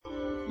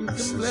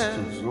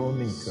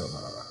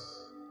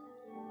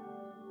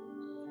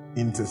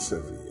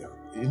Intersevia,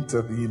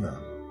 intervena,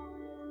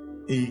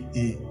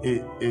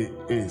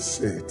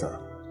 seta,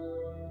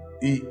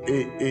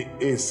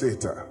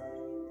 seta,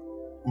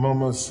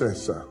 momo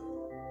sesa,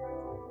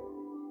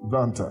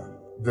 vanta,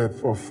 de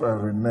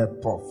poferi ne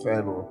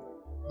pofero,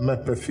 me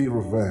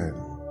pefiro ven,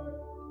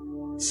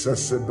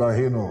 sese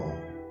bahino,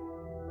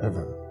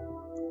 heaven,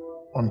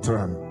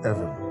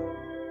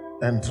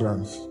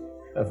 entrance,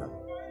 heaven,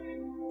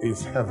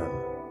 is heaven,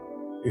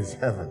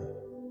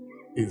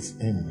 is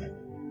in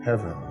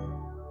heaven,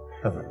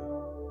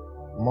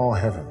 more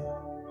heaven,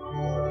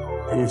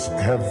 is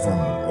heaven.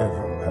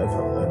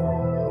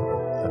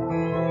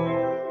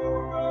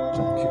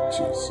 Thank you,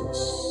 Jesus.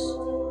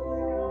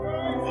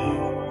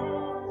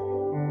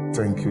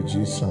 Thank you,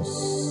 Jesus.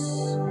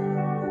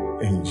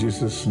 In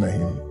Jesus'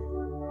 name,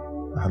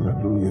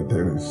 hallelujah,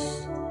 there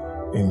is.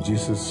 In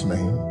Jesus'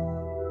 name,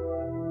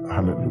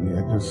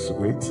 hallelujah. Just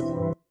wait.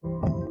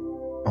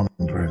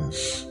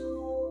 Hindrance.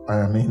 I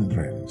am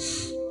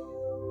hindrance.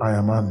 I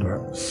am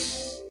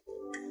hindrance.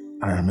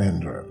 I am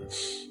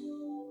hindrance.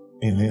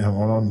 In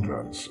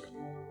hindrance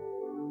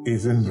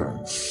is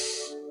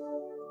hindrance.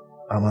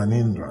 I'm an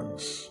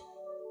hindrance.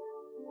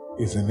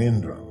 Is an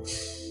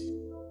hindrance.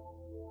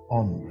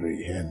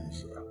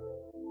 Ombrihenza.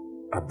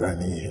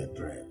 Adani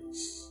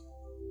hindrance.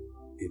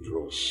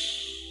 Idros.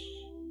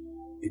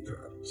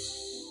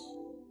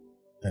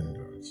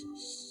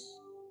 Hindrances.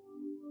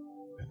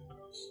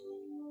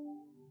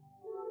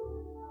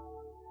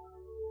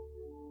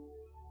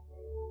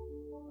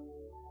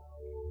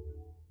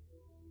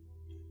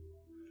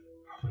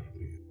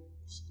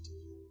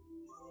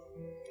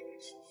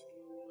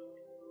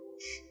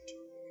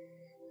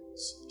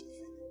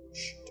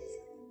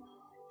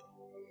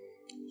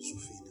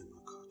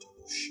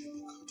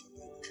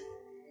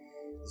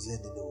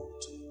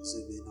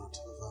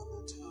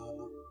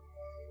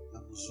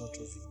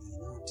 Zoto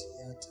vininati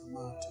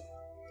yatamata,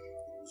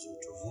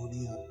 zoto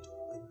voniat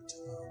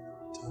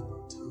tana,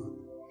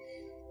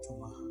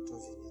 tomahato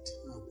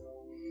vinitana,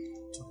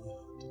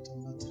 tomahato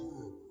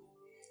tamatana,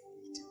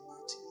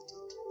 itamati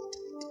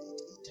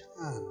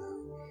itana,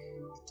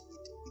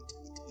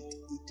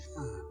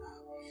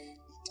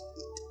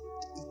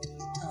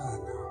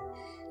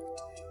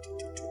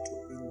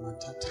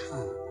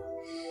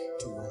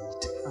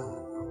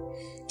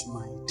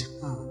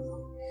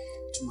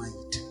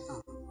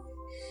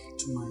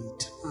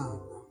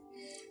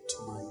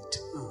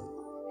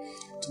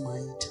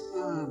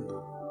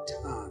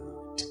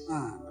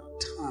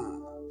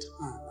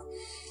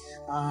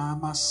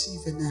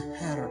 Masivene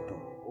herdo,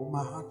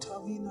 umahata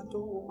vinado,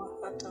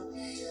 umahata,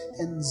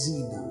 and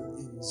zinama,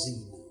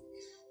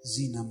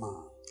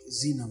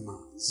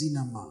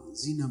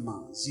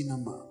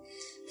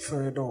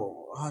 ferdo,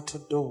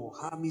 hatado,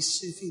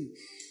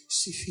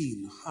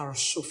 sifin,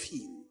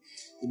 harsofin,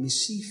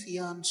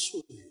 imisifian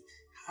suvi,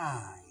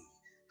 high.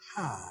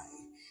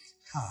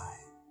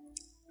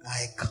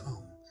 I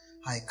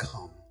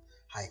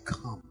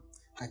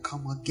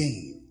come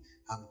again.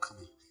 I'm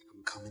coming.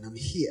 I'm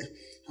here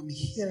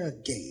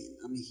again.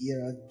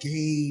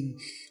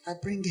 I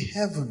bring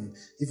heaven,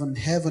 even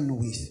heaven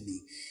with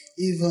me.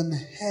 Even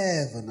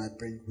heaven I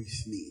bring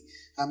with me.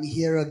 I'm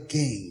here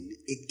again,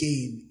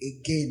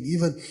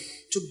 even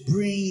to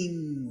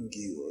bring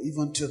you,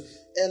 even to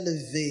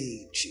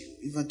elevate you,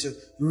 even to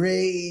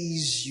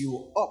raise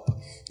you up,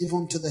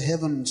 even to the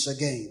heavens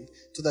again,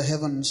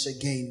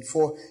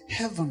 for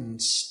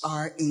heavens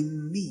are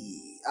in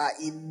me.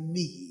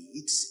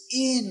 It's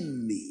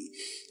in me,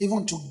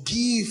 even to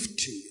give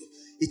to you.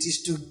 It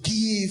is to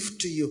give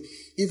to you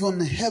even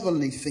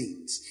heavenly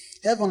things,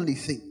 heavenly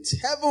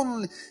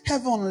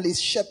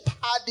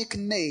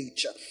shepherding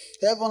nature,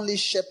 heavenly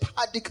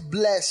shepherding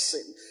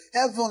blessing,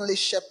 heavenly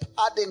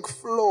shepherding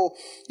flow,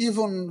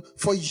 even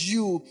for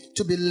you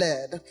to be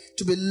led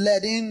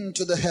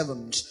into the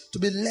heavens,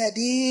 into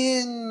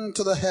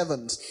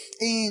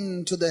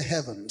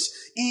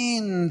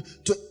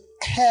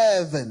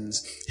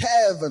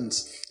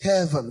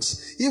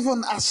heavens,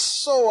 even as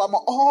so I'm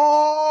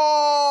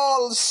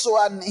also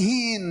an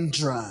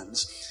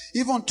hindrance,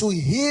 even to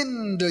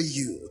hinder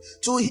you,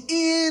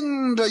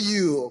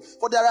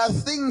 for there are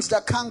things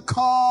that can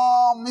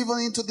come even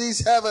into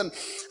this heaven.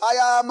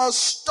 I am a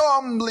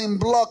stumbling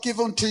block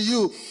even to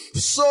you,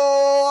 so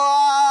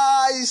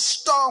I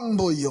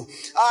stumble you,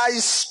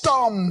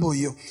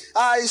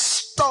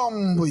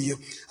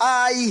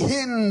 I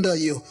hinder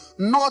you,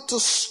 not to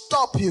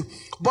stop you,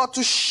 but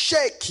to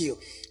shake you,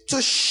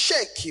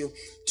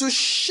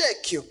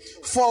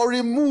 for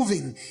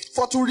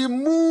to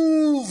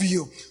remove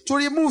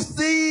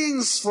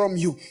things from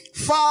you,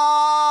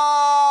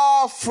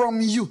 far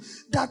from you,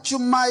 that you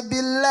might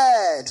be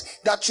led,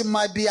 that you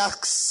might be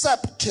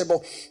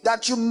acceptable,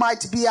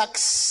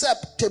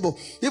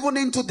 even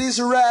into this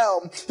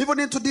realm, even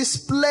into this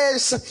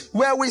place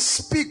where we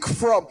speak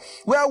from,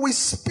 where we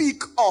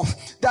speak of,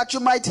 that you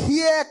might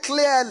hear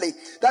clearly,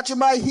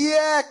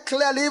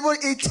 even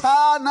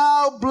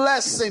eternal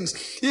blessings,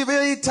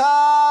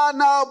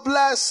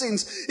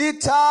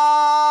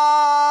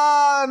 eternal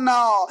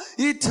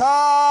eternal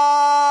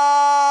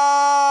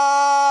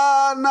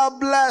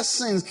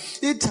blessings,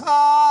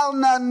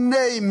 eternal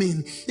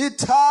naming,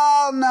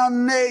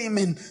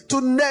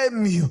 to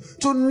name you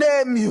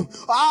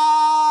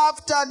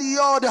after the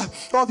order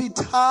of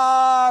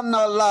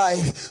eternal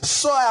life.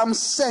 So I am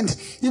sent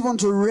even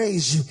to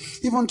raise you,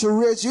 even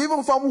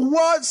from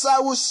words I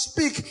will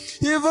speak,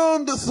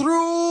 even through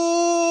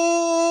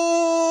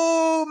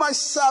my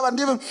servant,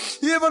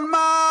 even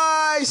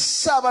my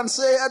servant,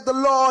 say at the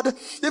Lord,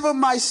 even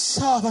my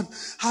servant,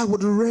 I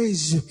would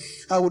raise you,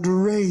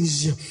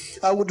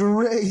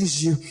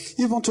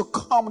 even to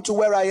come to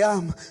where I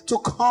am,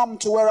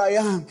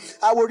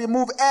 I will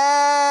remove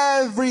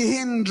every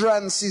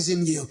hindrances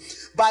in you.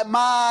 By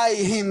my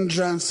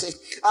hindrances,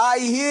 I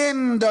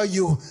hinder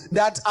you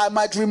that I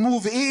might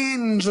remove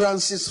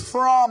hindrances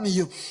from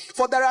you.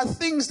 For there are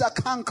things that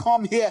can't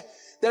come here.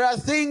 There are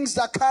things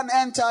that can't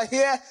enter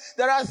here.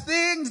 There are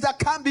things that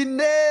can't be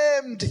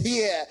named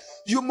here.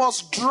 You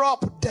must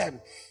drop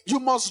them.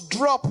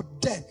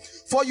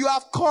 For you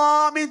have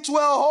come into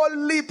a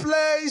holy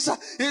place,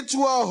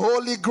 into a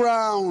holy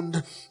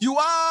ground. You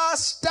are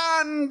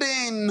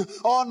standing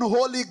on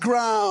holy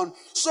ground.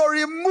 So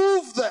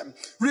remove them.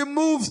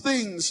 Remove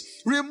things.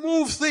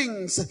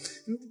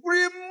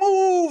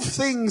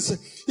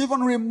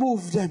 Even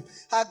remove them.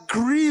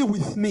 Agree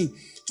with me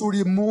to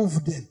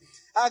remove them.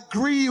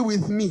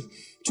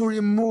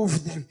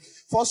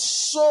 For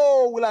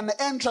so will an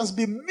entrance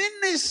be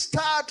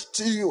ministered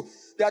to you,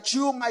 that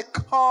you might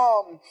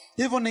come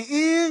even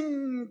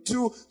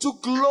into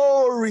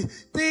glory,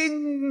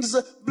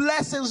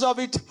 blessings of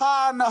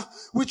eternal,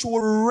 which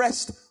will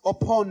rest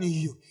upon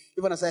you.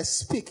 Even as I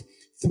speak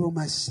through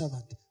my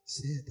servant,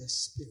 say the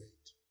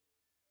Spirit.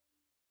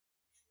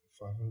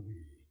 Father,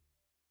 we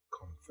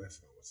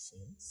confess our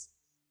sins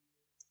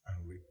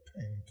and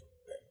repent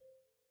of them.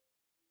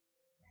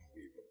 And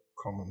we will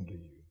come unto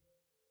you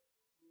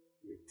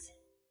with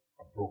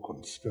a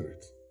broken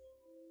spirit,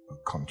 a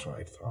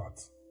contrite heart,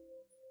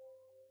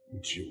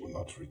 which you will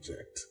not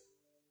reject.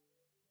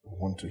 We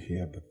want to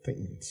hear the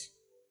things.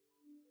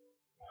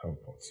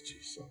 Help us,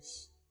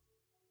 Jesus.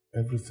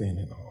 Everything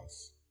in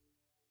us,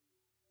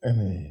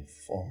 any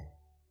form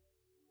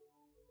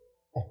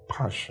of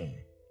passion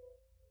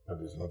that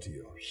is not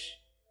yours,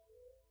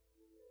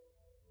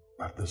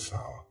 at this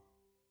hour,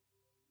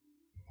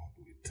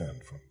 we turn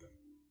from them.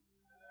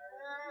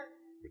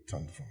 We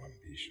turn from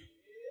ambition.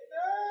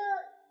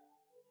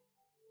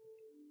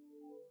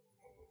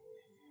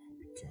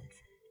 We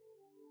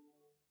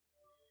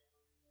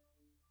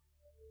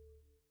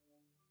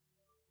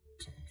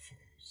turn from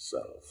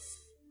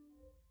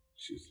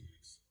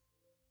self-choosenness.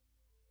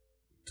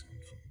 We turn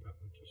from that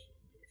which is not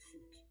their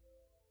fruit,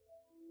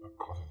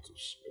 according to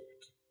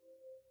Spirit.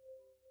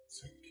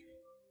 Thank you.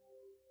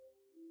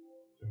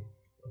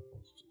 Help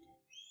us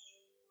today.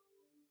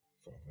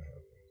 Father,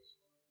 help us.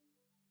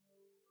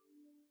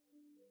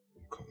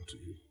 We come to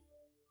you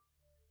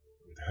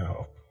with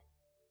help.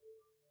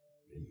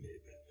 We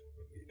need it.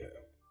 We need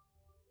help.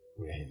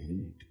 We're in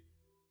need.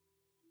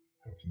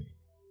 Help me.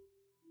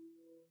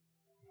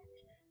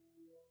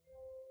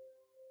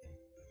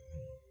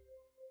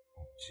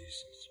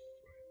 Jesus, we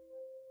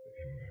pray.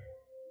 Amen.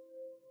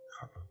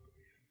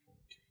 Hallelujah.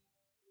 Thank you.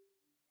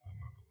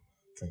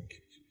 Hallelujah. Thank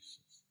you,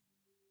 Jesus.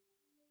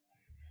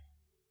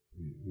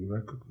 Amen. We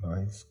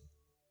recognize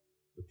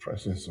the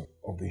presence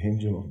of the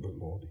angel of the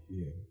Lord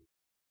here.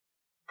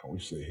 Can we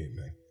say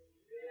amen?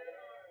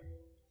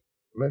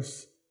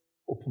 Let's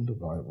open the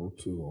Bible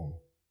to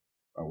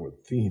our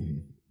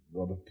theme,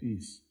 God of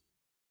Peace.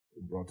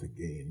 We brought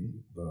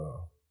again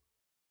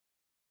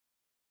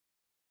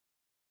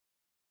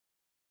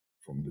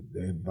from the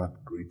dead,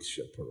 that great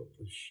shepherd of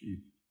the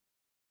sheep,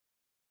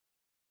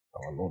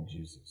 our Lord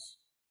Jesus,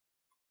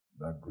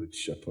 that great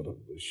shepherd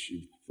of the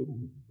sheep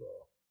through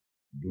the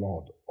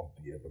blood of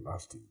the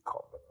everlasting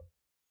covenant.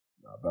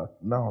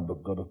 Now the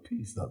God of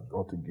peace that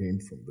brought again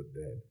from the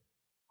dead,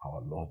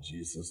 our Lord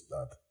Jesus,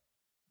 that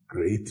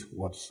great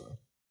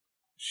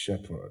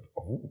shepherd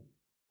of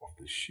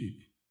the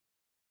sheep,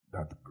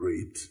 that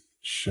great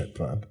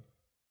shepherd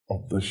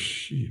of the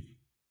sheep.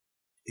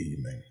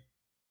 Amen.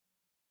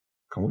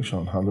 Can we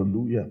shout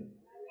hallelujah?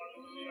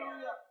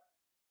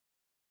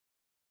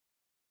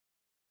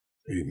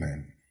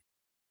 Amen.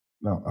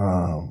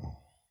 Now,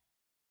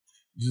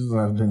 Jesus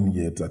hadn't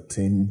yet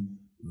attained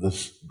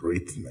this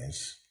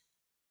greatness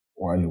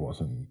while he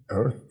was on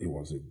earth. He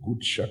was a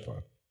good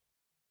shepherd,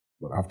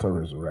 but after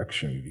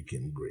resurrection, he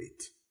became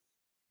great.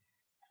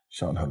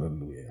 Shout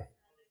hallelujah.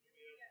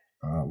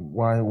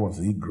 Why was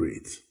he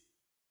great?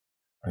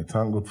 I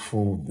thank God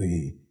for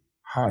the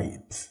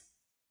height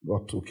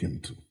God took him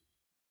to.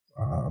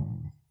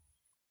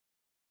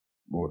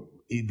 But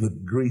the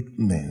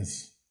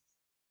greatness,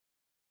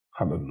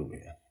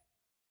 hallelujah,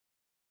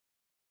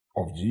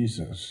 of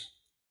Jesus,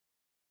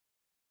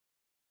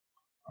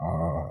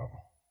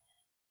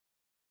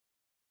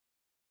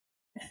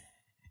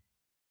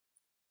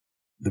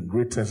 the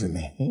greatest in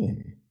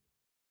him,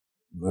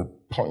 the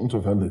point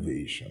of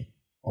elevation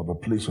or the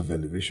place of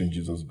elevation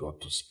Jesus got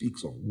to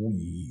speaks of who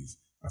he is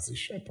as a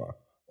shepherd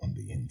on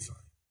the inside.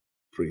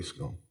 Praise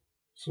God.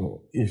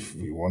 So if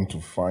we want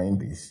to find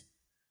this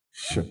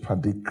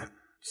shepherdic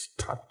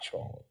stature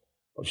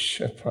or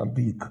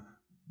shepherdic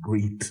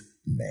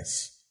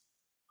greatness,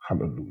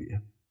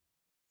 hallelujah,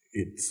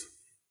 it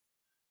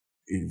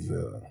is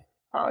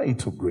high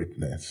to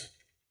greatness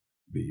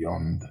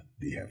beyond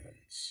the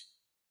heavens.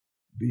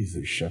 This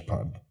is a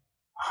shepherd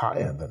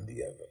higher than the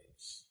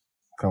heavens.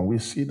 Can we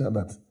see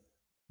that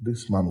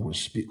this man we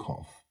speak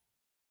of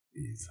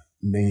is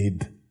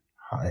made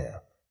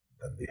higher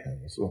than the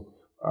heavens? So,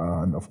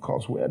 and of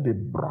course, where they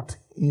brought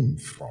him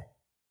from,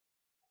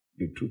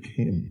 they took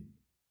him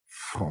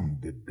from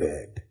the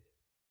dead.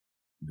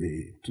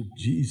 They took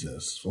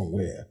Jesus from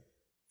where?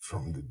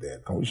 From the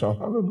dead. Can we shout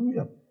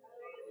hallelujah?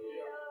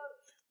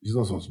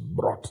 Jesus was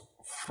brought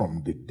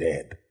from the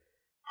dead.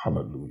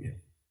 Hallelujah.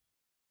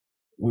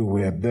 We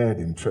were dead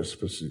in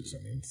trespasses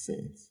and in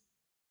sins.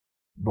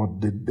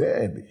 But the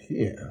dead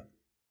here,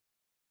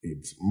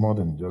 it's more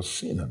than just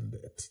sin and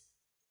death.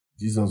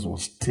 Jesus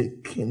was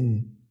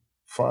taken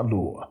far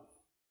lower.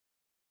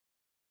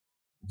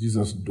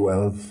 Jesus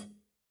dwelt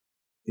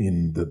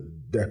in the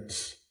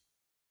depths,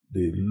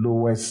 the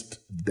lowest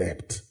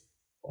depth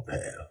of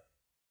hell.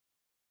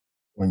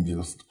 When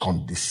Jesus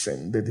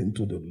condescended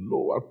into the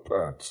lower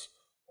parts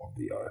of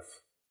the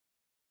earth.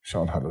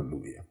 Shout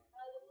hallelujah.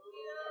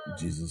 Hallelujah.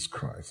 Jesus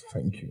Christ,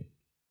 thank you.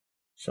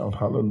 Shout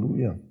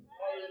hallelujah.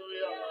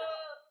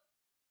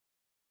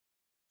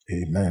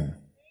 Hallelujah. Amen.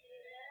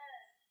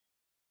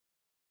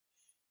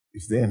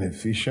 Is there in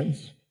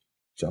Ephesians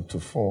chapter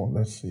 4?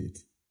 Let's see it.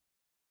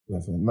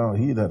 Now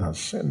he that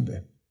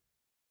ascended,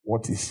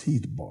 what is he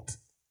but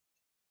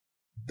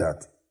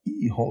that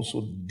he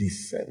also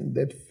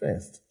descended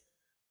first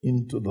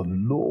into the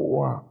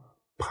lower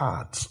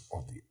parts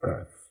of the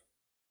earth.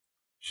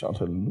 Shout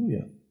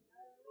hallelujah.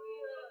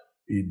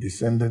 He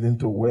descended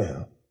into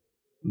where?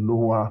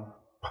 Lower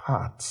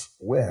parts.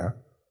 Where?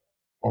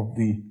 Of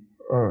the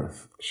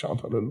earth. Shout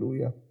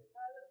hallelujah.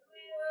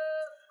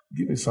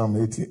 Give me Psalm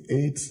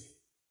 88.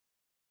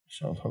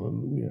 Shout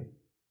hallelujah.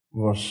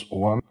 Verse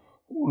 1. O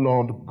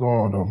Lord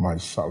God of my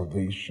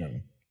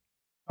salvation,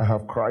 I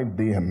have cried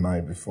day and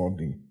night before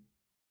thee.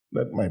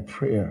 Let my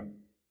prayer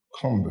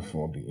come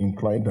before thee.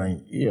 Incline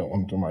thine ear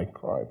unto my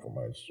cry, for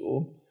my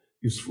soul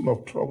is full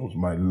of troubles.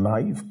 My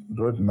life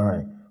draweth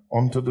nigh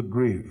unto the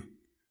grave.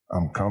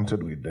 I'm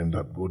counted with them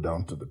that go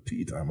down to the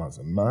pit. I'm as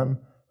a man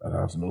that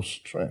has no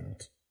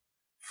strength,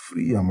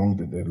 free among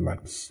the dead,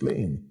 like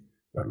slain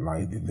that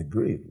lieth in the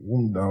grave,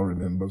 whom thou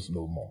rememberest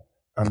no more,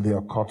 and they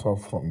are cut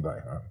off from thy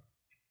hand.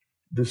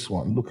 This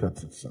one, look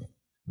at it, son.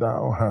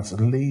 Thou hast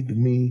laid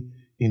me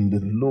in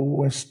the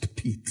lowest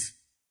pit,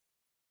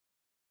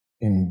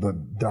 in the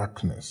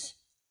darkness,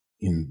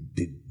 in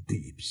the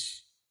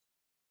deeps.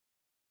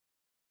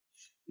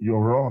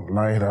 Your rod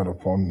lied out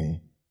upon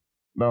me.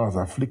 Thou hast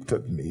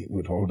afflicted me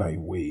with all thy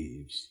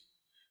waves.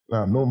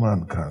 Now no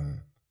man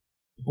can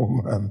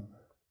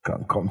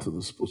come to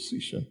this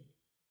position.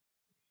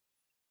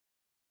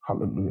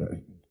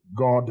 Hallelujah.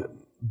 God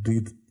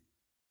did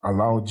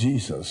allow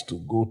Jesus to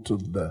go to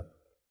the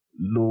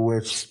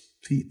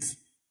lowest pit,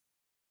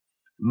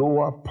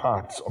 lower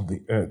parts of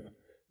the earth.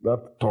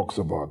 That talks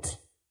about,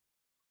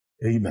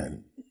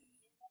 amen,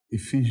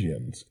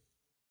 Ephesians,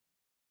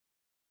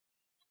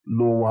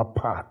 lower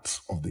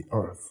parts of the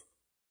earth,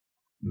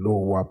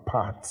 lower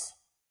parts,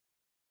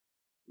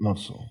 not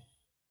so.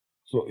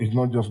 So it's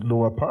not just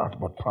lower part,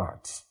 but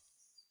parts.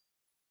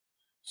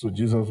 So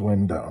Jesus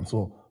went down.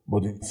 So,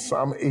 but in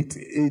Psalm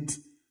 88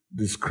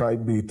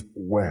 described it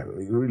well.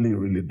 It really,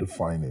 really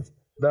defined it.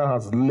 Thou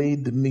hast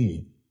laid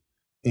me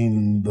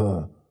in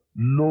the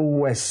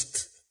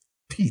lowest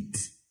pit.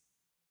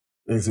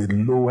 There's a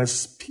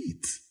lowest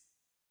pit.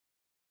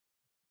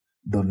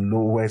 The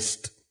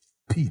lowest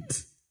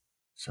pit.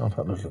 Shout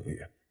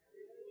hallelujah.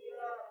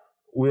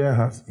 Where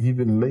has he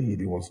been laid?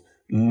 He was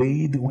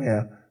laid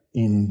where?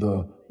 In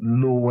the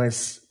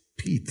lowest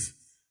pit.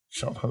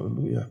 Shout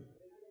hallelujah.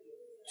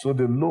 So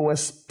the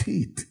lowest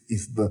pit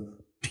is the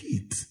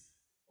pit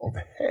of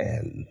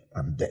hell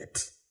and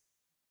death.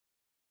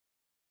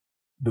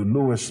 The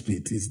lowest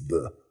pit is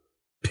the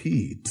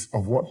pit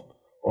of what?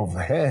 Of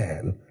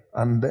hell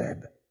and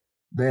death.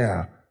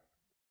 There,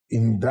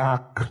 in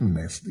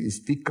darkness, this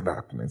thick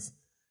darkness,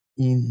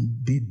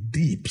 in the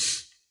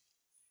deeps.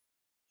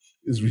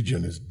 This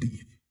region is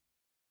deep.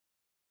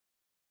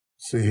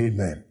 Say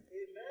amen. Amen.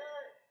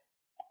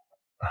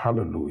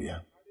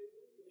 Hallelujah.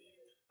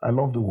 I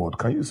love the word.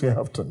 Can you say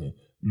after me?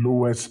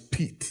 Lowest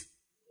pit.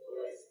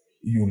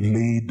 You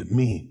laid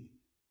me.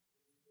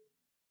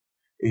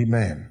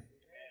 Amen.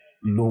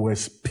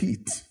 Lowest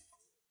pit.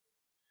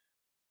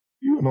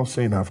 You're not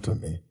saying after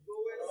me.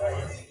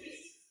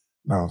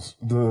 Now,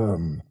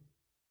 the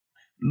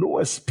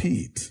lowest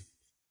pit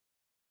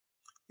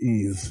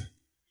is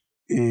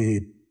a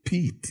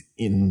pit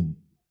in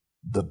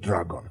the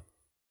dragon.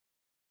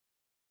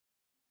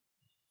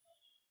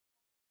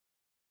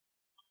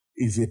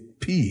 Is a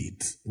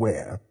pit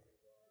where?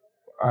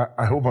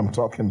 I hope I'm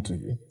talking to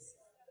you.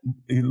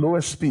 The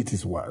lowest pit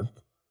is what?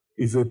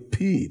 Is a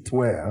pit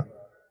where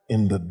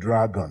in the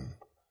dragon,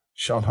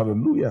 shout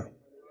hallelujah,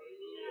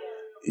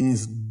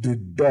 is the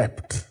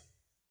depth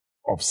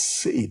of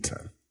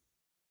Satan.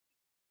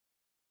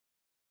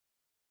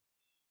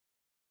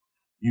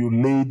 You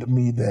laid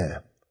me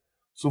there.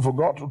 So for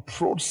God to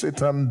throw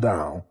Satan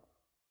down,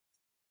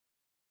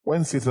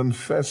 when Satan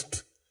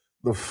first,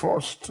 the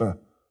first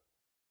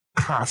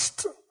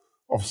cast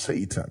of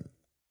Satan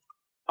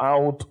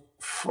out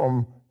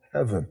from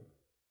heaven,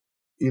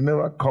 he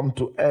never come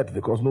to earth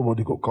because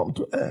nobody could come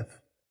to earth.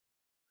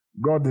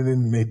 God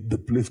didn't make the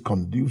place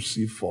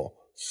conducive for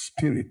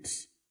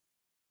spirits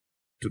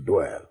to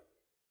dwell.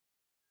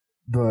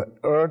 The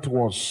earth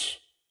was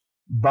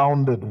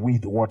bounded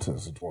with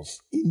waters. It was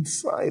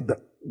inside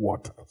the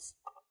waters.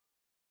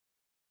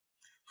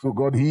 So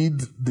God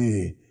hid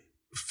the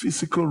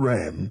physical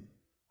realm,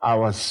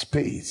 our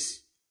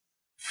space,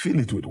 fill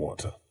it with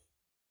water.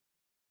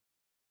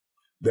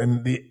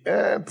 Then the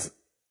earth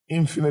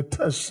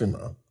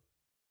infinitesimal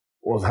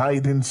was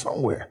hiding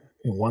somewhere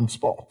in one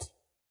spot.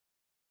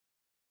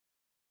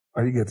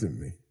 Are you getting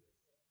me?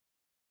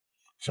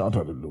 Shout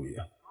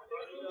hallelujah.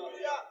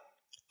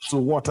 So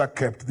water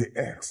kept the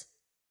earth.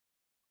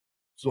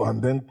 So,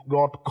 and then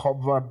God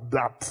covered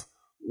that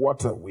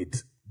water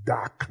with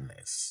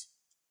darkness.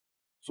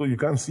 So you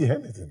can't see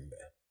anything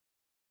there.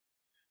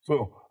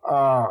 So,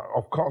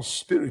 of course,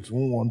 spirits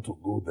won't want to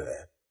go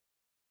there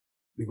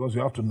because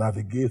you have to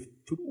navigate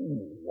through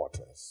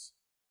waters.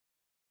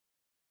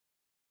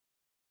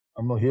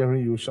 I'm not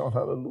hearing you shout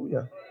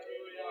hallelujah.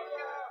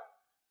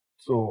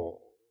 So,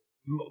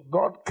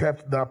 God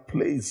kept that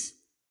place.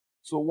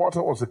 So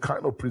water was a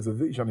kind of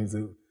preservation.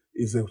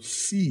 Is a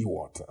sea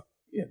water.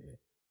 Yeah.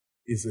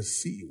 It's a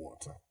sea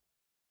water.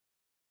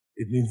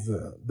 It means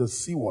the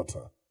sea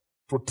water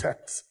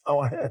protects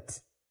our head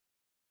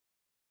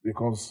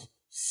because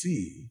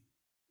sea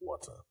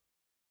water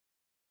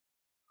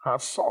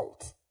has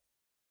salt.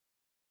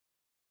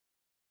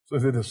 So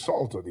it's the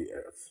salt of the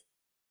earth.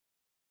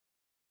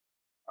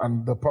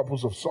 And the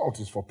purpose of salt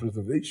is for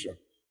preservation.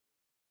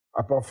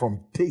 Apart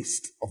from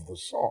taste of the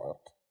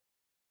salt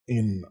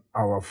in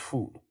our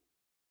food.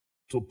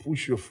 To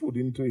push your food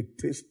into a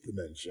taste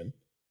dimension,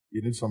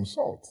 you need some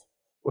salt.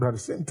 But at the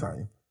same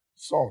time,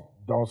 salt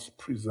does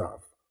preserve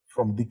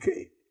from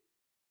decay.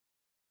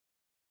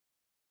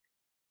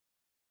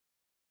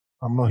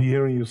 I'm not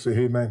hearing you say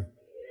amen.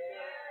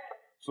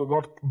 So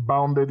God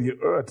bounded the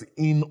earth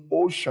in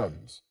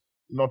oceans,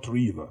 not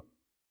river.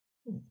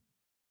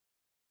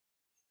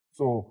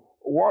 So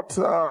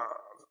water,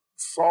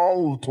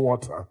 salt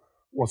water,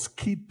 was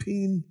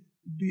keeping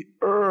the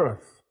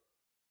earth.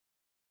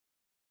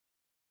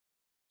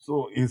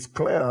 So it's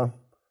clear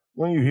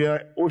when you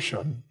hear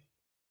ocean,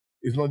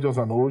 it's not just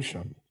an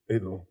ocean.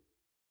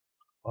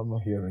 I'm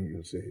not hearing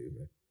you say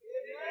amen.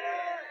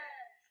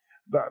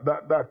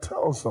 That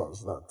tells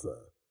us that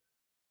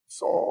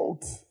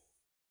salt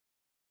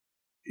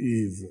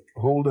is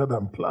older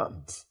than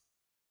plants.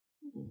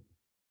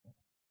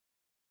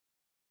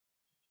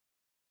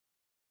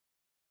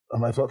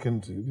 Am I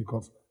talking to you?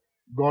 Because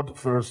God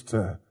first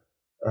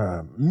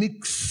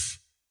mixed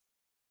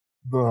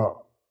the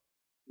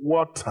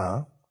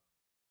water.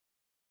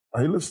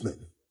 Are you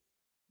listening?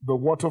 The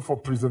water for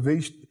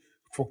preservation,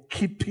 for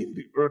keeping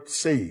the earth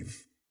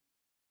safe,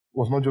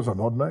 was not just an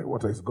ordinary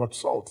water, it's got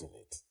salt in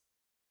it.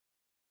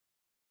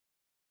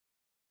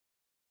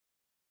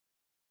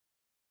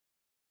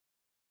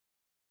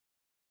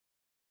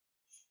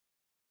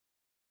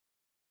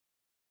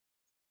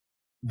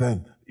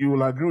 Then you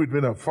will agree with me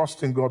that first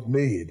thing God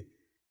made,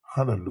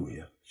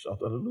 hallelujah, shout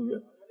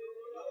hallelujah,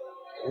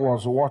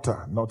 was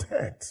water, not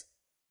earth.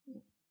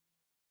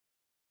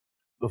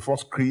 The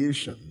first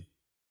creation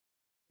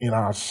in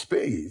our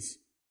space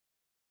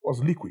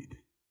was liquid,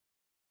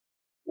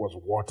 was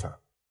water.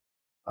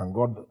 And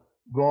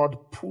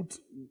God put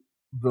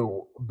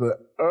the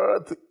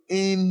earth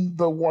in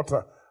the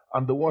water,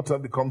 and the water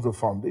becomes the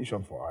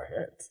foundation for our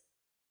head.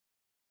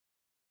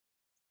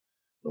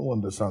 No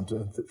wonder Psalm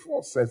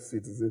 24 says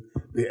it,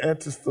 the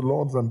earth is the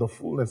Lord's and the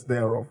fullness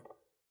thereof,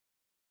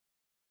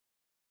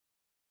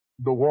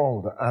 the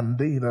world and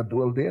they that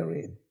dwell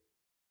therein.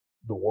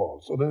 The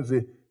world. So then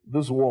say,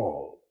 this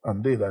world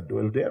and they that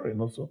dwell therein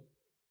also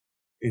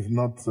is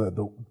not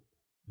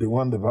the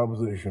one the Bible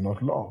says you should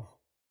not love.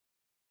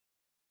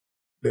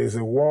 There is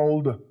a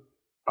world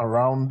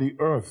around the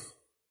earth,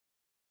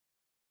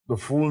 the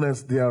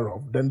fullness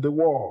thereof, then the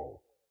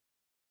world.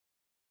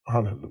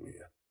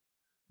 Hallelujah.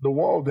 The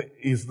world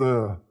is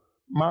the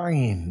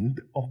mind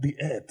of the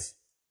earth.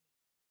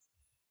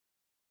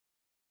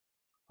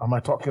 Am I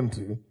talking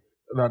to you?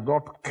 That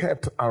God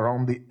kept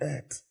around the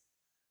earth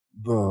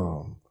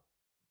the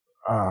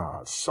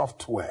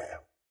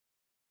software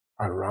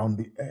around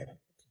the earth.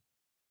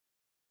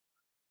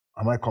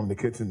 Am I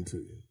communicating to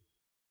you?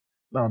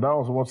 Now, that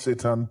was what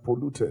Satan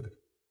polluted.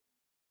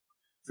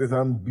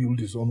 Satan built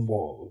his own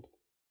world,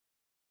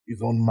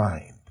 his own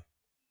mind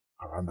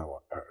around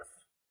our earth.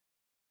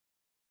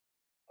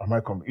 Am I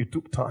coming? It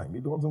took time.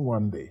 It wasn't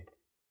one day.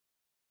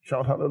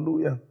 Shout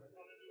hallelujah.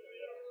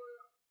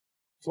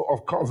 So,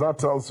 of course, that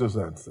tells us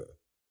that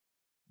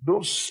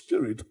those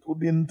spirits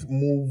couldn't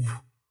move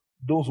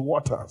those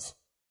waters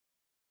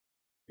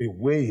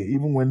away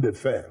even when they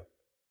fell.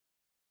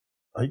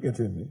 Are you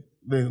getting me?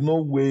 There's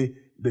no way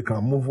they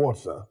can move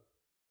water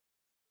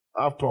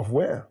out of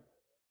where?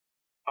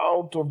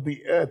 Out of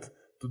the earth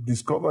to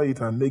discover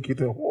it and make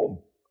it a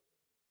home.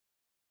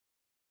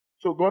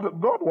 So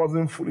God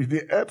wasn't foolish.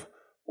 The earth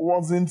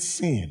wasn't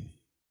seen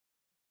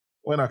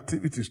when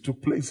activities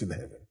took place in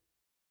heaven.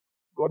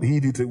 God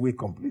hid it away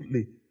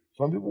completely.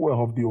 Some people were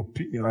of the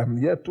opinion, I'm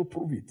yet to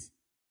prove it.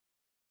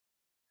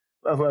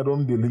 That's why I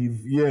don't believe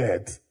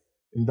yet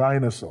in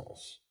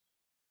dinosaurs.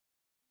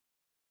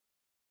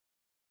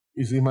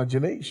 It's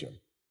imagination.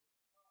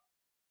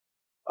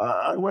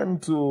 I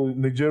went to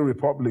Niger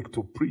Republic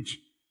to preach,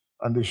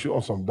 and they show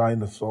some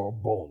dinosaur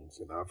bones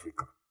in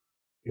Africa.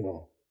 You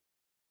know,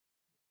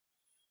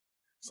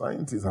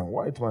 scientists and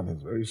white man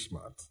is very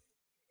smart.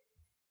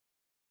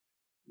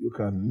 You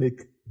can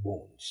make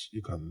bones.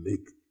 You can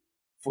make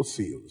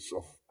fossils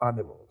of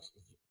animals.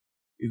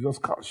 It's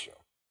just calcium.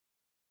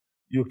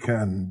 You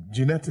can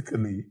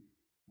genetically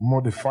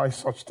modify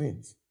such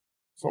things.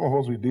 Some of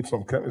us, we did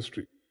some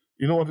chemistry.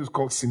 You know what is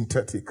called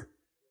synthetic?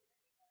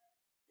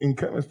 In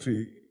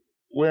chemistry,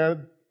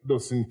 where the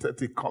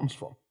synthetic comes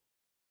from?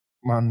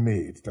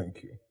 Man-made,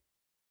 thank you.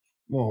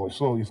 No,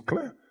 so it's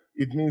clear.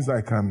 It means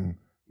I can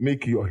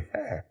make your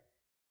hair.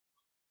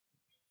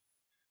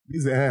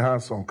 This hair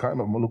has some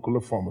kind of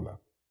molecular formula,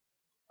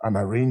 an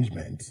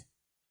arrangement.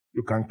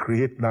 You can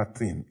create that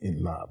thing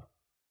in lab.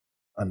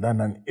 And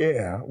then an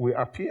hair will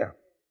appear.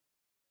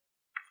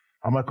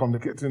 Am I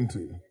communicating to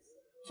you?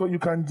 So you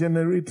can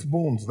generate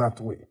bones that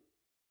way.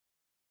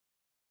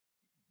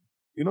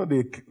 You know,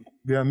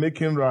 they are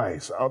making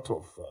rice out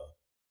of,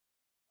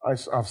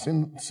 I've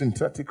seen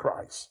synthetic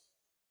rice,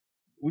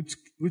 which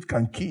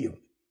can kill.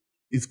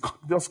 It's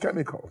just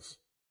chemicals.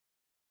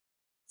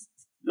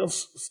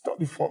 Just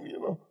study for me, you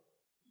know.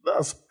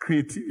 That's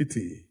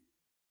creativity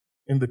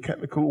in the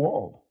chemical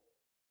world.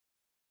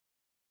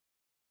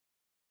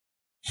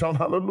 Shout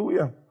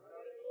hallelujah.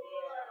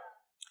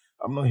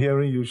 I'm not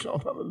hearing you.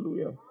 Shout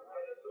hallelujah.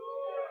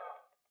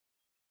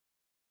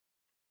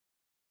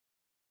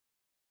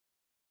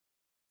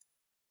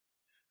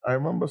 I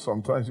remember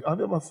sometimes, I've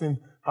never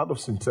heard of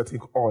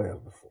synthetic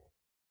oil before.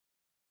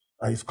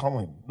 And it's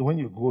common. When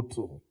you go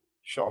to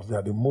shops, they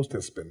are the most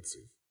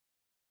expensive.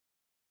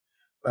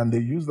 And they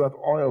use that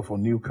oil for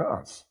new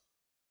cars.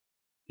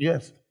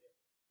 Yes.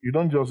 You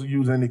don't just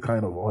use any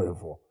kind of oil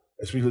for,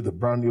 especially the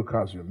brand new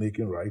cars you're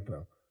making right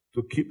now.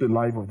 To keep the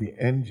life of the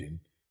engine,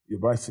 you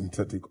buy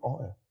synthetic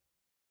oil.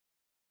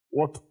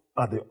 What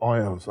are the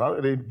oils? How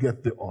did they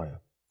get the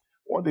oil?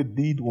 What they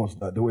did was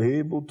that they were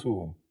able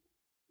to,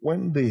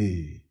 when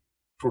they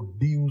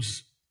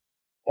produce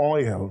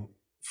oil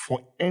for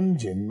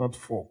engine, not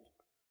for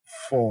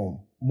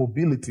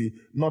mobility,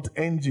 not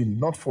engine,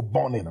 not for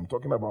burning. I'm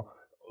talking about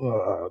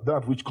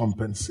that which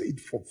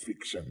compensates for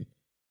friction.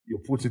 You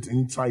put it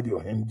inside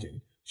your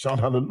engine. Shout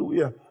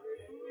hallelujah.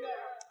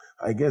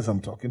 I guess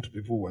I'm talking to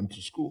people who went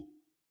to school.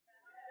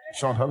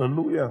 Shout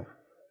hallelujah.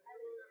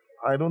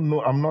 I don't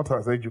know. I'm not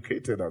as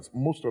educated as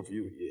most of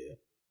you here.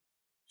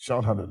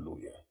 Shout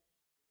hallelujah.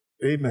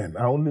 Amen.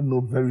 I only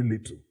know very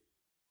little.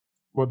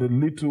 But the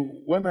little,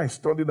 when I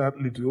studied that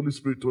little, the Holy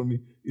Spirit told me,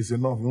 it's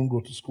enough. You won't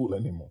go to school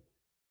anymore.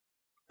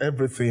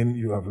 Everything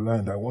you have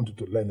learned, I want you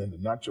to learn in the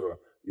natural.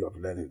 You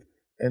have learned it.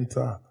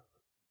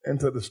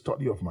 Enter the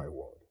study of my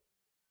word.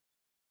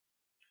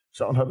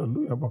 Shout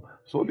hallelujah.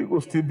 So Holy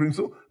Ghost still brings,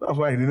 so that's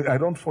why I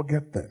don't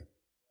forget them.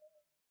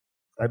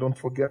 I don't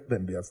forget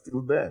them. They are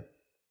still there.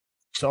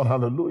 Shout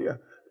hallelujah.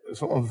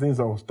 Some of the things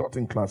I was taught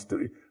in class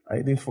 3, I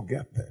didn't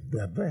forget them. They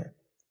are there.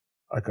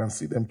 I can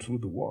see them through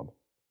the word.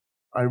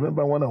 I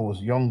remember when I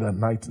was younger in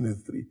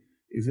 1983,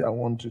 he said, I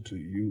want you to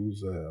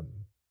use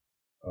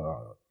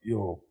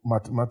your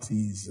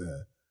mathematics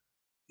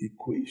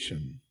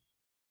equation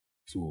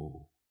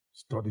to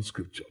study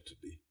scripture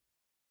today.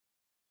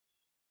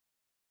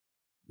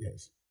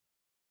 Yes.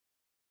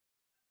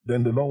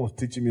 Then the Lord was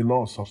teaching me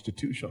law of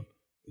substitution.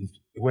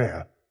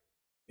 Where?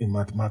 In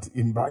mathematics,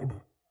 in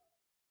Bible.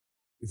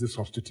 It's a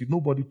substitute.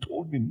 Nobody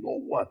told me, no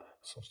one.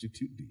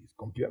 Substitute these.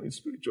 Comparing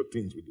spiritual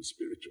things with the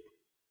spiritual.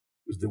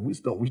 It's the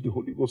wisdom which the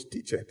Holy Ghost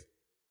teacheth.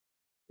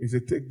 He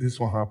said, take this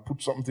one, I'll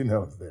put something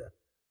else there.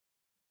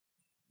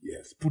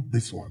 Yes, put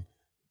this one.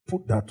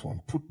 Put that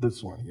one. Put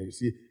this one here. You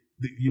see,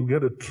 you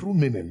get a true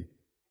meaning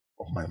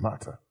of my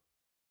matter.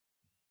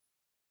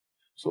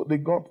 So they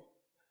got,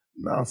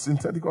 now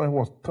synthetic oil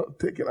was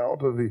taken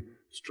out of the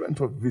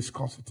strength of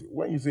viscosity.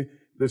 When you see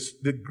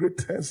the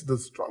greatest, the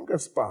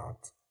strongest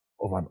part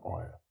of an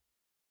oil,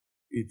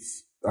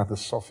 it's at the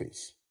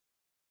surface.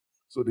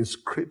 So they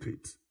scrape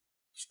it,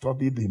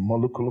 study the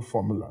molecular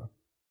formula,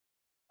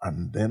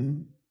 and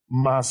then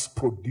mass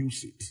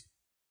produce it.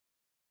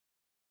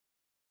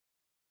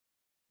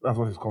 That's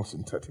what is called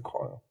synthetic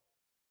oil.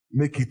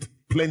 Make it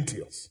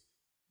plenteous,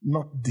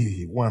 not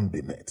the one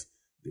they met.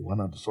 the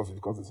one at the surface,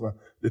 because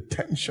the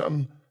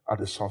tension at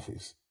the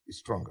surface is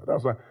stronger.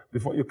 That's why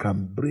before you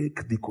can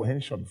break the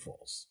cohesion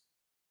force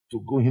to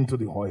go into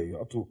the oil,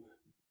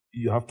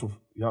 you have to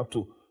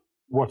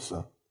what,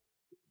 sir?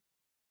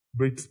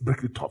 Break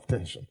the top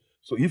tension.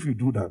 So if you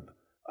do that,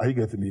 are you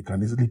getting me? You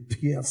can easily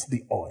pierce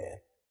the oil.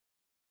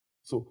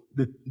 So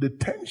the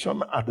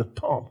tension at the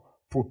top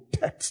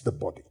protects the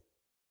body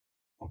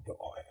of the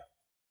oil.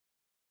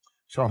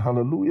 Shout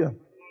hallelujah.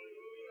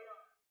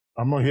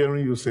 I'm not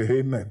hearing you say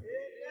amen.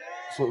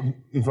 So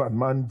in fact,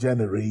 man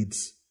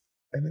generates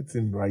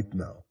anything right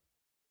now.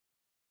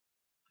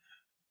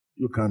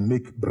 You can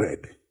make bread.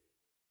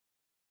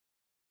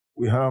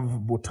 We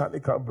have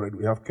botanical bread,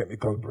 we have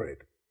chemical bread.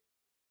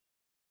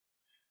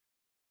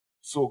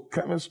 So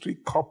chemistry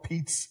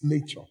copies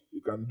nature.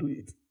 You can do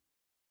it.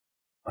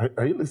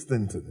 Are you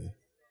listening to me?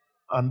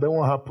 And then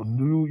what happened?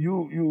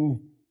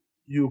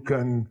 You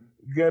can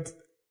get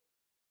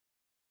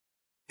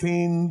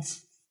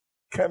things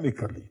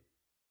chemically.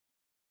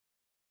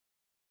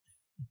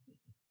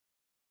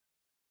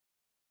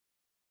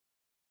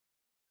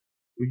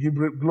 We give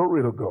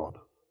glory to God.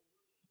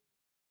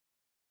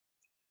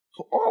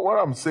 So all what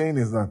I'm saying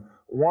is that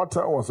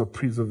water was a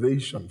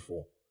preservation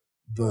for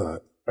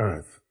the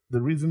earth.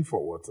 The reason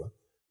for water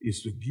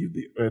is to give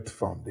the earth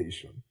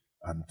foundation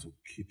and to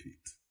keep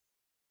it.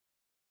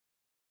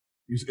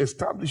 You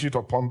establish it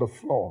upon the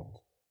flood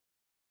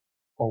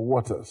or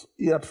waters.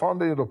 He had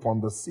founded it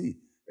upon the sea,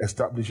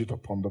 establish it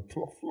upon the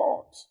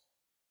floods.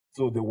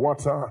 So the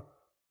water,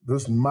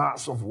 this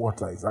mass of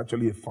water is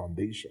actually a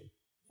foundation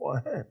for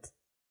a earth.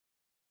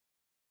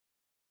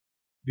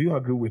 Do you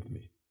agree with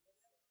me?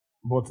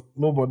 But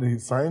nobody,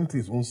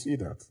 scientists won't see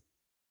that.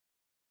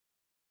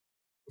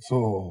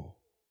 So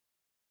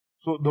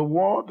the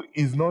world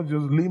is not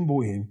just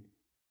limboing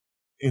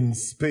in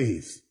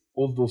space,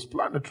 all those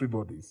planetary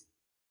bodies.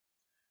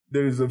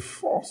 There is a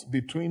force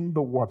between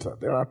the water.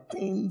 There are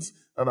things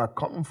that are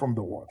coming from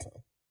the water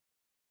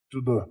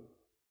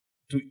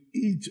to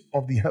each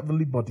of the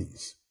heavenly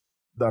bodies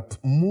that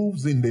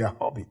moves in their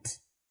orbit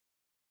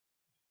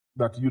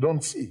that you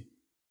don't see.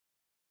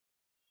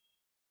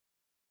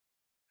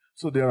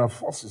 So there are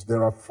forces.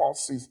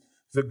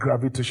 The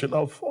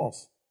gravitational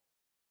force.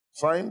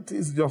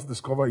 Scientists just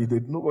discovered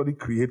it. Nobody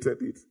created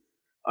it.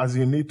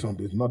 Isaac Newton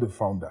is not the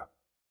founder.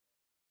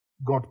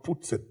 God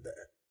puts it there.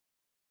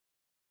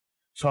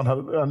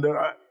 And there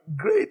are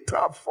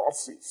greater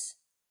forces,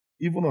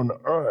 even on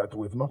earth,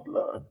 we've not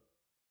learned.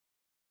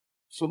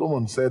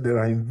 Solomon said there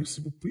are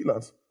invisible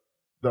pillars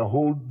that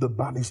hold the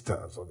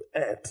banisters of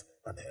earth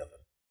and heaven.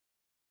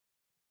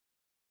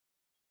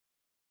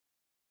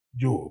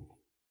 Job,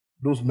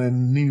 those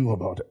men knew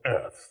about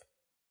earth.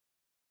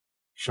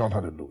 Shout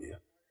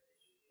hallelujah.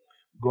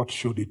 God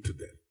showed it to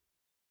them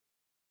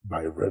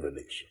by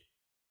revelation.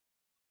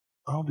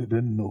 How did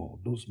they know,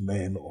 those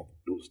men of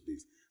those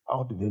days?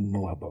 How did they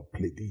know about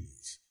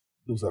Pleiades?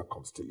 Those are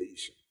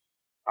constellations.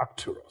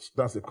 Arcturus,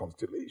 that's a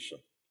constellation.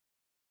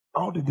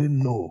 How did they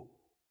know?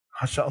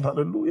 Shout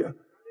hallelujah.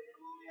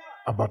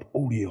 About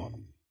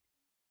Orion.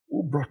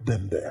 Who brought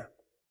them there?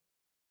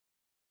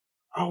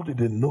 How did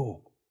they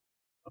know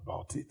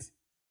about it?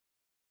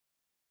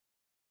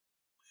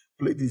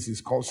 Pleiades is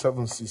called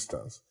Seven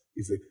Sisters.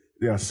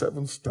 They are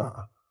 7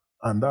 stars,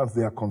 and that's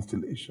their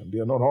constellation. They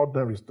are not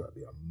ordinary stars.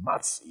 They are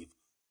massive,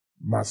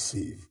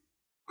 massive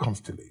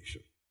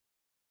constellation.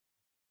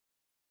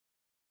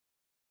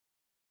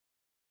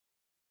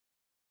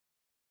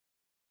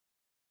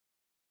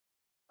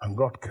 And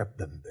God kept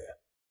them there.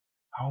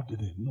 How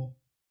did they know?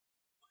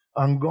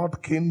 And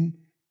God came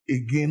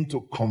again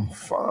to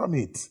confirm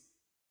it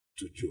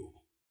to Job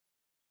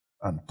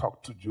and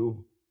talk to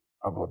Job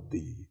about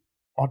the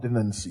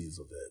ordinances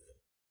of heaven.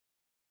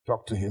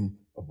 Talk to him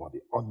about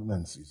the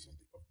ordinances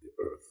of the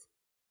earth.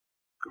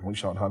 Can we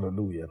shout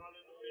hallelujah?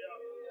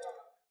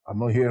 I'm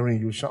not hearing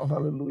you shout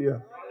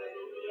hallelujah.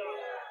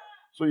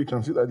 So you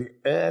can see that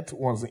the earth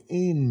was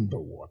in the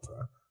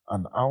water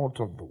and out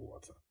of the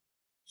water.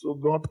 So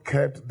God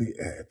kept the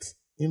earth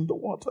in the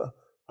water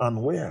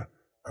and where?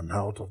 And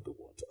out of the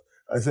water.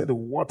 I said the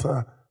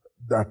water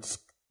that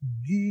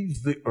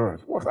gives the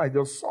earth. What I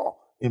just saw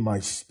in my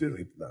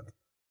spirit that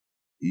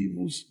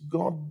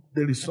God,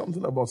 there is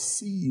something about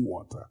sea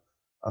water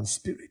and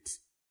spirit.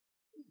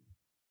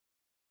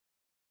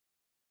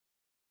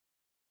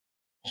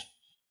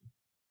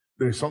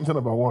 There is something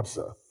about what,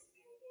 sir?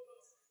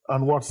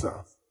 And what,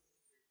 sir?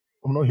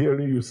 I'm not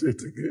hearing you say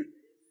it again.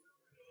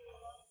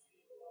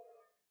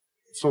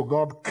 So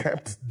God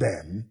kept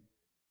them.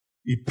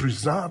 He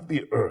preserved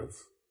the earth.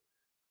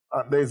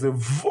 And there's a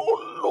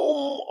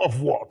volume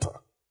of water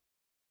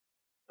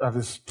that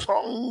is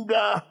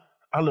stronger.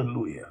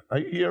 Hallelujah. Are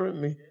you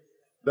hearing me?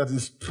 That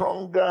is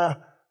stronger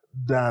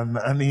than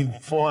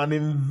for an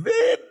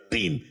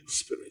invading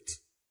spirit.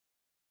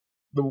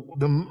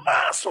 The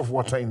mass of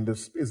water in the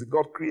space.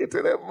 God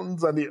created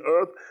heavens and the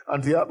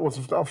earth was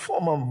without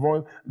form and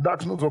void.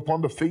 Darkness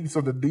upon the face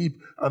of the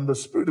deep, and the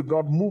Spirit of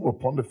God moved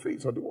upon the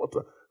face of the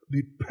water.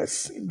 The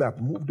person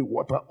that moved the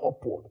water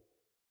upward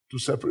to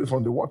separate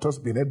from the waters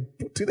beneath,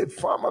 putting a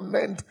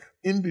firmament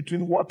in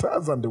between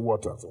waters and the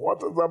waters.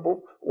 Waters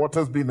above,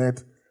 waters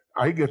beneath.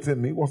 Are you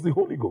getting me? It was the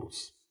Holy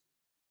Ghost.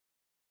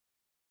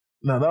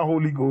 Now that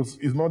Holy Ghost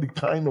is not the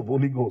kind of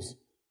Holy Ghost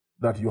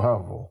that you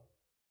have.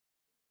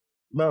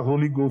 That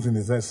Holy Ghost in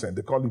his essence,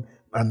 they call it,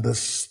 and the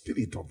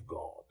Spirit of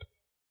God.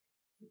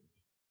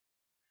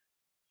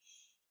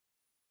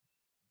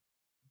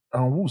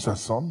 And who's a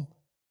son?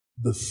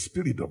 The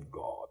Spirit of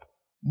God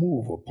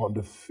move upon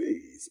the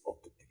face of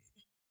the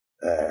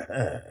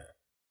deep.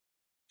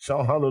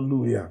 Shout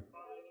hallelujah.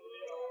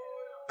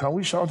 Can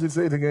we shout it?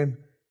 Say it again.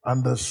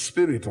 And the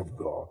Spirit of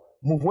God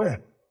move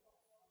where?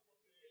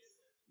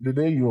 The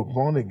day you were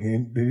born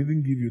again, they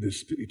didn't give you the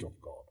Spirit of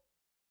God.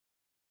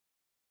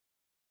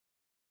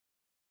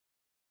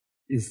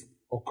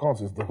 Of course,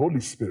 it's the Holy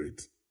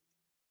Spirit,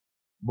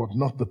 but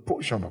not the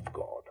portion of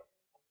God.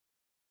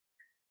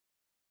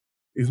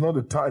 It's not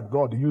the type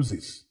God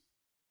uses.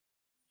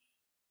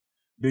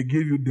 They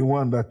gave you the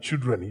one that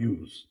children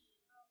use.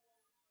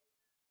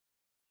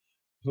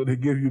 So they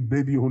gave you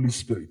baby Holy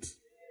Spirit.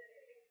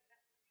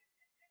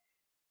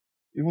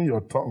 Even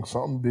your tongue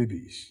sounds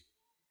babyish.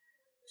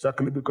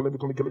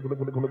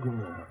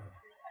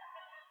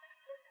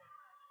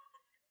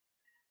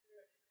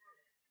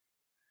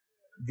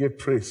 Give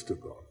praise to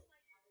God.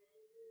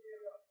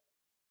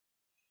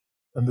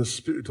 And the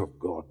Spirit of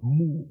God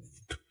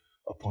moved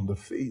upon the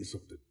face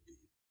of the deep.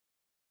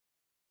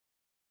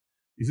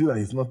 You see that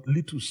it's not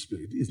little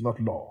spirit, it's not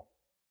law.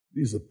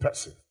 This is a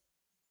person.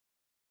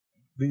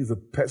 This is a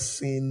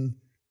person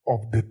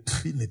of the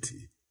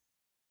Trinity.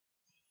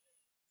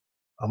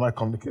 Am I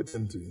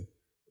communicating to you?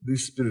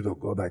 This Spirit of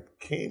God that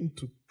came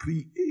to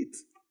create.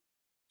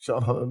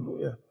 Shout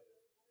hallelujah.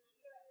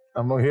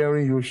 I'm not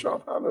hearing you.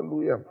 Shout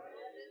hallelujah.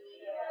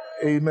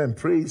 Amen.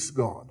 Praise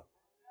God.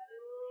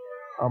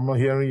 I'm not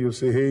hearing you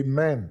say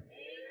amen.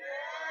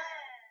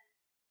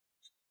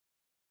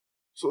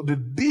 So the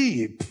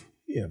deep,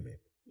 hear me,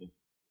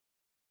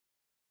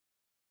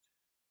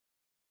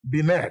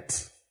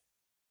 beneath.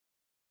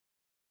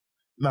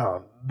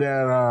 Now,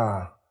 there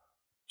are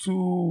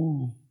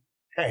two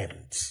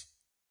ends.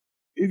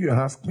 If you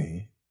ask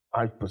me,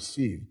 I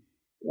perceive,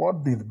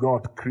 what did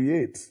God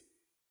create?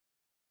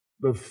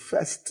 The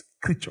first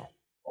creature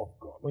of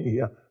God. When you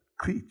hear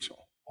creature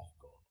of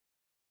God,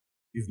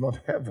 it's not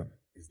heaven,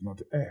 it's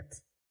not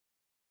earth,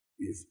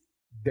 it's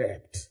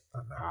depth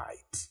and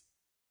height.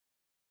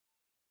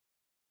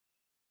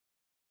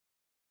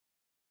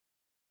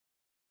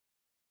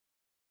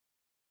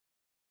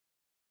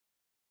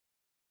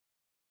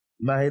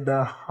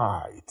 Neither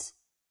height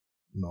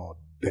nor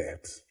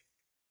depth,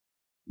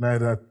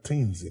 neither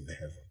things in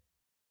heaven,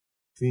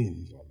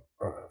 things on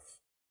earth,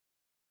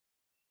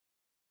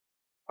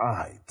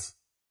 height,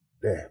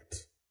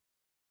 depth,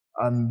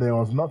 and there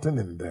was nothing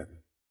in them.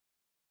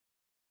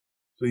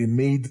 So he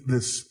made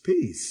the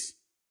space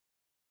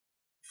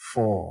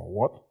for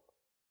what?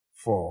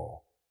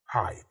 For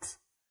height.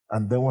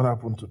 And then what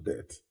happened to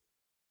depth?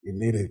 He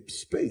made a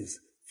space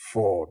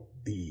for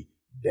the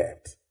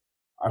depth.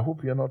 I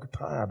hope you're not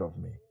tired of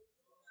me,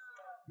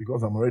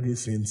 because I'm already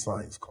seeing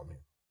signs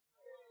coming.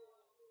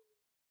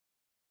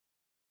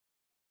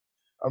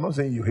 I'm not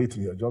saying you hate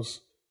me,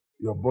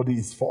 your body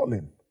is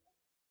falling.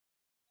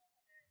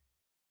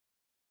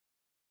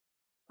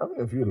 How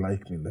many of you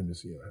like me? Let me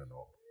see your hand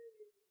up.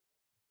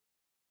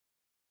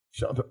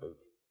 Shout out.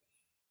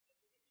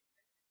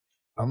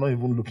 I'm not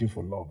even looking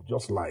for love,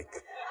 just like.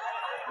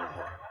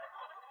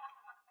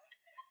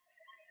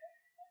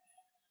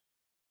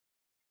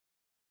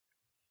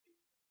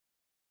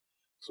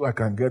 So I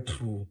can get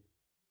through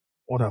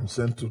what I'm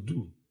sent to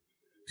do.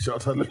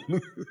 Shout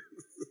hallelujah.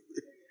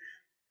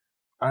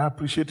 I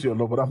appreciate your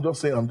love, but I'm just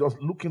saying, I'm just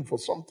looking for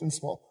something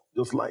small.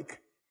 Just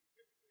like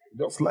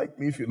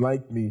me. If you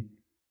like me,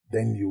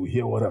 then you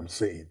hear what I'm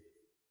saying.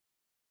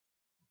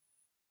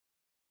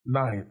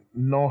 9,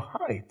 nor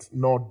height,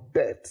 nor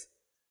depth,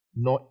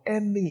 nor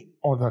any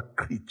other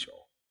creature,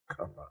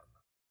 come on,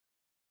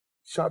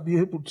 shall be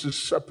able to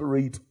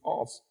separate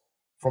us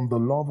from the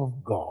love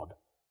of God,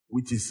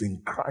 which is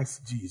in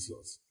Christ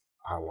Jesus,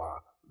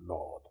 our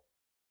Lord.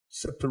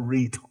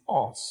 Separate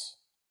us.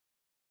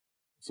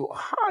 So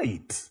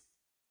height.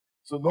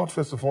 So God,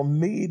 first of all,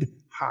 made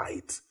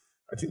height.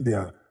 I think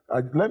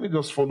let me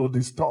just follow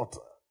this thought.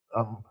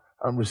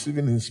 I'm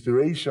receiving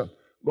inspiration.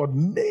 God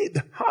made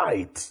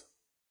height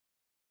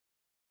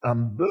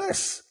and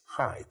bless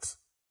height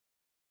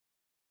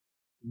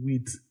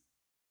with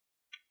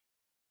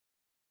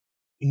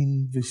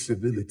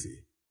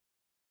invisibility.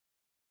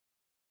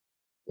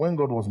 When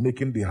God was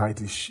making the height,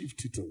 he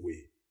shifted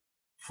away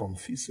from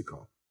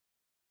physical.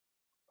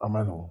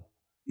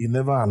 He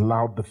never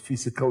allowed the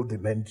physical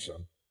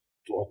dimension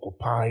to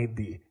occupy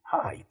the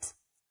height.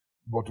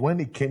 But when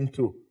it came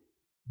to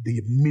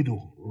the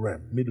middle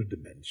realm, middle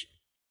dimension,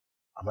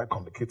 am I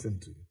communicating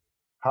to you?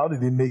 How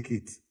did he make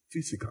it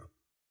physical?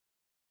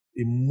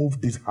 He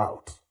moved it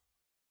out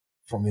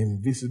from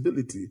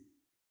invisibility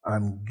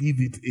and give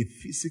it a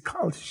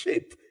physical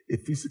shape, a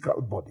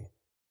physical body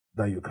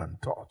that you can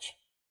touch.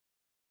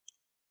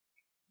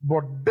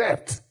 But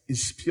depth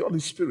is purely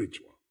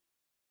spiritual.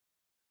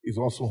 It's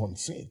also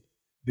unseen.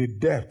 The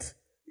depth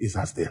is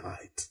as the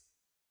height.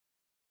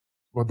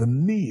 But the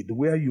need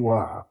where you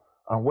are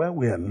and where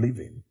we are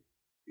living,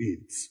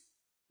 it's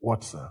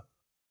what, sir?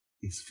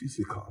 Is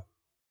physical.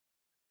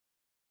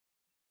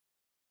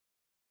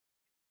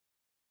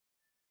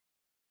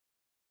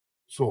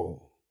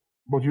 So,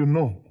 but you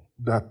know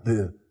that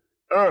the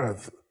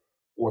earth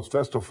was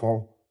first of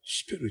all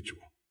spiritual.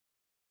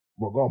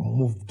 But God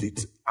moved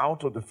it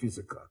out of the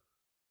physical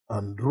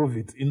and drove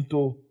it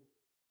into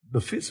the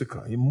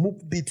physical. He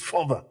moved it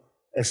further,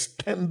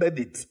 extended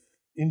it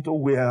into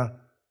where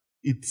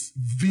it's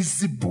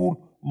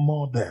visible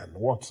more than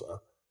what, sir?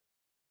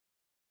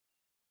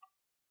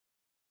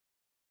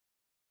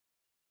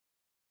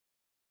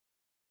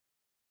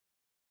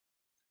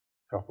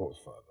 Help us,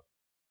 Father.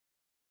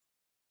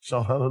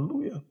 Shout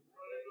hallelujah.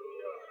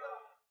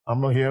 I'm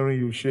not hearing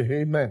you say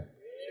amen.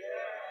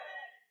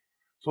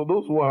 So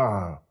those who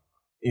are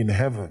in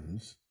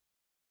heavens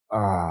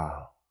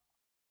are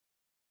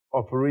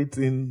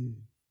operating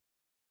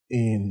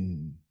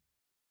in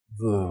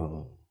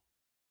the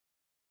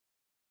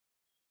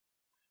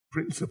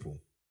principle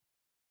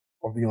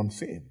of the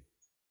unseen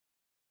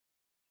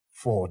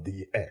for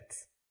the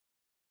earth.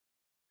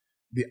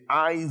 The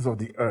eyes of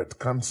the earth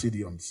can't see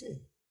the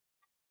unseen.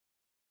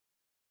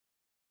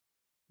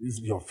 This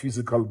is your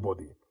physical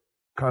body.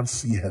 Can't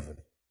see heaven.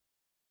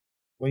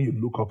 When you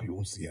look up, you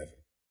won't see heaven.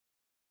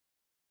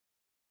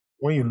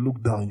 When you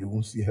look down, you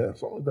won't see heaven.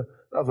 So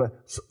that's why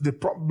the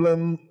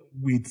problem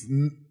with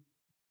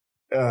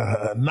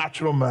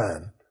natural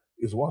man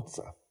is what,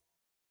 sir?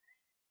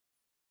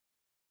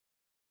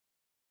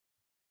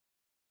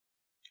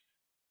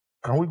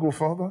 Can we go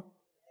further?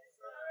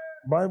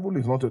 Bible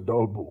is not a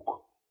dull book.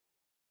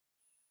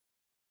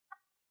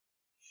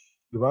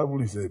 The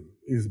Bible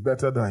is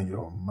better than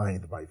your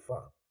mind by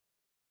far.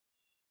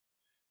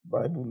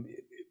 Bible,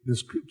 the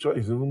scripture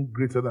is even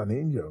greater than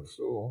angels.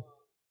 So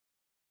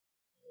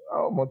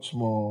how much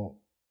more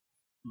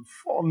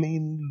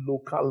fallen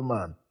local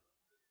man?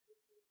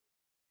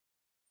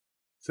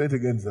 Say it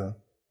again, sir.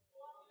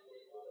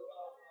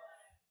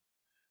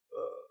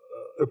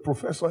 A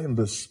professor in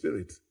the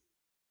spirit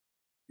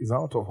is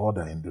out of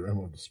order in the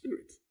realm of the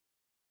spirit.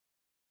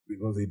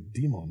 Because a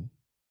demon,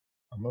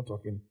 I'm not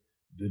talking,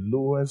 the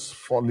lowest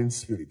fallen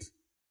spirit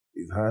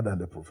is higher than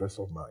the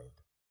professor of mind.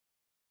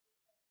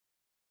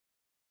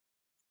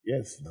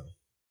 Yes, no.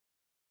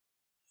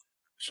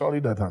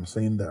 Surely that I'm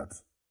saying that.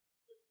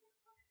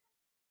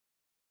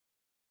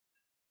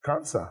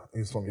 Cancer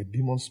is from a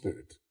demon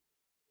spirit.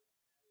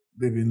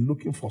 They've been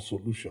looking for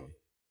solution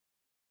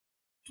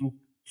to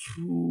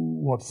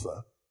what,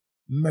 sir?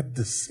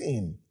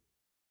 Medicine.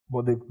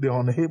 But they're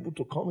unable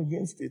to come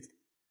against it.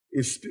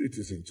 A spirit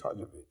is in charge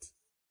of it.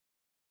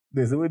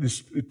 There's a way the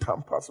spirit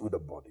tampers with the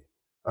body,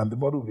 and the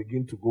body will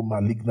begin to go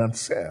malignant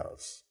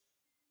cells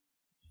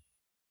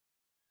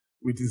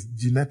with its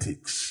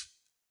genetics.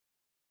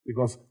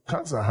 Because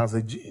cancer has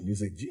a gene,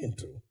 it's a gene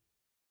too.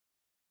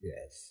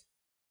 Yes.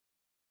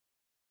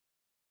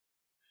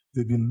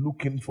 They've been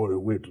looking for a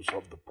way to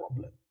solve the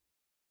problem.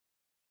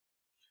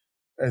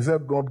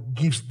 Except God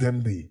gives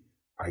them the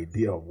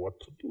idea of what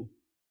to do.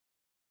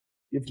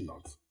 If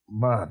not,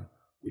 man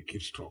will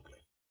keep struggling.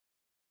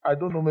 I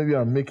don't know, maybe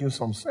I'm making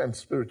some sense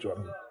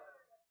spiritually.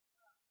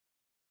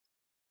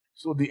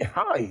 So the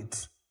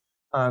height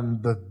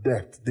and the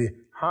depth, the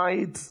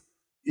height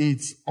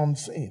is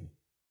unseen.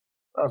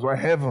 That's why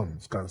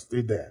heavens can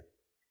stay there.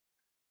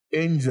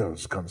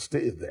 Angels can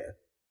stay there.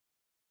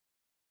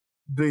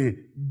 The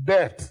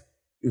depth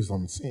is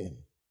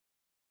unseen.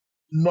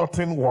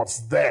 Nothing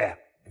was there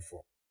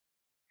before.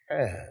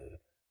 Hell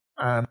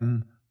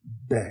and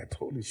death.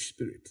 Holy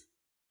Spirit,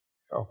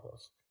 help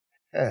us.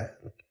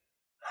 Hell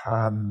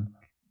and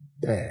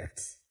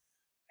death.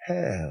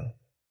 Hell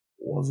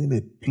wasn't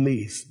a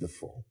place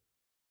before.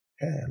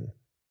 Hell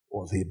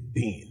was a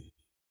being.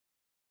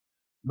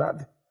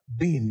 That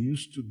being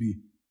used to be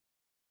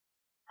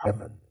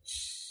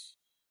heavens.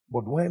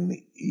 But when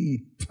he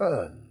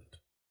turned,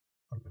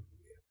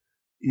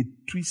 he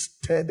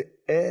twisted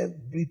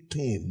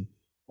everything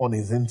on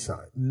his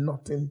inside.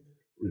 Nothing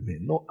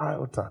remained. No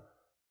iota.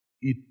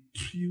 He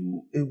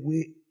threw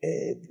away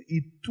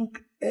he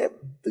took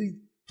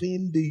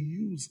everything they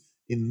used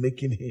in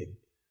making him.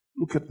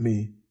 Look at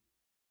me.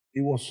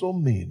 He was so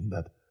mean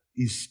that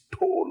he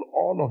stole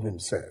all of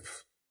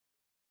himself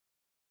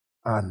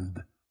and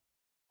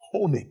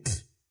honed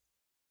it.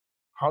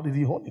 How did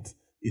he hone it?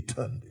 He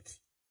turned it.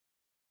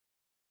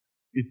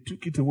 He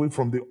took it away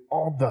from the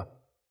order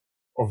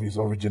of his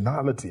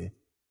originality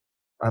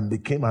and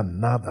became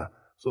another.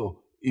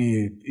 So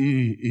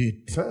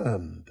he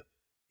turned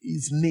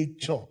his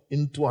nature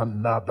into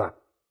another.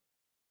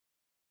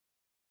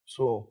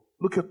 So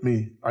look at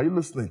me. Are you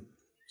listening?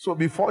 So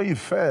before he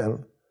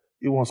fell,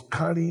 he was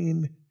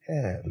carrying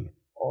hell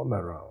all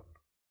around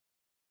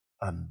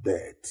and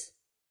death.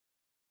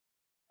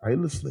 Are you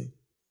listening?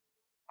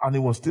 And he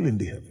was still in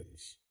the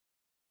heavens.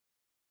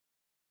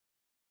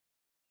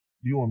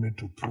 Do you want me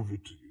to prove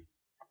it to you?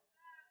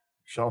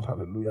 Shout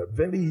hallelujah.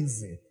 Very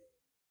easy.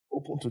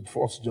 Open to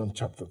 1 John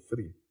chapter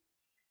 3.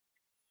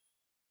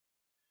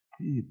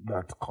 He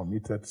that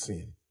committed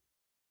sin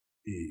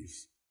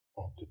is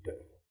of the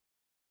devil.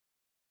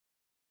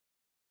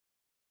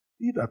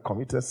 He that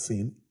committed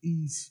sin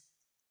is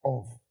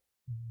of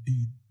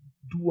the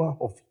doer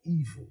of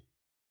evil.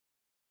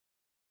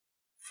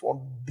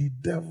 For the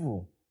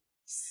devil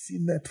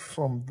sinned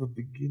from the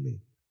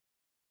beginning.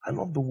 I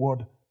love the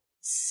word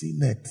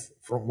sinned.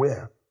 From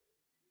where?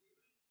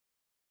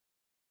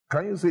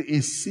 Can you say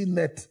he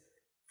sinned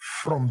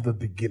from the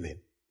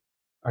beginning?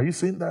 Are you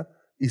saying that?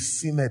 He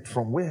sinned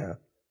from where?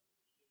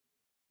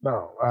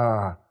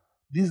 Now,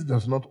 this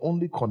does not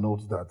only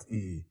connote that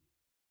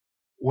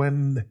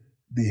when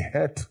the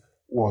earth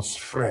was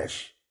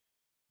fresh,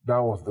 that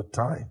was the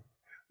time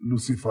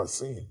Lucifer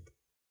sinned.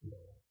 No.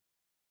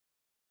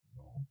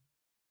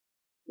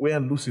 Where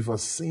Lucifer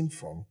sinned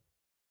from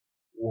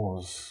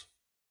was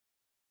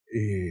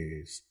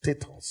a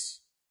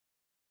status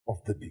of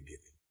the beginning.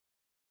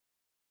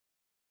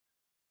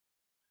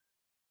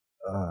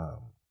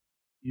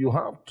 You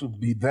have to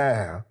be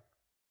there.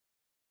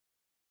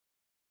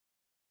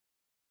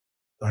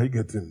 Are you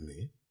getting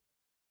me?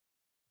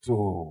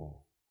 To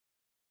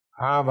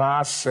have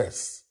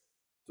access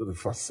to the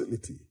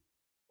facility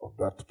of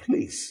that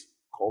place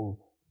called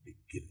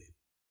beginning.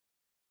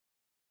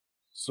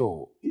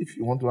 So, if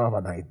you want to have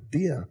an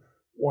idea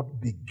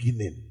what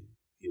beginning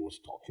he was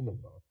talking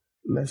about,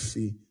 let's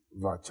see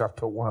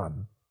chapter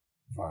 1,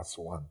 verse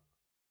 1.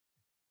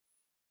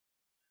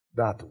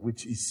 That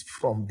which is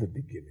from the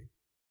beginning,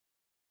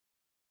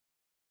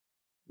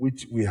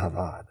 which we have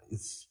heard,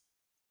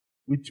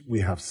 which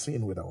we have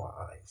seen with our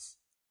eyes,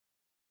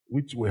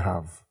 which we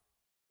have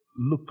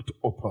looked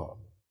upon.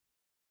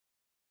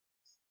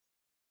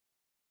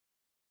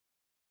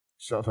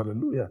 Shout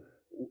hallelujah.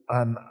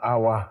 And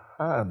our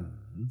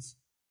hands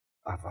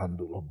have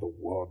handled of the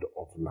word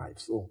of life.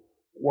 So,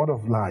 word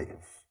of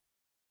life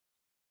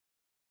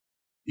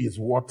is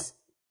what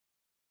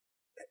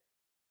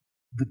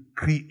the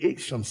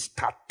creation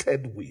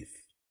started with.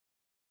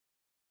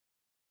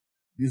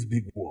 This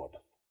big word.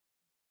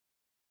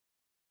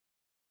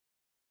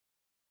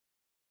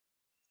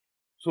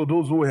 So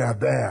those who were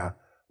there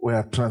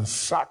were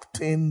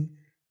transacting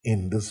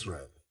in this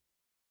realm.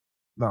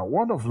 Now,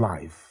 word of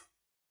life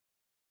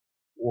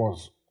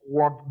was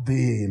what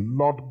the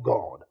Lord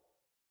God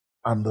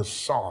and the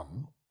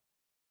Son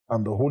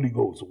and the Holy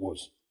Ghost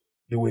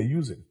they were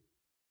using.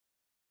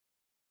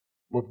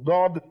 But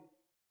God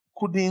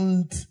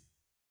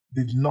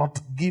did not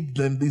give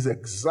them this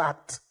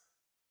exact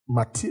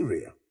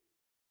material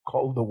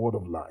called the word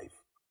of life,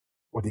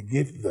 but he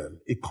gave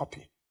them a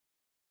copy.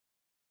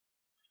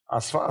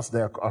 As far as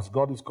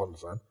God is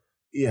concerned,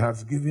 he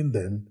has given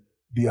them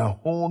their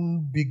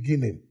own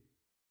beginning.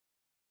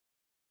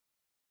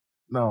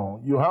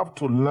 Now, you have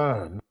to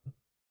learn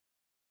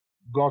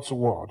God's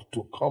word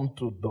to come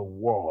to the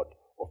word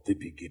of the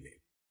beginning.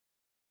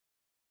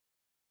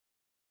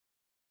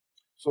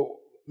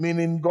 So,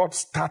 meaning God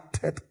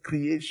started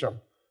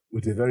creation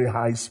with a very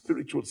high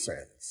spiritual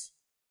sense.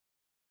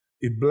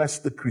 He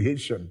blessed the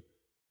creation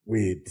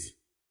with,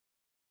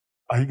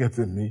 are you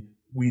getting me?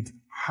 With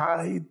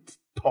high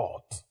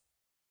thought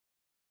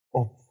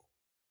of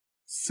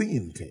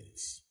seeing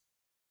things.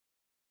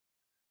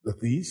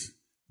 That is,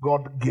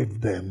 God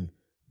gave them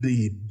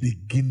the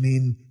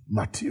beginning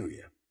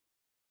material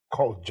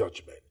called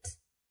judgment.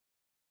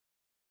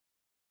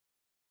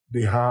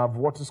 They have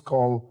what is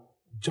called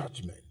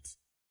judgment,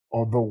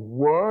 or the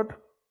word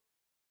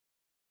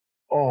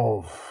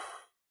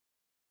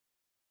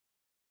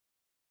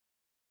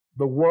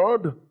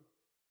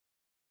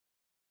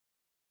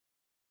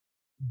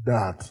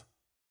that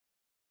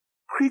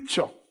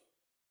creature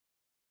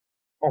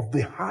of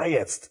the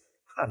highest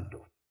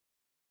handle.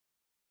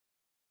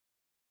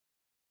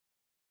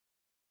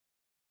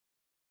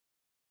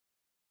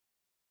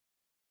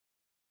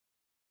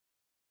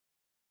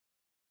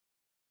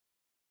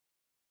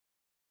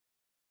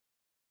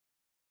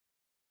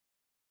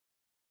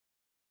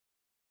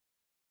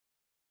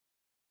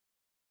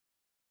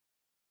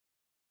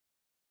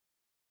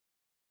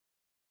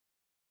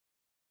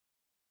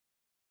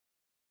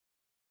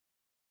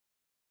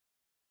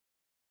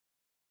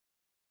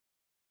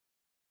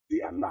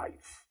 Their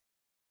life.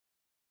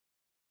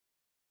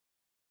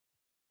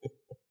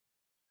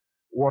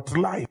 What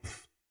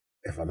life?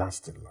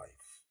 Everlasting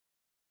life.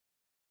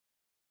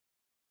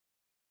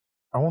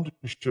 I want to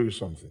show you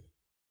something.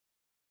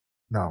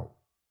 Now,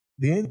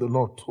 the angel of the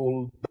Lord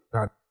told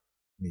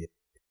Daniel,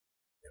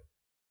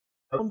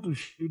 I want to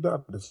show you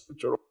that the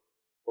scripture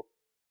of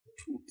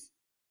truth.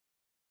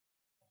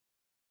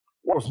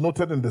 What was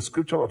noted in the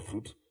scripture of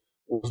truth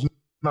was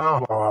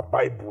now our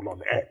Bible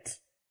on earth.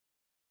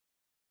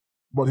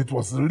 But it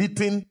was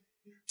written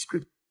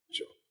scripture.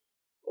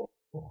 Oh,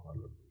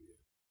 hallelujah.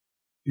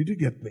 Did you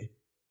get me?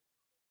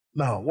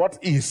 Now, what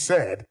he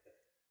said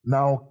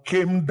now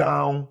came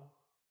down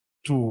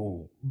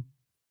to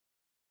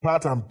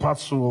part and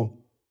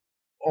parcel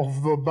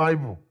of the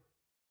Bible.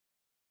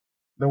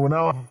 Then we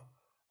now have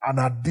an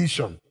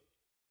addition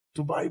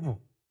to Bible.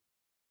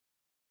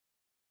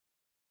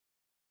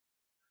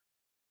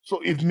 So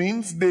it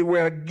means they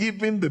were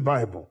given the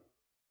Bible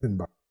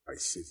by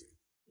season,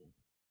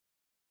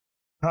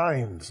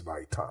 times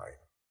by time.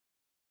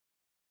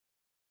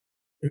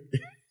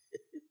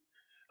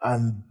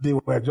 And they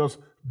were just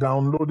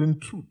downloading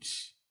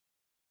truths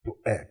to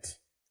earth.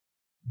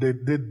 They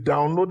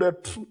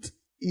downloaded truth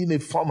in a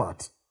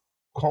format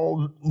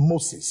called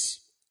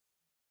Moses.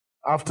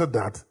 After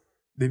that,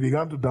 they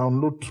began to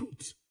download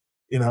truth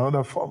in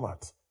another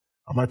format.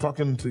 Am I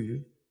talking to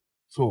you?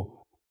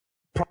 So,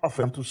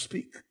 prophet to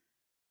speak,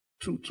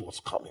 truth was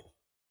coming.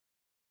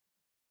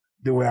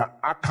 They were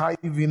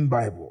archiving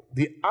Bible.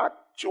 The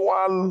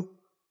actual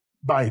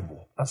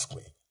Bible, ask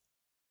me.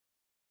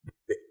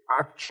 The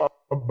actual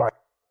Bible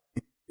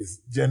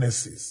is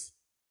Genesis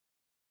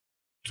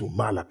to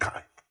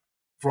Malachi.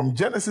 From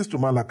Genesis to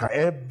Malachi,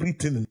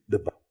 everything in the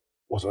Bible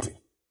was written.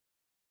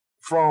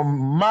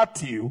 From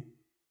Matthew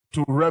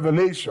to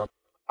Revelation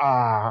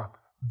are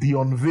the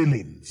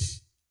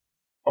unveilings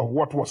of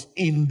what was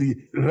in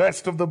the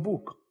rest of the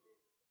book.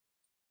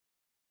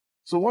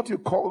 So what you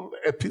call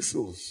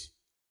epistles,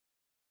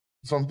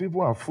 some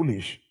people are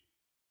foolish.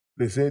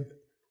 They said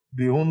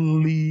the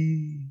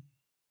only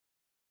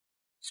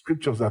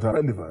scriptures that are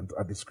relevant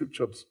are the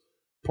scriptures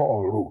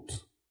Paul wrote.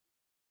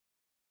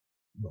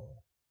 No.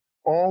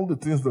 All the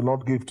things the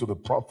Lord gave to the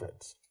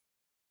prophets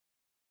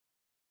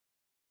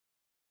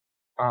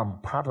are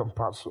part and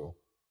parcel,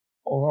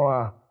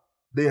 or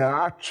they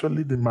are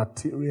actually the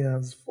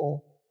materials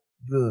for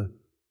the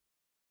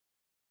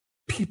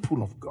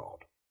people of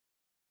God,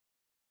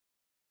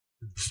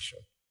 the vision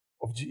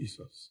of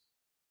Jesus.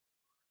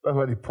 That's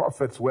why the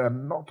prophets were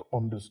not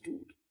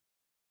understood.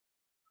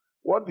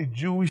 What the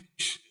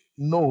Jewish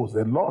knows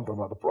a lot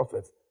about the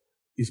prophets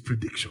is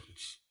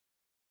predictions,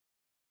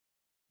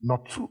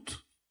 not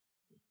truth,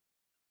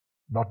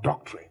 not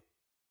doctrine.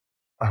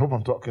 I hope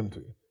I'm talking to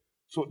you.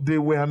 So they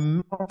were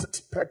not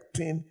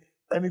expecting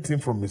anything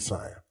from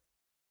Messiah.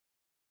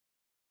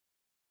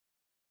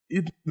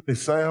 If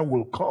Messiah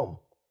will come,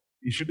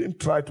 he shouldn't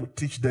try to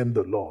teach them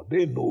the law.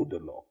 They know the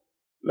law.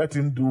 Let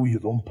him do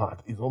his own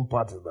part. His own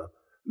part is that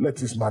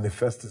let him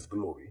manifest his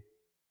glory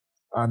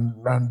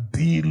and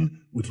deal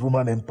with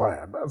Roman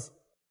Empire.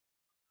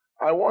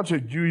 I watched a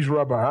Jewish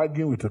rabbi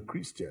arguing with a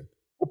Christian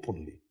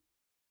openly.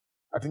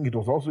 I think it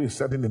was also a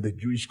setting in the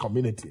Jewish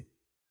community.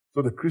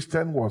 So the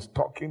Christian was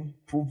talking,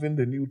 proving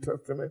the New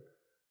Testament.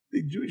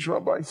 The Jewish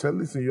rabbi said,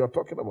 listen, you are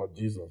talking about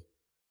Jesus.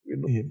 We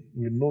know him.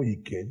 We know he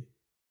came.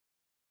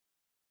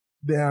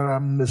 There are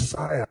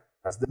messiahs.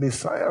 The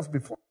messiahs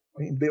before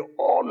him, they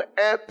all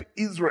help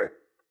Israel.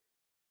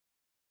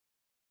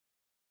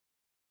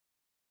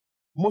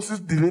 Moses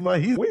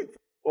delivered his way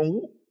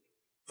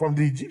from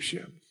the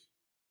Egyptians.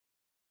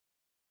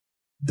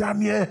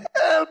 Daniel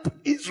helped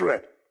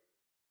Israel.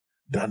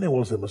 Daniel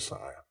was a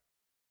Messiah.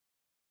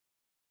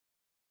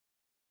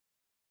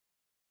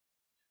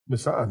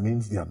 Messiah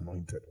means the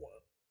anointed one.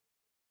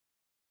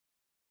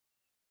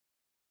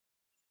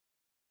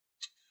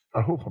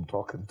 I hope I'm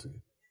talking to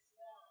you.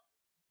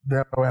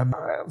 There were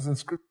messiahs in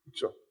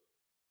Scripture.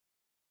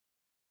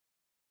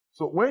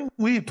 So when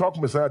we talk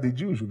Messiah, the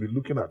Jews will be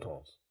looking at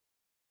us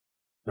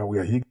that we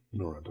are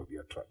ignorant of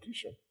their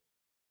tradition.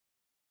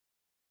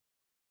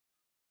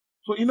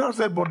 So he now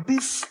said, but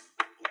this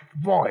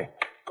boy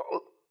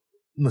called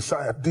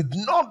Messiah did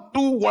not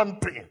do one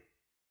thing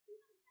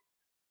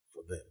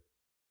for them.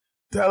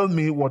 Tell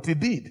me what he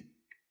did.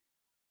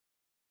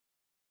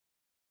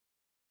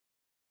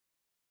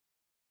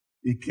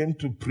 He came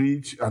to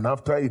preach, and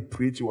after he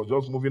preached, he was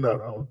just moving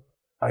around,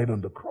 died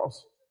on the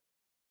cross.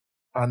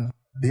 And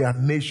their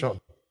nation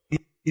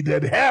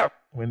needed help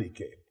when he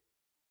came.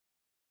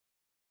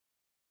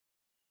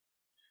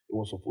 He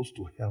was supposed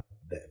to help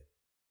them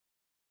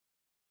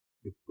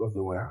because they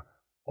were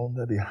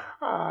under the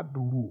hard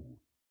rule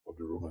of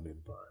the Roman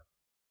Empire.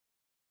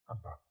 And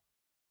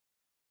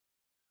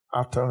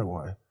after a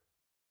while,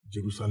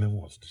 Jerusalem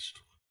was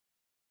destroyed.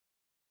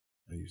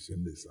 And you see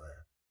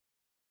Messiah.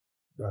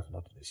 That's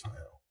not Messiah.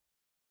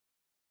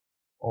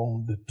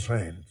 All the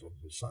trends of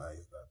Messiah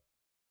is that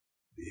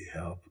they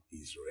help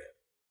Israel.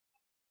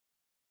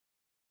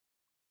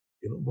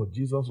 But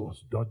Jesus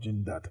was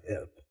dodging that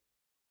help.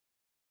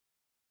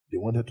 They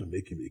wanted to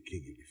make him a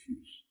king, he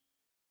refused.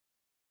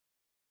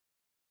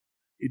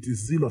 It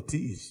is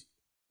Zelotes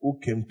who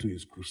came to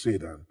his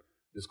crusade and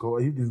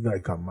discovered if this guy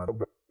can manage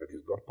that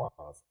he's got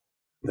powers,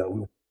 that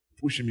will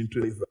push him into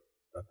this,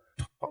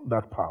 turn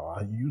that power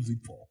and use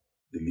it for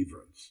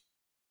deliverance.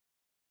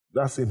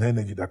 That same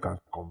energy that can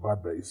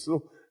convert by it.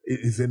 So it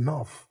is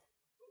enough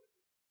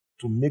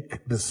to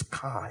make the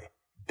sky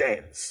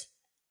dense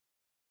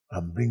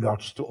and bring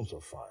out stones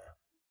of fire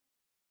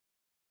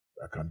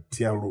that can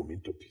tear Rome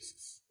into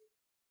pieces.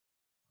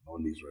 And all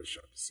Israel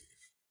shall be saved.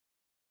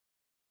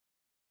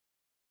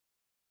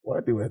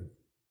 While they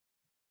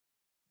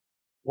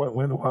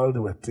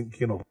were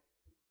thinking of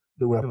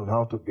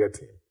how to get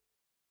him,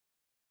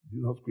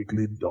 Jesus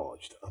quickly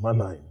dodged. Am I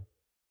lying?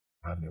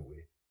 And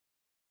away.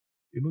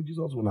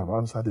 Jesus will have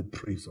answered the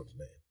praise of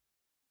men.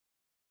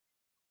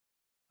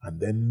 and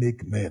then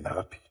make men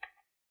happy.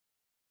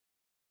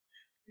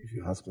 If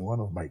you ask me, one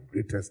of my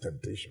greatest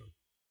temptations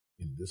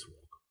in this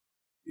work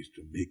is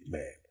to make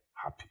men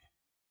happy.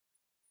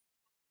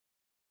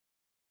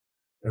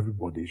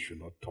 Everybody should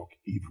not talk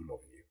evil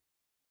of you.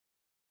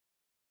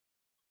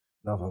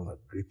 That's one of the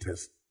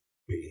greatest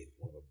pain,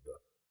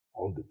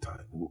 all the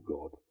time. Oh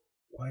God,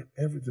 why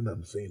everything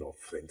I'm saying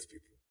offends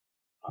people?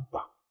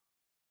 Abba,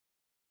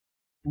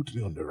 put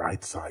me on the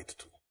right side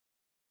too.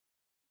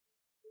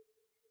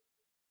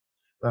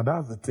 Now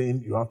that's the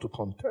thing you have to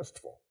contest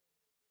for.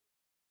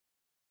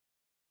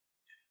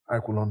 I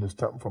could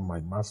understand from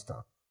my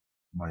master,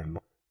 my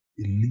Lord,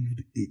 he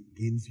lived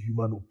against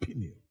human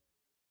opinion.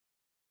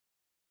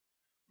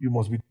 You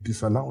must be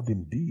disallowed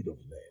indeed of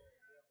men.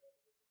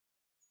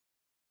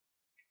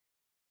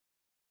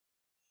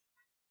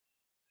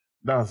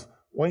 That's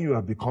when you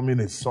are becoming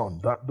a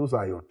son, those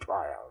are your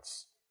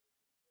trials.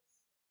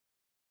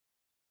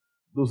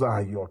 Those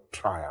are your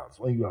trials.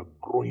 When you are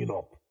growing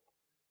up,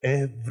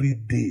 every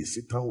day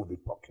Satan will be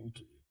talking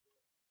to you.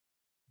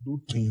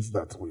 Do things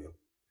that will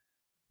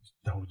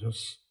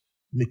just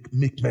make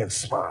men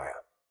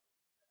smile.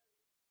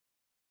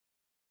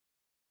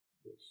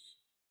 Yes.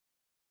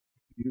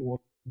 You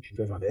want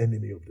to have an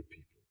enemy of the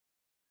people.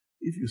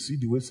 If you see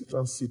the way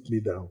Satan sit me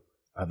down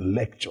and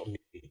lecture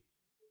me,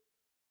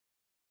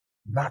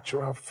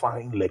 natural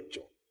fine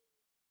lecture.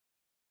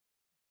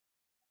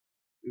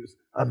 Yes.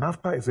 And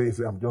after I say,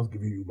 I'm just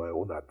giving you my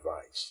own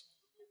advice.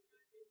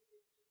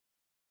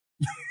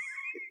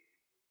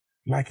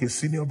 Like a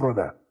senior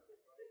brother.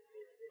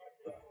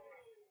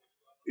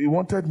 He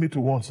wanted me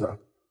to answer,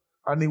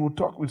 and he would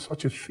talk with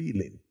such a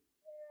feeling.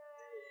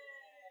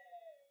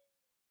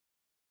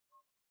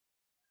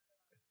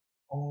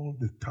 All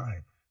the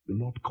time, the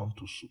Lord come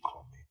to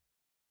succor me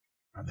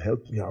and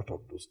help me out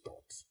of those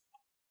thoughts.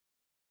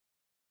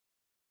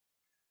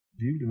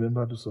 Do you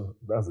remember this?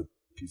 That's a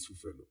peaceful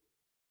fellow.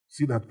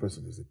 See, that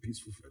person is a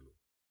peaceful fellow.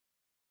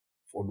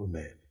 Follow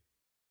men.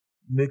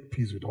 Make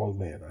peace with all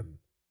men, and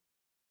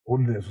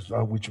only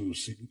that which you will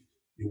see,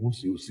 you won't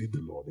see, you will see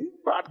the Lord. He's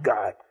a bad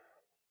guy.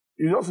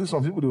 You just see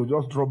some people, they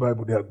will just draw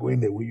Bible, they are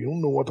going away. You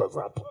don't know what has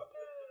happened.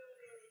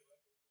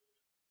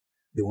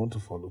 They want to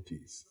follow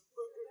peace.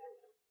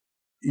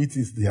 It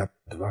is the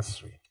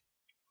adversary.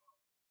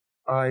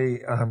 I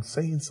am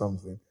saying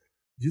something.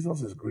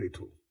 Jesus is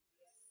grateful.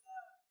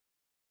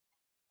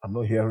 I'm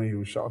not hearing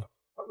you shout.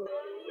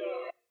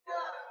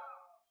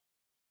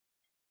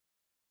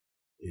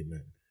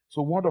 Amen.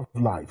 So, word of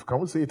life. Can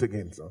we say it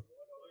again, sir?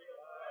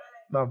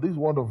 Now, this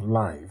word of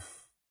life,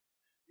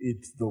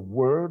 it's the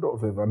word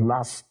of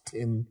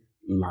everlasting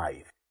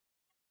life.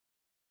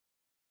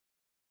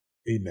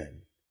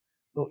 Amen.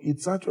 No,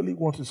 it's actually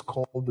what is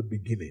called the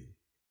beginning.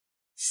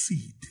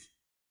 Seed.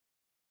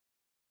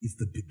 It's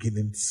the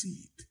beginning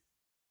seed.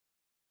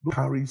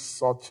 Carry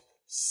such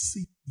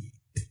seed.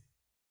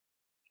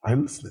 Are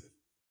you listening?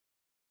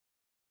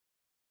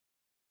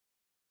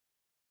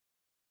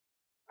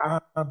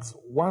 Adds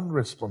one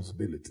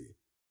responsibility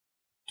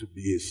to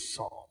be a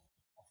son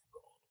of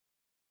God.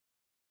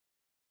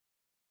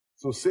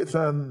 So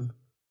Satan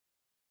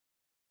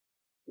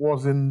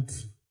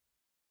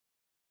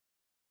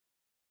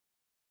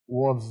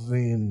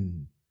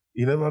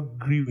he never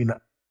grew in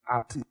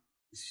artistry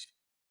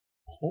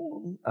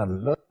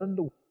and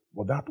learned,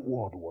 but that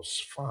word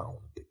was found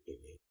in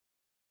him.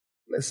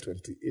 Verse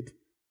 28,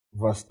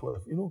 verse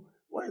 12. You know,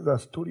 why the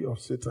story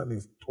of Satan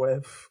is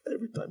 12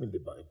 every time in the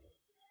Bible?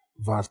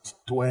 Verse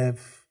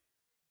 12,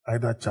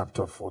 either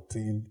chapter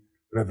 14,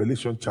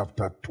 Revelation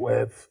chapter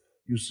 12,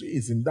 you see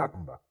it's in that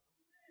number.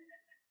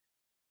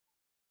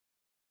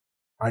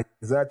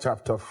 Isaiah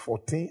chapter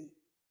 14,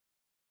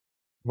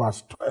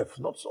 verse 12,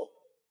 not so.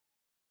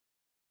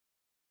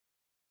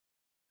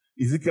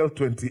 Ezekiel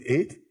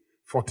 28,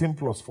 14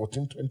 plus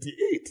 14,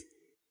 28,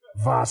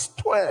 verse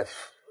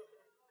 12.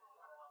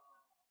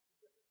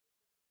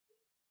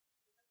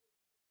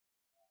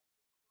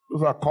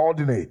 Those are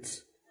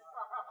coordinates.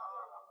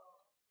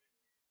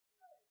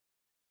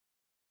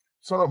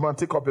 Son of man,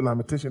 take up a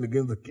lamentation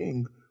against the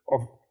king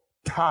of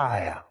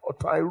Tyre or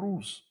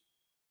Tyrus.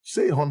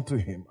 Say unto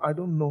him, I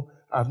don't know,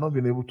 I've not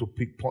been able to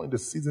pinpoint the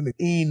season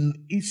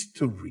in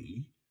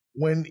history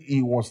when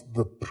he was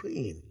the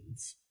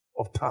prince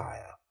of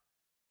Tyre.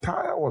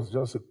 Tyre was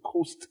just a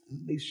coast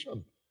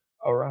nation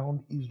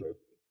around Israel.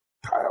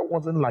 Tyre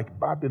wasn't like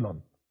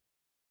Babylon.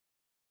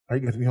 Are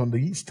you getting me? On the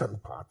eastern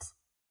part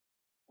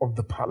of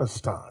the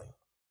Palestine.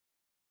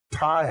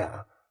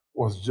 Tyre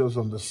was just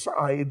on the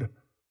side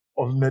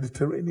of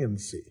Mediterranean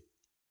Sea.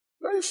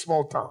 Very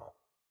small town.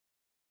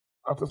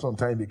 After some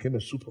time, it became a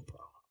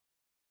superpower.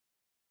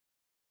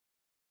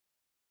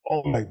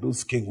 Unlike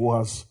those king who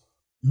was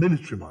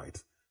military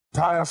might,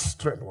 Tyre's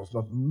strength was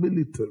not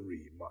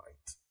military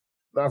might.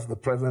 That's the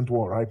present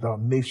war right now,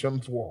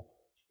 nations war.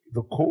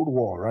 The Cold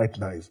War right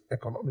now is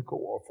economical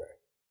warfare.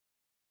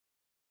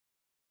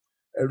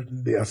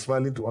 Everything, they are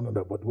smiling to one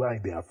another, but why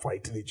they are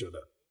fighting each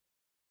other?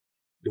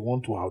 They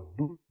want to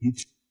outdo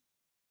each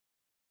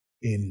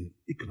in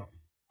economy,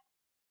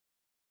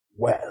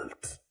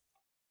 wealth.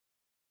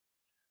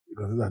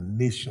 Because a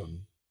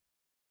nation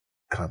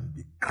can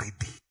be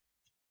greedy.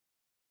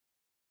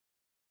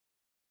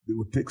 They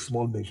will take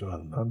small nation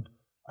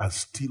and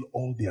steal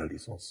all their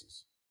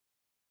resources.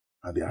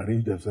 And they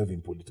arrange themselves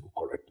in political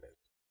correctness.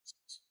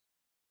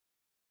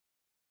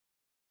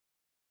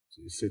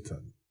 So it's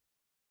Satan.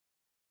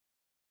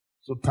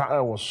 So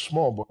Tyre was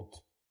small,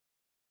 but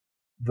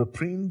the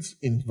prince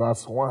in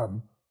verse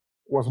 1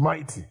 was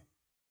mighty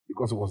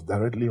because it was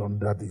directly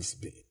under this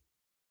being.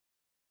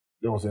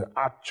 There was an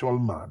actual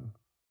man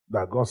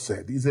that God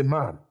said, he's a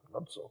man,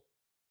 not so.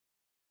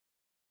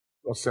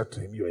 God said to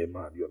him, you're a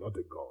man, you're not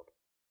a God.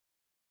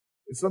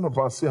 It's none of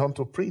us say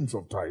unto Prince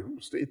of Tyre,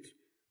 state,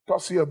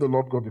 thus saith the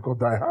Lord God, because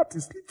thy heart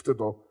is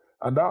lifted up,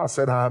 and thou hast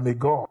said, I am a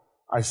God.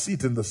 I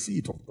sit in the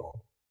seat of God,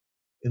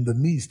 in the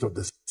midst of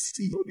the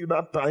sea. Told you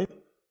that time?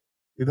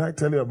 Did I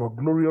tell you about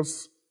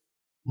glorious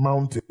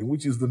mountain,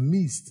 which is the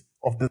midst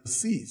of the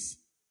seas,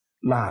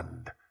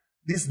 land?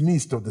 This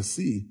midst of the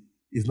sea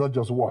is not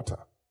just water.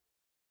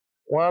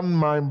 One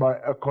man, by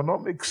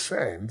economic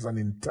sense and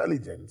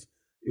intelligence,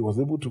 he was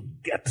able to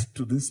get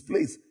to this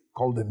place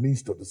called the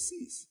midst of the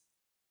seas.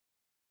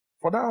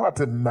 For thou art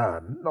a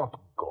man, not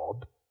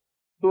God,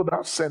 though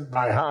thou sent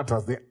thy heart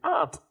as the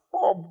art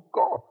of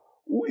God.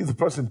 Who is the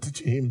person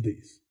teaching him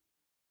this?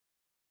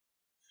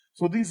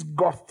 So this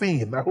God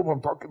thing, I hope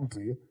I'm talking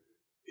to you,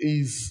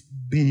 is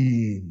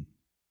the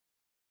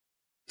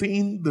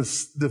thing,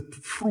 the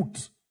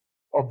fruit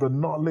of the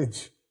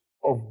knowledge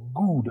of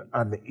good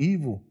and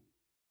evil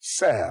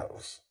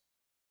selves.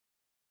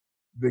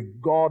 The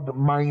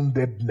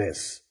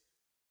God-mindedness.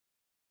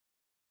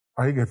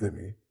 Are you getting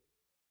me?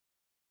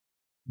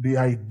 The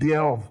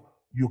idea of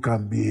you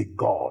can be a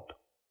God.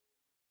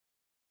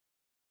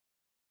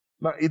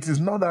 Now, it is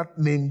not that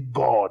name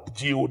God,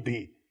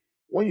 G-O-D.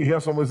 When you hear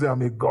someone say,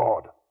 I'm a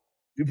God,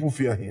 people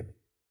fear him.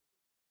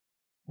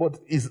 But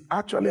it's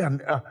actually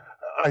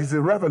it's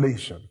a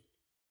revelation.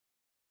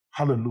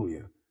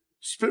 Hallelujah.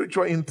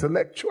 Spiritual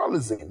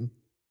intellectualism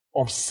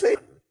of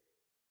Satan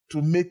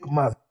to make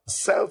man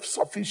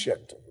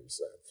self-sufficient of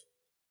himself.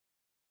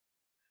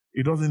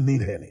 He doesn't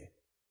need any.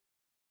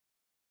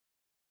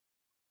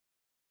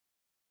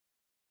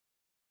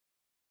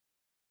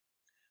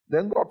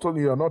 Then God told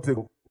me, you're not a,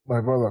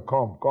 my brother,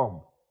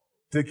 come.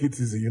 Take it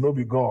easy. You know,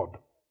 be God.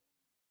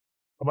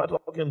 Am I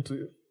talking to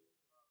you?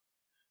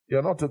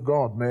 You're not a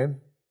God, man.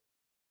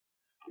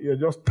 You're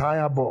just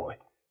tired boy.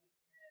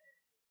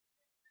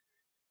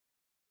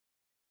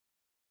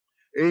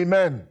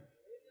 Amen.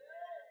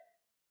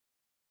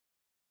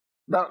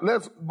 Now,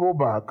 let's go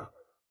back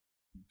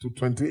to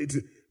 28.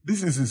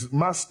 This is his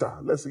master.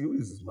 Let's see who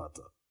is his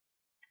master.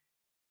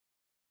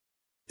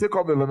 Take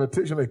up the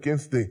lamentation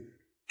against the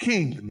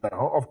king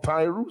now of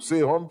Tyre.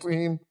 Say unto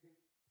him,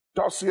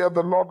 thus saith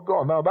the Lord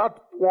God. Now, that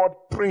word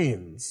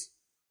prince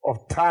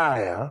of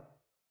Tyre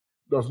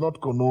does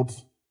not connote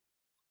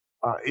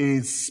a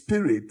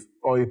spirit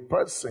or a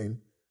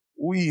person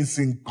who is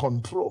in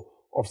control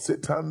of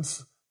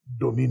Satan's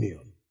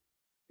dominion.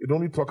 It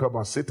only talks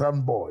about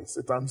Satan's boy,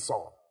 Satan's son,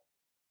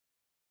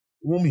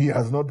 whom he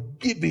has not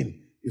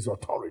given his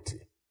authority.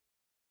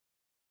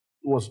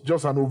 He was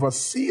just an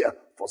overseer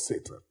for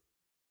Satan,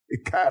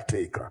 a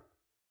caretaker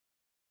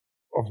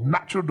of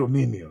natural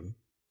dominion,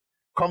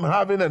 come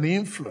having an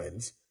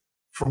influence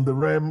from the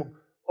realm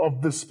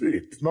of the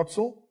spirit. Not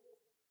so?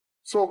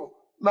 So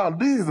now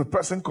this is the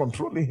person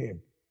controlling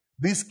him.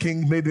 This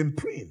king made him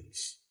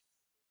prince.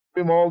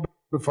 Gave him all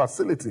the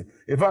facility.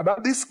 In fact,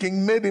 this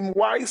king made him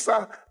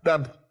wiser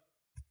than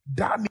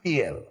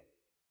Daniel,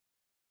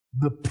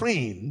 the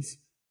prince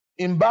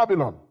in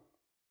Babylon.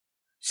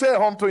 Say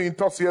unto him,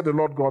 thus saith the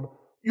Lord God,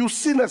 you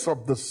sealers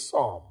of the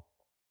psalm,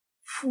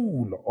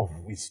 full of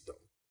wisdom,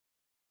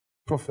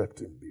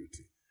 perfect in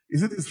beauty.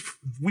 Is it this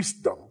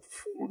wisdom,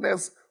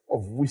 fullness of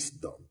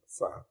wisdom,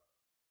 sir,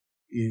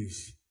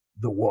 is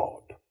the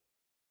word.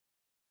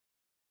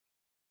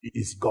 He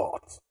is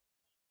God.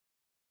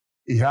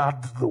 He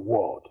had the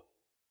word,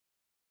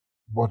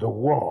 but the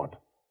word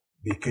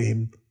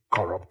became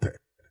corrupted.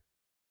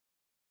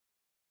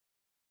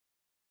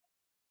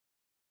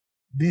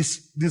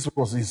 This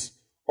was his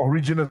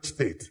original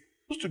state.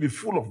 He used to be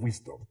full of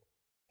wisdom,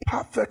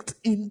 perfect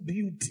in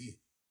beauty.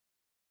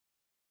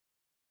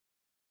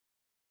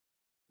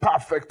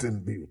 Perfect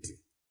in beauty.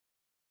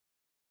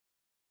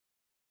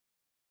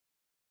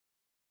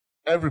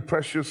 Every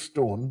precious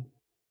stone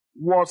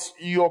was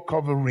your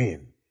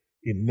covering.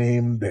 He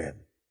named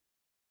them.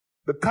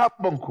 The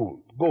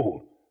carbuncle,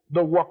 gold,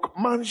 the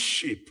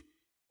workmanship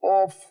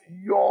of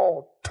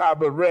your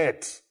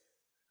taberets,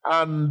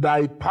 and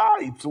thy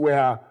pipes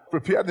were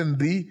prepared in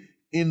thee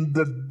in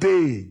the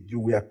day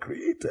you were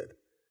created.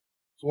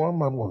 So one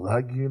man was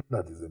arguing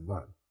that is a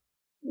man.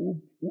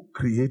 Who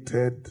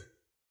created,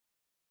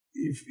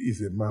 if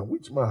he's a man,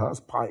 which man has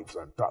pipes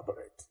and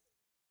taberets?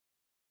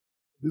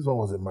 This one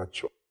was a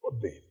mature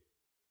being.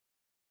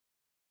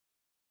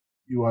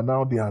 You are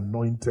now the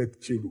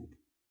anointed cherub.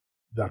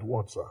 That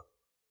what, sir?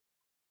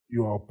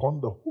 You are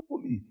upon the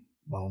holy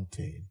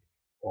mountain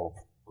of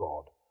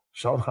God.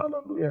 Shout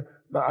hallelujah.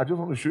 Now, I just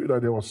want to show you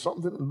that there was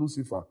something in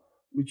Lucifer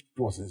which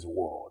was his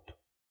word.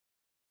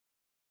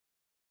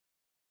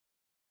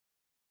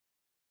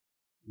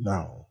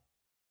 Now,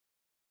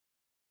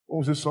 when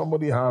we say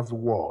somebody has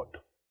word,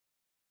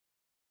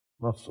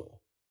 not so.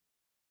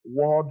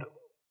 Word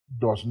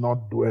does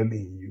not dwell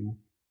in you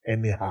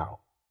anyhow.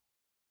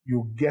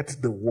 You get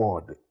the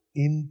word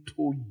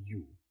into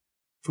you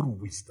through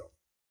wisdom.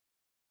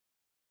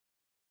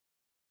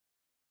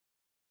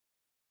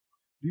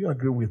 Do you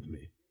agree with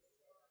me?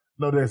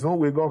 No, there's no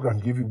way God can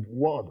give you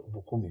word,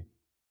 Bukumi.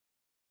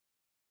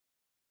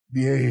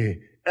 The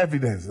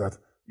evidence that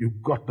you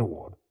got the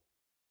word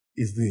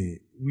is the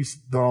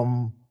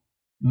wisdom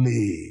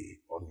lay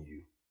on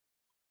you,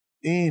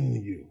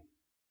 in you.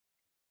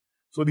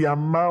 So the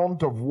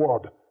amount of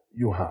word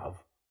you have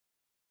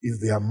is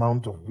the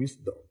amount of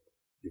wisdom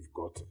you've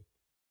gotten.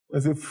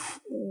 As a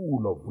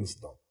full of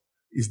wisdom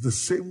is the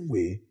same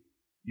way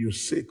you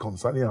say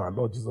concerning our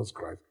Lord Jesus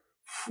Christ,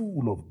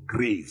 full of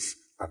grace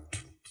and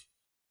truth.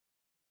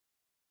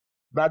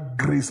 That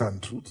grace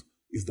and truth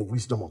is the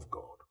wisdom of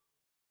God.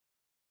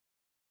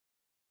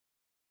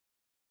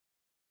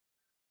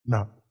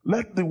 Now,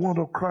 let the word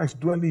of Christ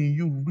dwell in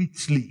you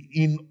richly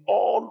in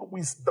all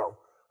wisdom.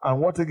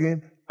 And what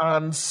again?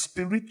 And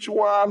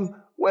spiritual,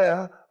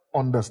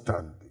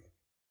 understanding.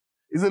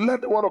 He said,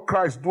 let the word of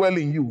Christ dwell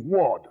in you.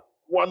 Word.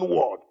 One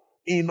word.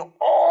 In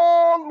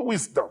all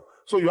wisdom.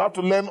 So you have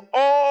to learn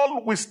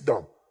all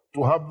wisdom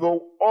to have the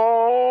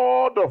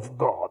word of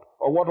God,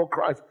 or word of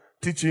Christ,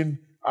 teaching,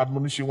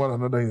 admonishing one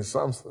another in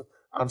psalms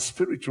and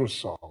spiritual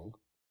song,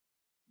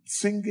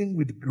 singing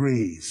with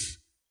grace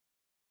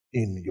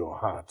in your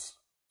hearts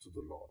to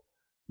the Lord.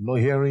 No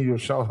hearing you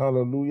shout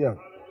hallelujah.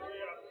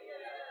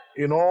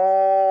 In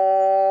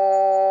all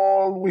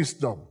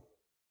wisdom.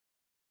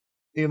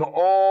 In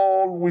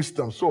all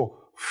wisdom. So,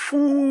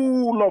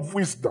 full of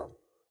wisdom.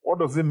 What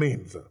does it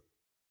mean, sir?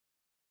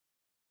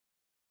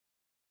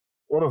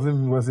 What does it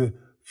mean when I say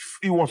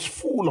he was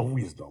full of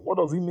wisdom? What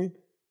does it mean?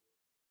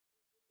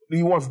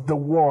 He was the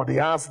word. He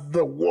has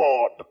the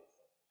word.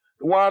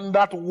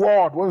 That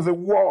word. What is the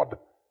word?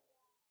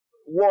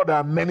 Word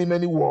are many,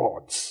 many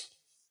words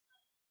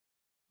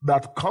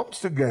that comes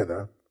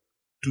together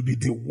to be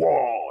the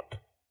word.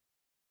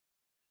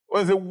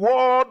 What is the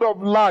word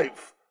of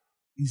life?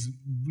 Is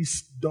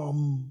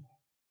wisdom.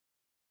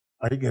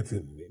 Are you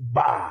getting me?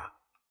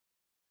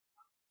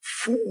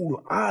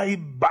 Full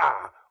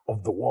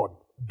of the word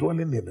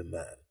dwelling in a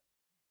man.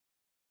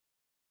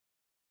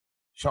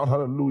 Shout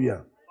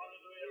hallelujah.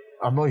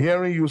 I'm not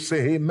hearing you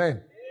say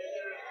amen.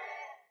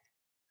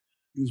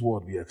 This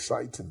word be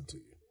exciting to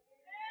you.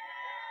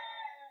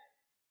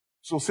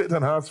 So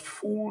Satan has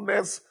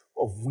fullness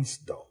of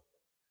wisdom.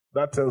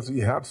 That tells you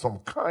he had some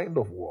kind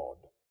of word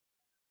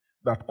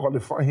that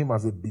qualify him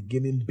as a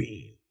beginning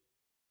being.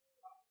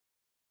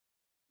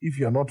 If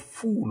you're not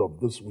full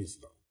of this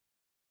wisdom,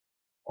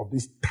 of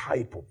this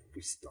type of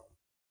wisdom,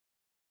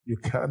 you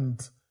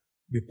can't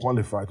be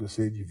qualified to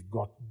say you've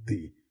got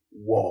the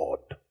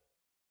word,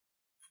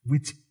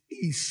 which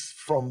is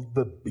from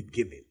the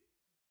beginning.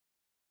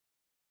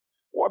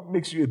 What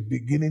makes you a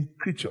beginning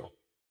creature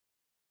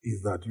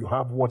is that you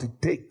have what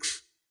it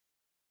takes.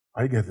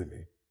 Are you getting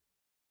me?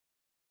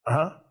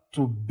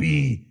 To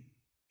be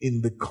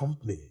in the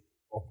company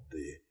of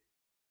the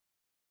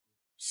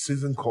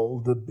season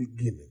called the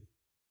beginning.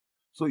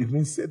 So it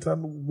means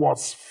Satan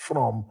was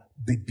from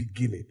the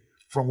beginning.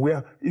 From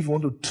where, if you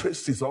want to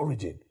trace his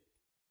origin,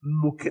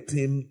 look at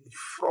him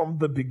from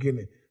the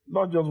beginning.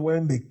 Not just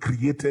when they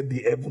created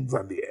the heavens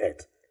and the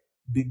earth.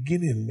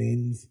 Beginning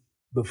means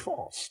the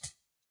first.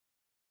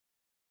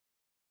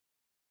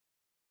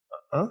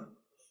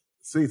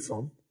 Say it,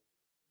 son.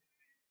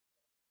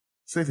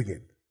 Say it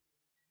again.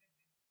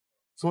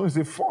 So it's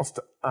the first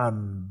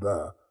and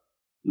the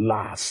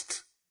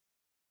last.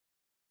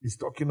 He's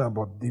talking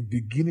about the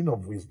beginning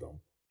of wisdom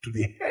to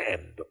the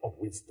end of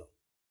wisdom.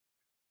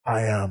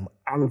 I am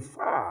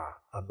Alpha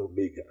and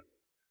Omega.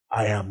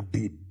 I am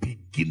the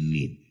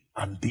beginning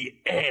and the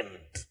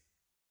end.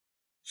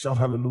 Shout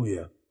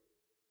hallelujah.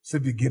 Say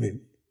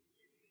beginning.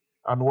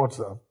 And what's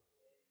up?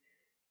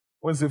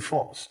 When's the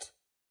first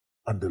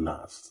and the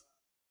last?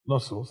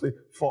 Not so. Say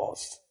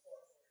first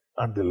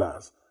and the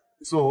last.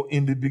 So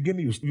in the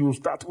beginning, you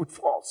start with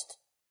first.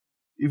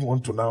 You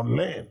want to now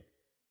learn.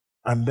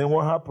 And then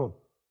what happened?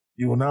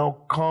 You will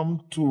now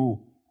come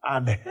to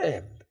an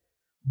end.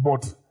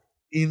 But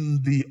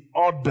in the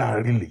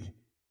order, really,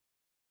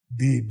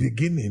 the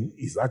beginning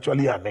is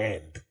actually an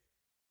end.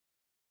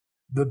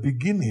 The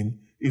beginning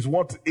is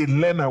what a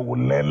learner will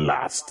learn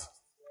last.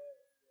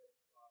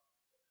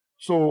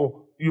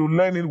 So you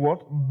learn it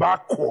what?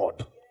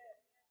 Backward.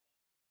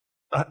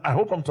 I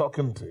hope I'm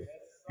talking to you.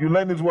 You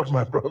learn it what,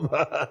 my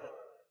brother?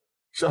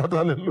 Shout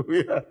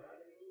hallelujah.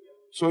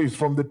 So it's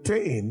from the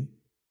tail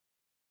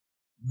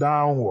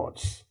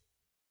downwards.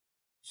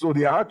 So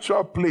the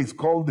actual place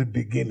called the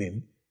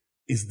beginning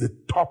is the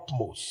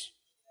topmost.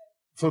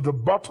 So the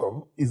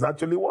bottom is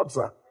actually what's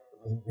that?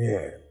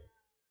 Yeah.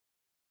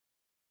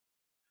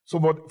 So,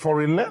 but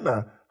for a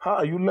learner, how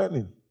are you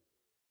learning?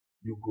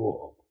 you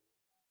go up.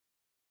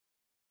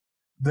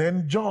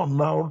 Then John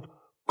now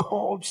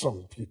called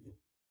some people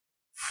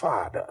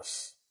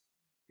fathers.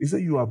 He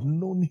said, you have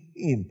known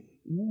him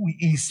who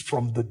is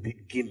from the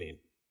beginning.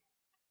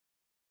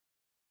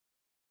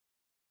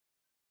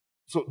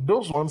 So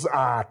those ones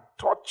are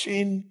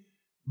touching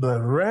the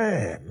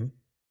realm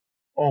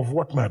of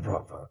what, my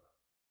brother?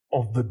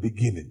 Of the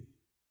beginning.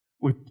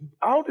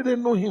 How did they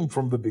know him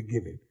from the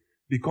beginning?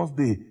 Because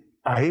they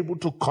are able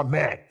to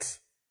connect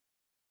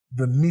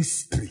the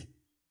mystery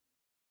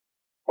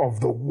of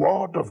the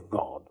Word of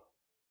God.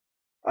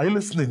 Are you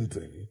listening to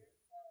me?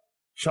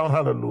 Shout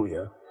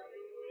hallelujah.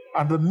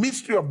 And the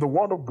mystery of the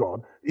Word of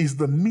God is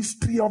the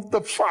mystery of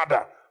the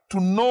Father. To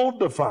know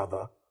the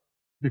Father,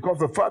 because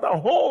the Father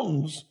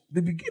owns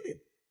the beginning.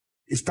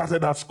 He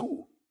started at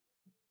school.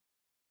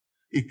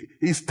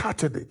 He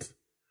started it.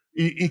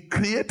 He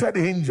created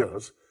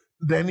angels.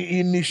 Then he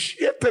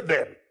initiated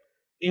them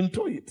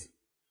into it.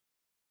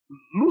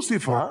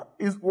 Lucifer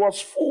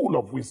was full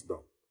of wisdom.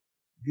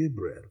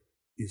 Gabriel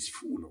is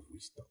full of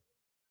wisdom.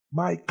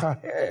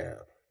 Michael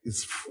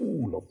is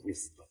full of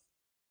wisdom.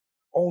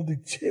 All the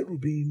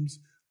cherubims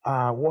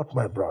are what,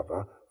 my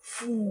brother?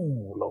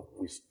 Full of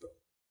wisdom.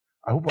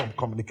 I hope I'm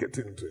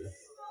communicating to you.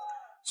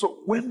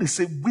 So when they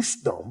say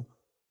wisdom,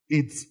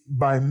 it's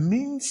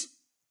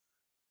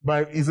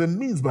is a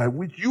means by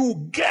which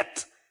you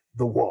get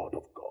the word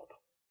of God.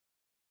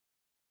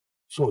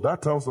 So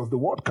that tells us the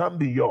word can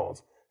be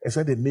yours.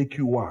 Except they make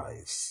you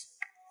wise.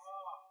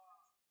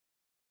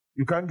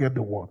 You can't get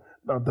the word.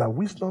 Now, the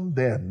wisdom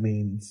there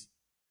means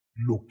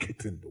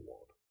locating the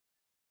word.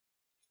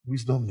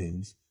 Wisdom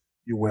means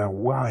you were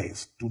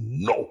wise to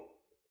know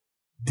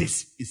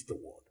this is the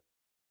word.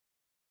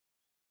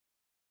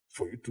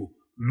 For you to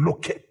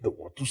locate the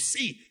word, to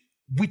see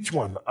which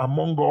one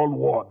among all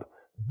word,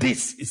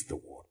 this is the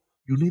word.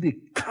 You need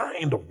a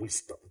kind of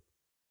wisdom.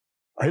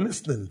 Are you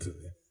listening to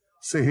me?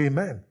 Say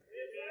amen.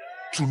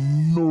 To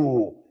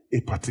know a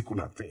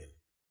particular thing.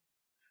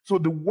 So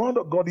the word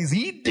of God is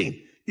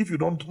hidden. If you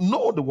don't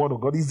know the word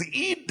of God, is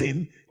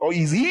hidden or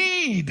is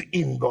hid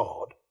in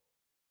God.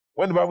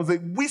 When the Bible says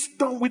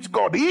wisdom which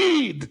God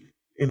hid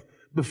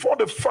before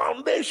the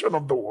foundation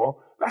of the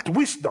world, that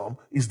wisdom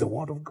is the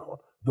word of God.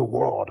 The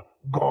word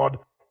God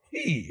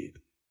hid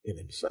in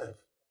himself.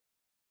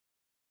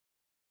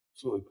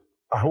 So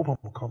I hope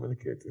I'm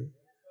communicating.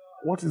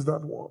 What is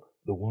that word?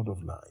 The word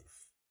of life.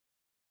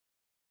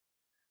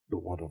 The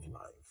word of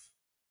life.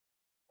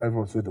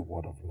 Everyone say the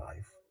word of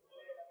life.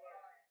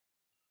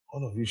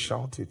 All of you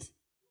shout it.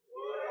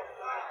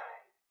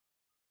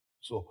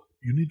 So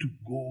you need to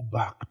go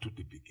back to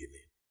the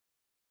beginning.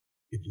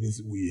 It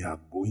means we are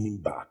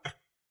going back.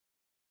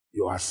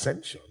 Your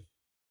ascension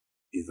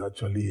is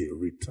actually a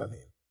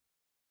returning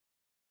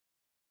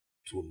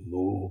to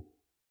know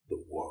the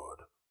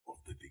word of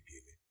the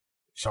beginning.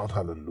 Shout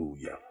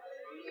hallelujah.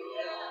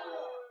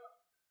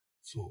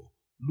 So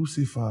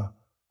Lucifer,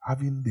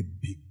 having the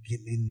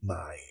beginning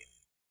mind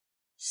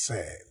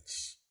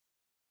sense,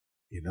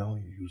 he now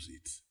use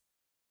it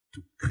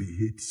to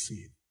create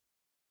sin.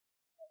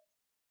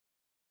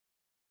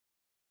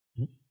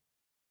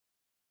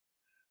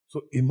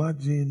 So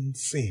imagine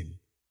sin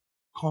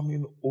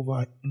coming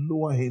over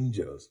lower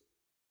angels.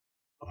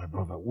 Oh, my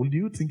brother, would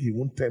you think he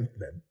won't tempt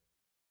them?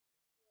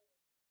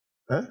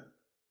 Huh?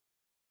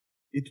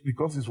 It's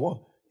because it's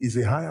what? It's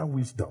a higher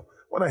wisdom.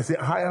 When I say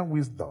higher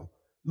wisdom,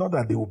 not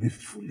that they will be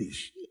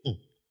foolish.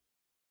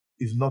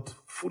 It's not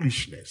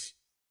foolishness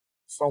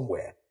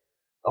somewhere.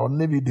 Or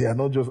maybe they are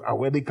not just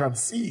aware, they can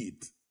see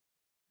it.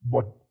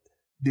 But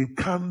they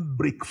can't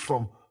break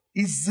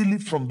easily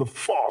from the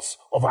force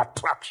of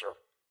attraction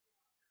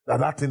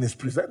that thing is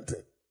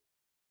presenting.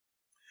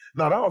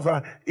 Now that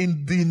was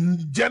in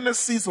the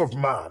genesis of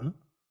man,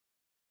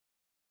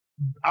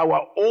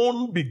 our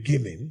own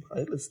beginning. Are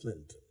you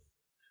listening to me?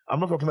 I'm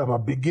not talking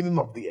about beginning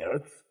of the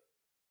earth.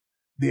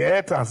 The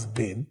earth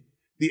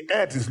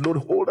is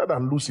older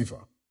than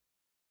Lucifer.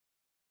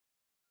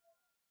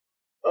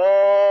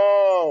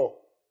 Oh,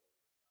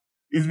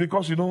 it's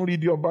because you don't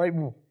read your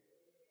Bible.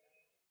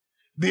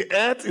 The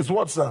earth is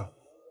what, sir?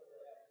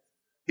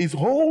 It's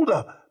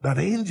older than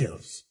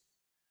angels.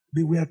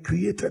 They were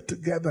created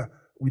together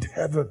with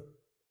heaven.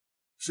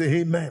 Say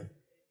amen.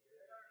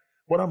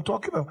 What I'm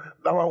talking about,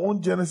 our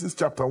own Genesis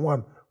chapter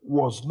 1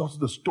 was not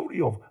the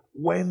story of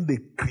when they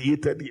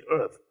created the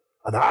earth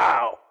and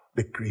how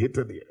they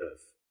created the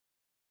earth.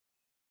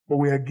 But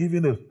we are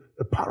given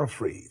a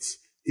paraphrase,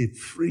 a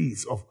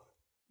phrase of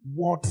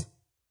what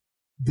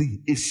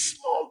a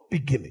small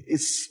beginning,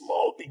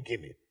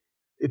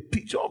 a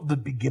picture of the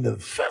beginning. The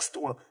first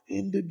one,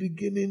 in the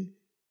beginning,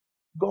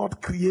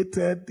 God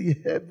created the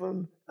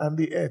heaven and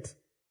the earth.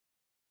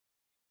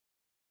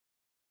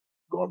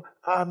 God,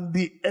 and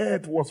the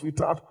earth was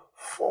without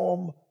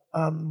form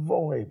and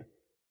void.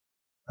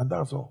 And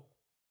that's all.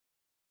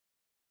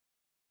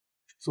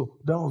 So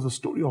that was the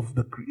story of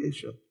the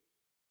creation.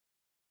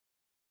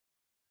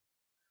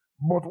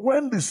 But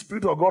when the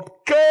Spirit of God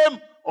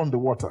came on the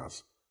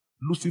waters,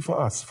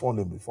 Lucifer has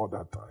fallen before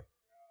that time.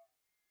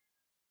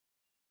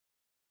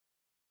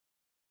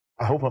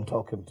 I hope I'm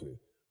talking to you.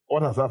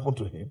 What has happened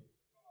to him?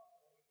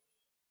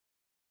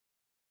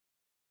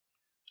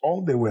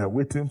 All they were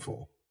waiting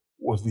for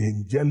was the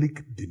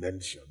angelic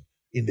dimension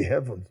in the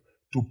heavens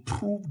to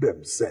prove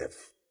themselves.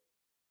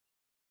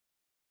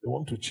 They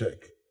want to check.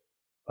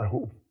 I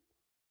hope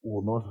we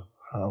will not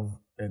have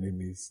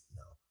enemies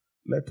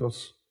now. Let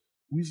us,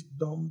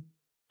 wisdom,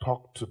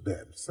 talk to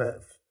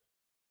themselves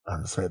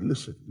and said,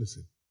 listen,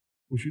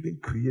 we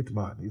shouldn't create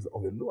man. He's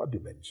of a lower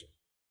dimension.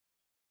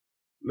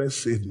 Let's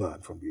save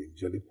man from the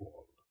angelic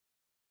world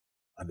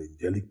and the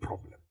angelic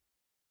problem.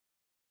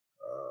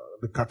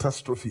 The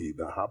catastrophe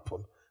that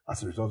happened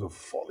as a result of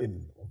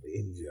falling of the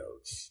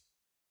angels.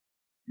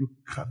 You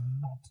can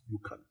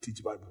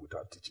teach Bible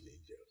without teaching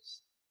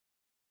angels.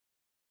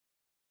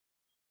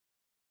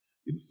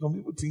 Some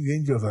people think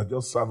angels are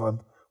just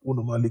servants who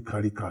normally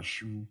carry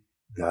cashew,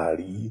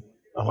 gari.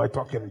 Am I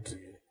talking to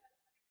you?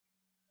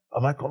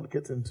 Am I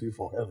communicating to you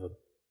for heaven?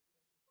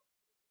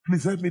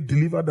 Please help me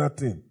deliver that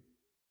thing.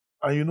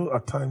 And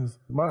at times,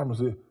 man will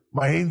say,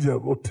 my angel,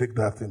 go take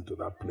that thing to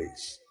that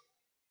place.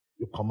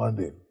 You command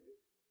him.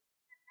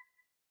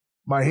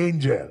 My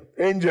angel.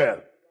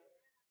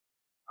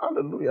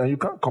 Hallelujah. And you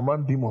can't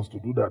command demons to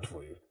do that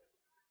for you.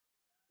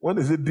 When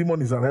they say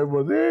demon is an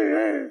heaven,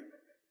 hey.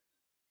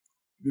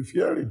 Be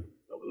fearing.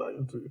 I'm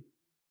lying to you.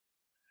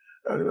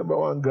 I remember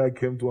one guy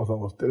came to us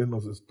and was telling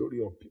us a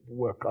story of people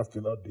who are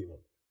casting out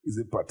demons. It's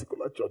a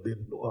particular church, they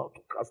know how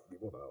to cast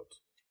demons out.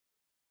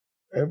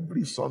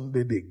 Every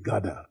Sunday they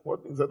gather.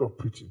 What instead of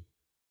preaching?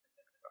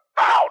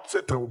 Out!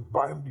 Satan will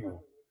bind you.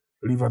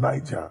 River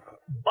Niger,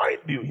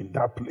 bind you in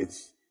that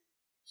place.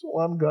 So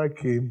one guy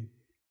came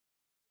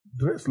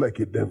dressed like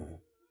a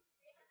devil.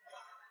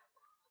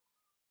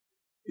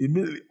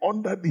 Immediately,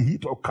 under the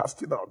heat of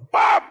casting out,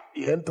 bam!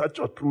 He entered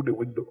church through the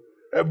window.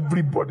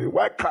 Everybody,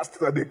 why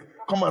casting out? They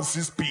come and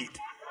see speed.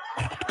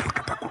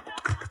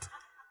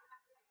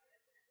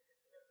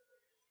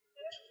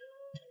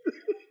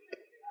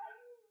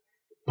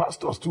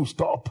 Pastors too,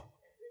 stop.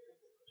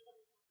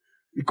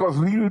 Because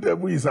real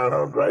devil is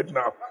around right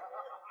now.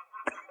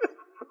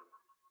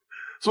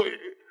 So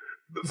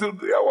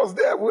I was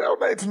there. We were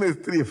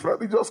 1983.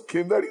 Friday just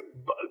came, very,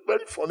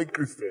 very funny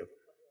Christian.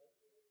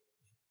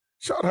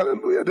 Shout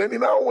hallelujah. Then he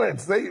now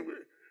went. He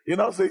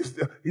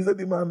said,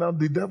 the man now,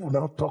 the devil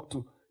now talked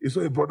to. He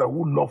saw a brother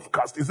who loved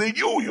cast. He said,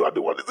 you are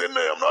the one. He said,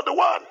 no, I'm not the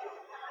one.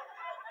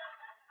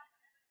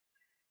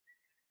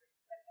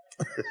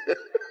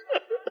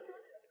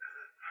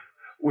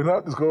 We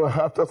now discover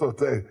after some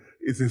time,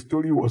 it's a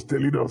story he was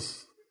telling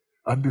us.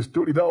 And the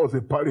story, that was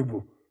a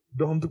parable.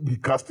 Don't be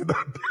casted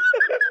out.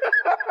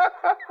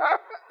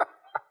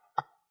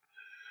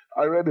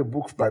 I read a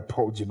book by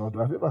Paul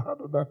Ginodo. Have you ever heard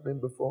of that name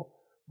before?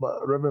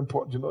 Reverend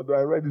Paul Ginodo.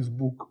 I read his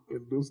book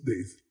in those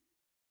days.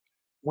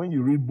 When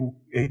you read book,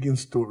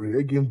 Hagin's book,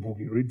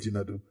 you read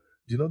Ginodo.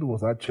 Ginodo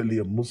was actually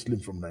a Muslim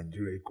from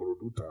Nigeria,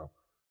 Ikorodu town,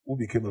 who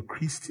became a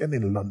Christian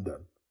in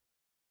London.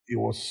 He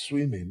was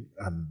swimming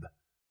and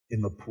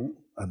in the pool,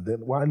 and then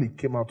while he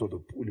came out of the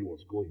pool, he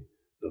was going.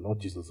 The Lord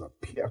Jesus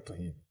appeared to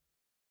him.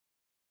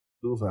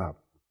 Those are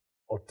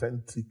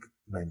authentic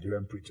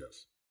Nigerian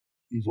preachers.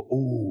 He's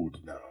old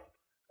now.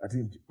 I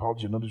think Paul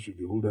Ginodo should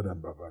be older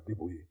than Baba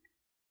Adeboye,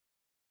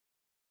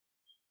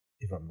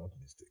 if I'm not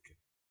mistaken.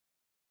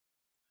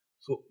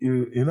 So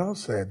he now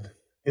said,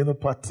 in a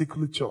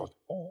particular church,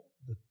 all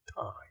the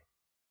time,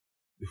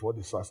 before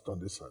the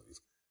Sunday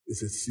service,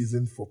 it's a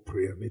season for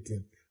prayer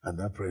meeting, and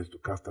that prayer is to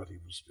cast out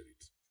evil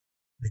spirits.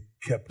 They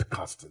kept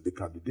casting. They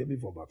can be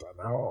for about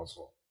an hour or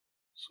so.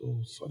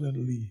 So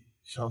suddenly,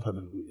 shout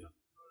hallelujah.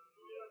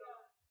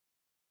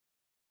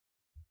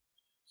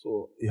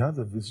 So he has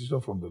a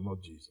visitation from the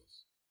Lord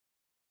Jesus.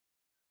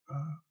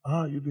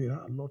 You doing?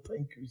 Lord,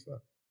 thank you,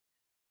 sir.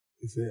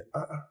 He said,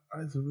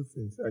 how's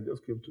everything? He said, I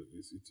just came to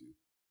visit you.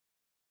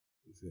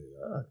 He said,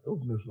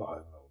 don't no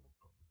problem.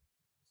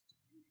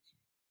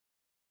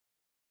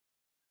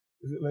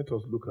 He said, let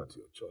us look at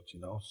your church. He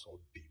now saw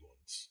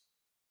demons.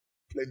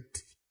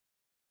 Plenty.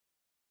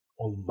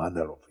 All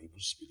manner of evil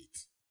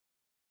spirits.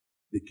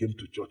 They came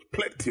to church.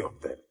 Plenty of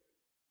them.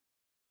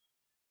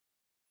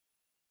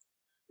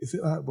 He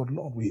said, but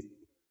Lord,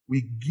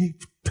 we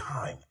give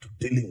time to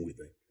dealing with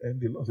them. And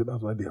the Lord said,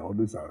 that's why they are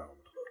always around.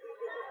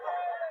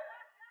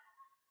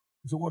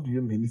 He said, what do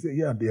you mean? He said,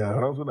 yeah, they are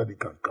around so that they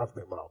can cast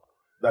them out.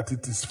 That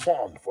it is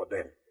fun for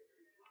them.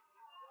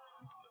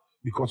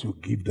 Because you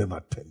give them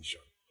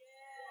attention.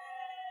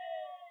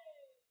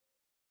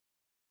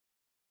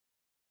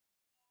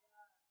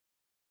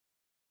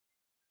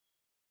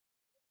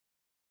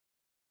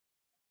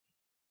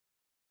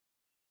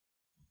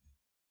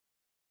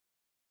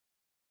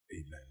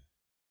 Amen.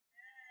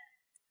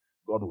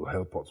 God will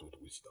help us with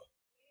wisdom.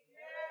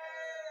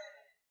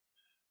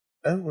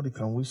 Everybody,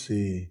 can we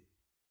say,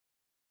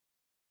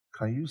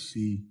 can you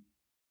see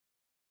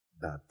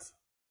that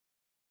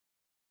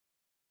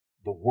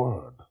the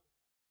word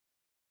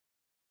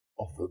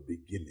of the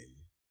beginning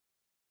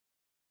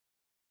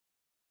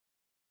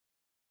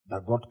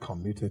that God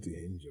committed to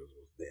angels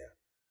was their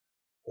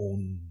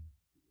own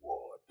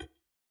word?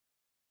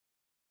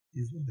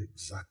 is not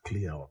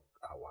exactly our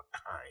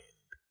kind.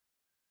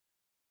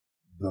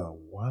 The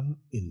one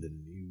in the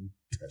New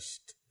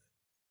Testament,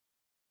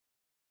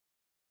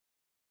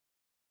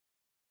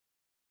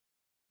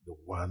 the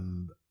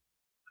one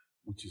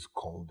which is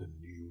called the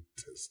New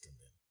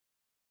Testament.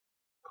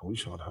 Can we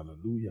shout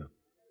hallelujah?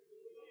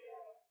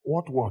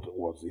 What word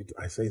was it?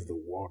 I say it's the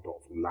word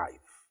of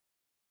life.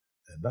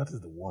 And that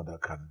is the word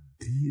that can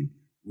deal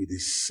with the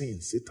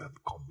sin Satan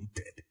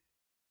committed.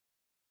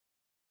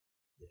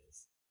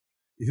 Yes.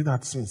 Is it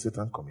that sin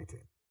Satan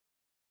committed?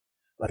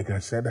 Like I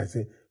said,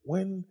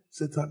 when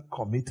Satan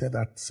committed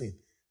that sin,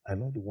 I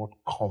know the word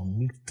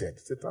committed.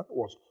 Satan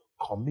was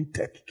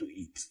committed to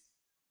it.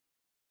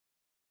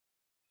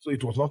 So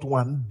it was not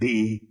one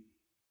day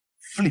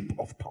flip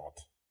of thought.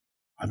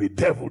 I'm a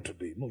devil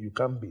today. No, you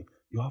can't be.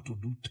 You have to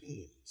do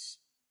things.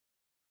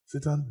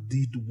 Satan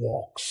did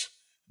works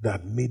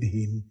that made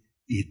him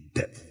a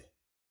devil.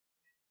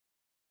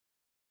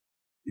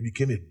 He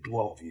became a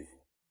doer of evil.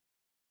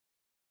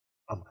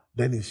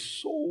 Then he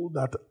sold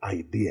that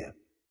idea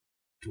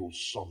to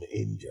some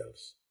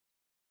angels.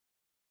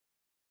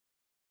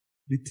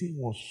 The thing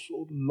was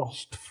so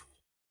lustful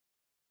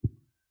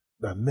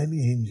that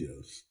many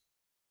angels,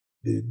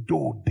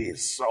 though they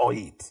saw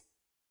it,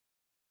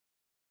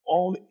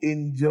 all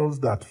angels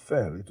that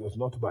fell, it was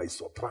not by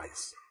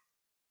surprise.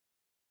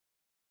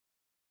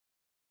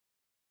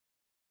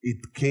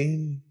 It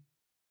came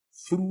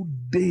through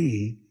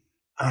they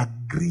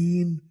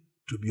agreeing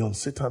to be on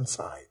Satan's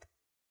side.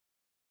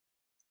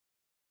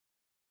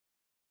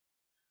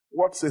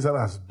 What Satan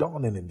has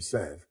done in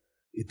himself,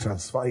 he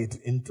transferred it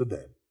into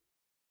them.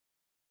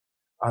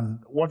 And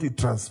what he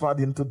transferred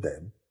into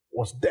them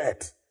was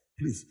death.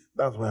 Please,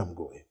 that's where I'm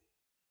going.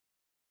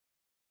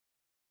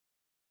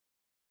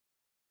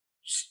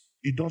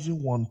 He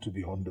doesn't want to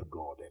be under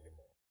God anymore.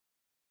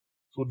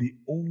 So the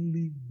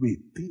only way,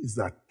 things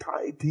that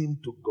tied him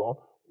to God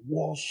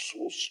was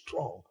so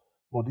strong.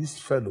 But this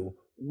fellow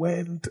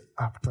went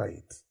after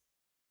it.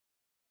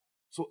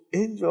 So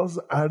angels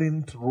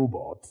aren't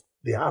robots.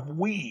 They have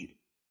will.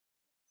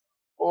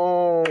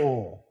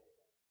 Oh.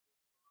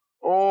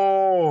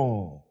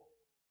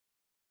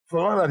 For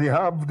all that they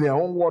have their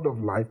own word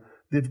of life,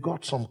 they've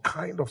got some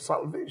kind of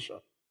salvation.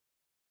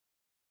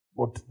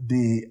 But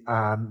they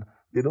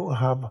don't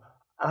have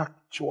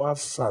actual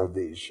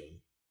salvation.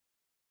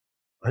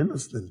 Are you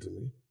listening to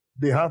me?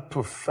 They have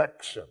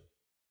perfection,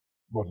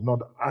 but not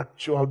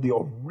actual, the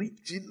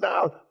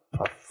original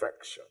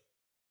perfection.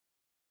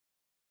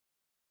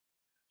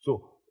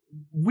 So,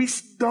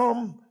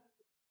 wisdom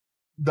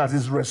that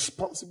is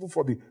responsible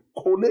for the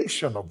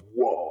collation of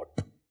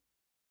word,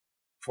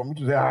 for me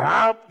to say,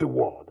 I have the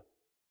word,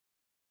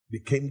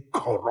 became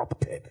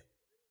corrupted.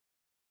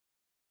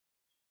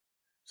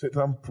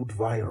 Satan put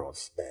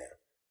virus there.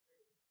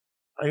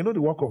 And you know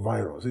the work of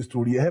virus is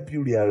to help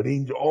you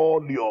rearrange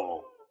all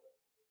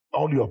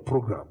your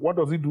program. What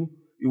does it do?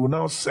 It will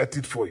now set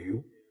it for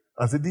you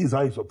and say, this is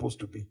how it's supposed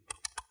to be.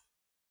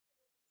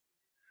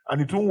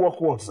 And it won't work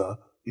well, sir.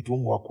 It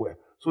won't work well.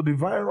 So the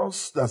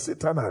virus that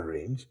Satan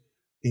arranged,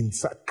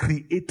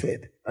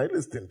 created, are you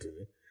listening to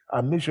me?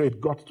 And make sure it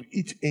got to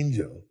each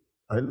angel.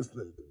 Are you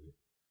listening to me?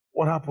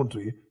 What happened to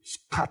you?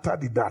 Scatter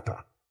the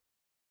data.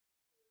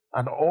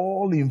 And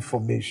all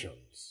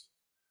informations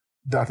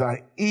that are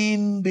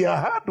in their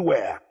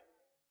hardware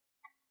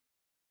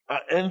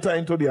enter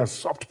into their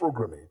soft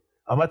programming.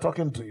 Am I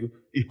talking to you?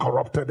 It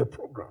corrupted the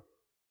program.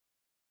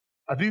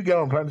 And do you get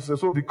what I'm trying to say?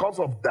 So because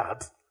of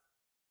that,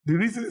 the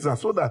reason is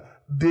so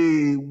that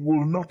they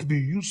will not be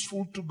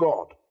useful to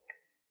God.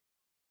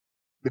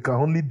 They can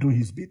only do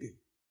his bidding.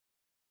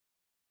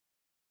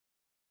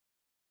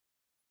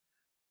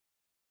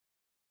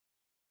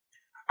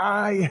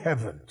 High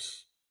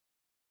heavens,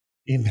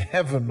 in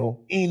heaven,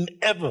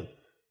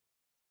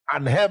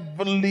 an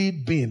heavenly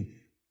being,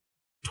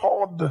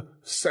 third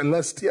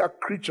celestial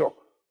creature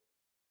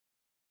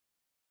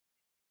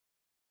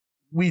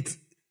with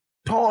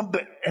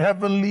third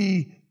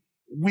heavenly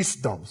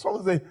wisdom.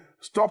 Some say,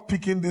 stop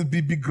picking this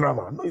big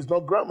grammar. No, it's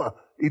not grammar.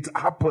 It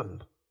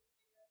happened.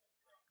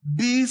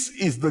 This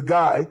is the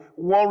guy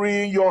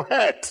worrying your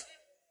head.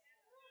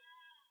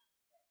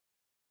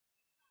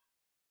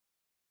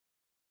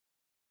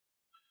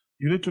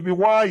 You need to be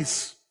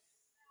wise.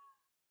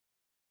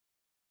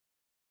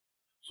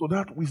 So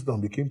that wisdom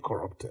became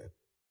corrupted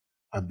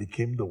and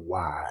became the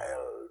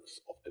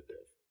wiles of the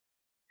devil.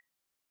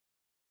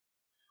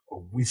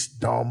 Or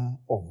wisdom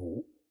of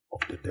who?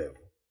 Of the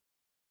devil.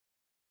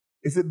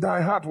 He said,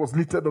 thy heart was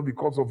lifted up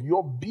because of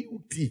your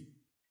beauty.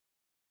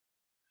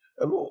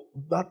 Hello,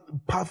 that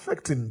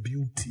perfect in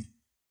beauty.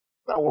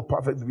 That what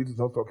perfect in beauty is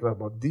not talking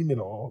about. Demon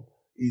or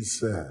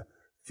his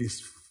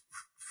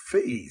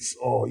face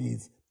or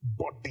his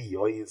body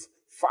or his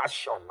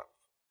fashion.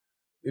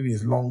 Maybe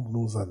his long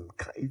nose and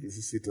if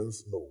it's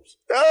Satan's nose.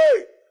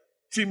 Hey!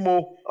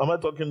 Timo, am I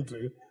talking to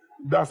you?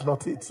 That's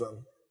not it,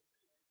 son.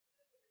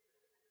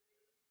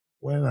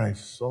 When I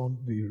saw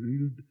the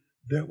real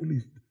devil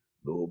is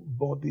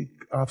nobody,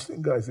 I've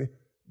seen guys say,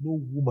 no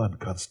woman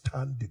can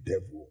stand the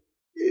devil.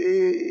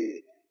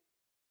 Hey!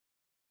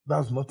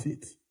 That's not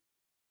it.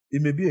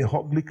 It may be a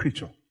ugly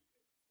creature,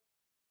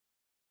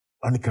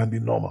 and it can be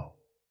normal.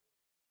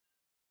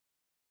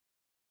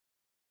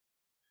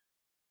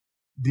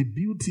 The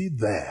beauty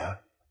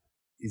there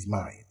is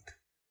mind.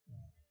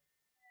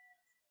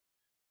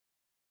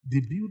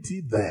 The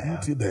beauty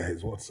there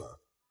is what, sir?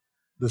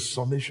 The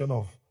summation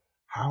of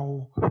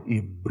how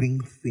it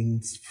brings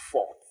things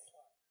forth.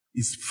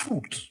 It's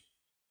fruit.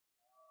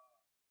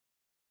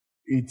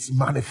 It's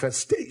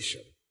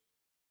manifestation.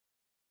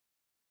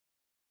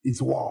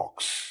 It's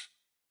works.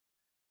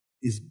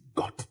 It's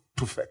God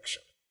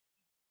perfection.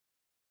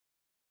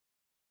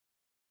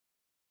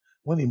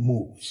 When it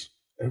moves,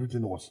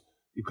 everything was,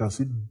 you can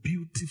see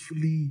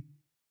beautifully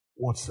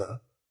what's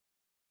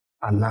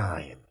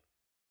aligned.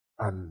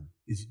 And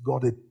it's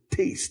got a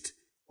taste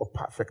of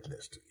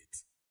perfectness to it.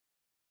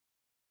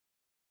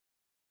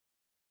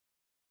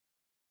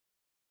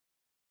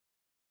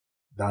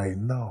 That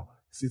now,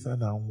 Satan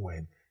now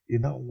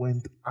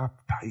went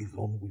after his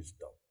own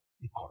wisdom.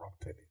 He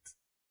corrupted it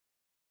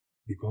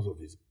because of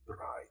his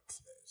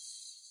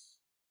brightness.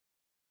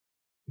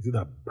 You see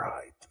that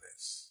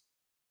brightness?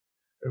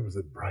 There was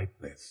a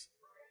brightness.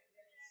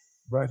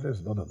 Brightness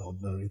is not an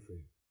ordinary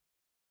thing.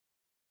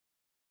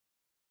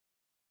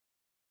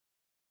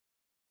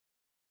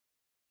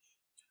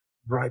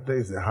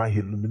 Brightness is a high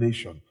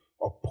illumination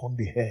upon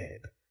the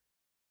head.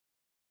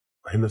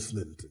 Are you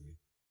listening to me?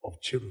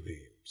 Of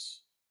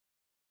cherubims.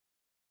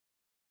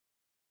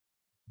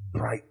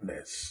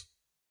 Brightness,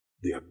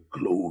 their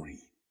glory.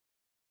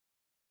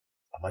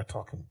 Am I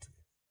talking to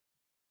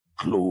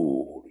you?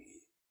 Glory.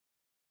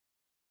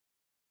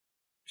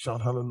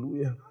 Shout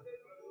hallelujah.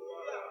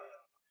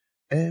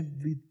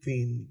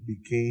 Everything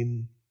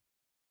became,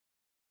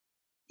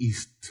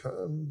 he's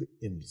turned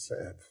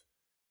himself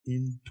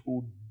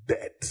into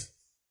death.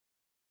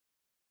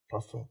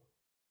 Pastor,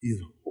 his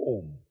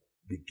home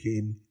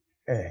became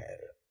hell.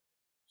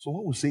 So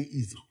when we say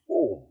his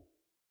home,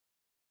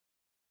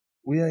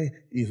 where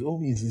his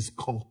home is his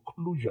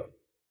conclusion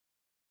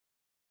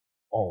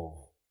of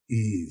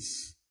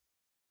his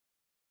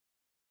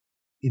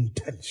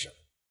intention,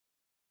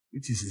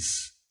 which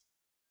is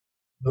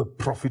the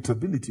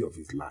profitability of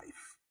his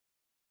life,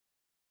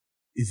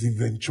 his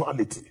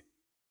eventuality.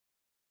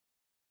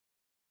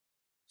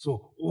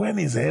 So when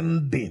his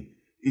ending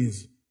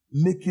is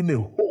making a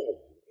home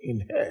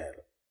in hell,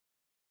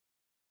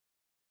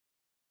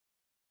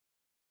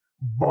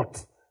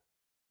 but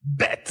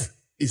death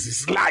is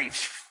his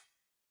life.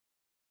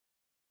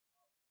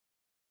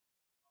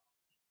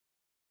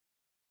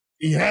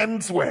 He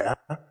ends where?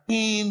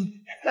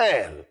 In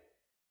hell.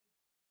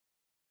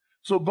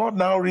 So God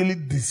now really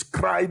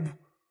described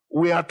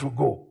where to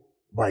go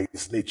by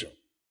his nature.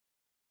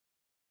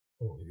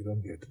 Oh, you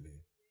don't get me.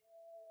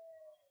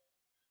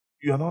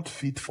 You are not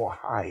fit for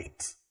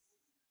height.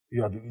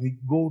 You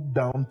go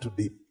down to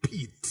the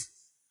pit.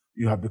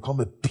 You have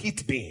become a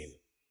pit being.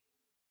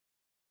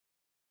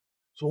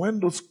 So when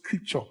those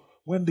creatures,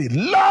 when they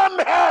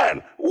land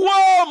hell,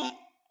 warm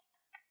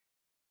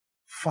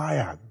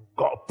fire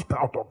got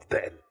out of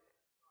them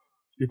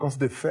because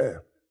they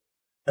fell.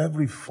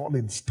 Every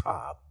falling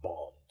star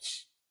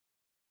burns.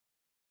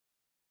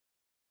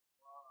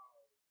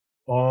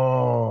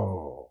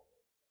 Oh.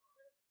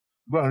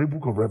 Go and read the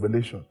book of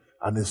Revelation.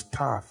 And a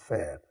star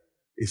fell.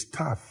 A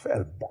star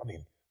fell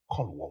burning,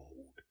 called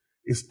wormwood.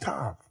 A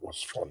star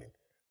was falling,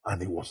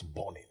 and it was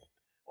burning.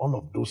 All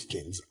of those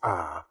things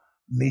are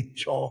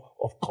nature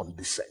of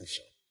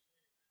condescension.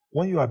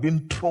 When you are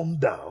being thrown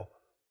down,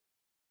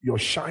 your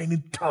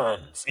shining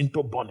turns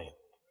into burning.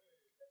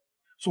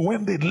 So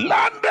when they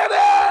landed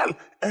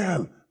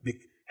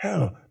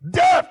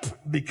death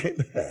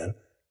became hell,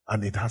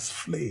 and it has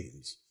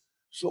flames.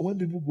 So when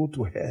people go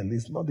to hell,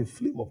 it's not the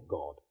flame of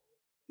God,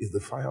 it's the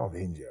fire of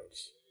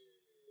angels.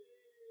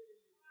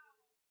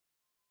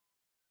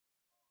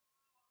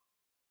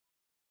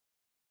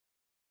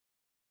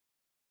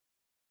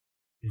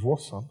 It's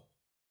what, son?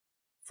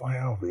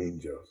 Fire of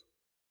angels.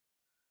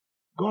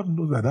 God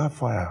knows that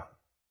fire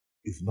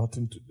is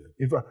nothing to them.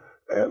 In fact,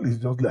 hell is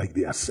just like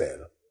their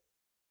cell.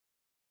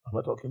 Am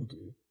I talking to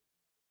you?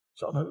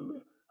 Shout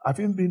hallelujah. I've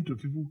even been to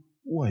people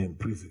who are in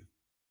prison.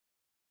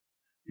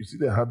 You see,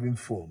 they're having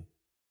fun.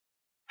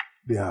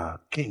 They are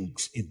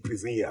kings in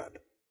prison yard.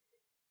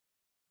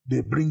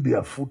 They bring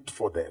their food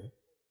for them.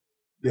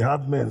 They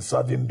have men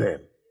serving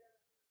them.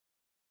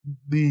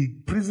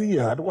 The prison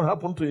yard, what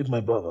happened to it, my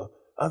brother,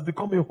 has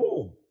become a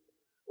home.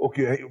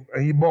 Okay,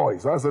 and you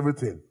boys, how's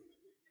everything?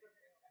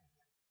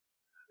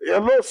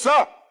 Hello,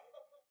 sir.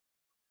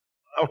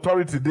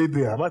 Authority day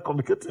there. Am I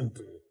communicating to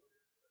you?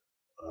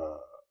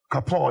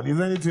 Capone, is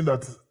there anything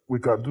that we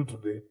can do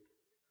today?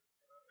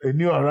 A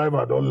new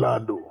arrival don't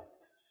land.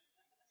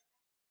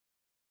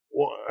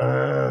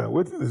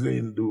 What is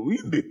saying? Do we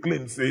the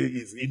claim say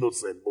he's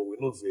innocent, but we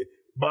don't say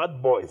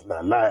bad boys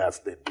now liars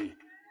they be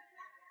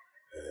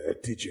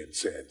teaching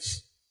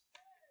sense.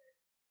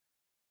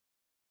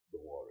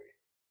 Don't worry.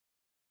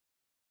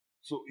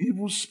 So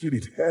evil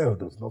spirit, hell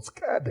does not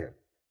scare them.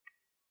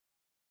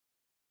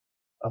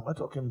 Am I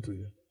talking to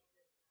you?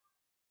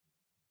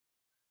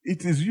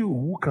 It is you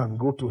who can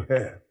go to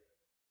hell.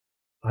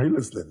 Are you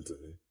listening to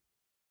me?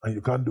 And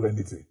you can't do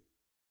anything.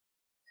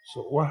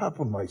 So what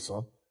happened, my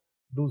son?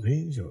 Those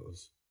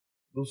angels,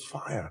 those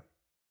fire,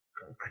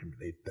 can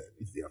criminate them.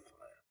 It's their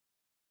fire.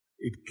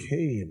 It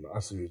came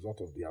as a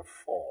result of their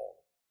fall.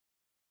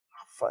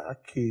 Fire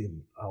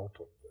came out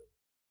of them.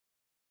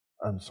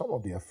 And some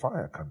of their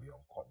fire can be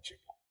unquenchable.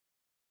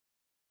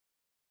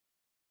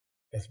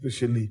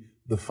 Especially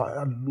the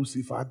fire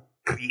Lucifer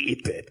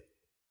created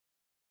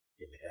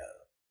in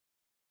hell.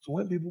 So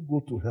when people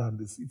go to hell and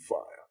they see fire,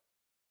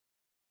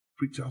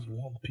 preachers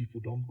warn people,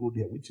 don't go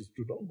there, which is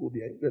true, don't go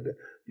there.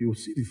 You'll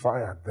see the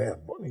fire there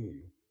burning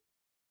you.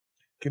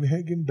 Ken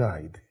Hagin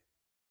died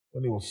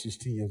when he was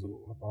 16 years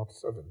old, about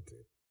 17.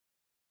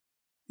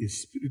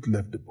 His spirit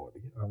left the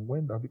body and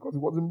went down because he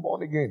wasn't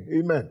born again.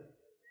 Amen.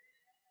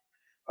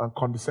 And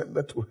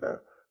condescended to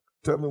her.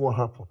 Tell me what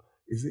happened.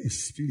 Is it a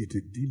spirit,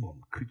 a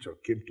demon creature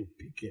came to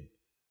pick him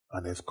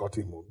and escort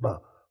him out?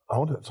 Now, I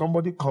want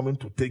somebody coming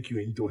to take you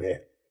into hell.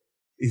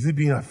 Is he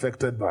being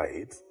affected by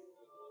it?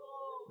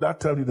 That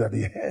tells you that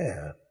the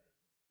hell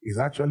is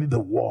actually the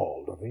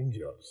world of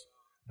angels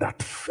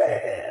that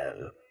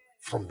fell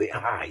from the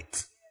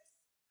height.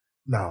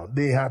 Now,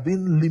 they have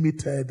been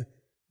limited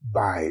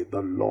by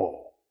the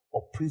law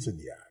of prison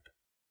yard.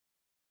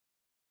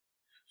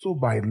 So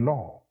by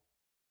law,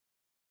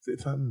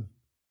 Satan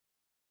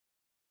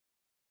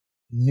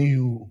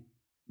knew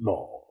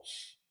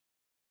laws.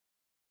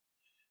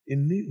 He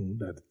knew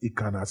that he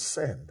can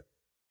ascend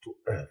to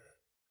earth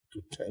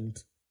to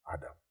tempt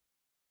Adam.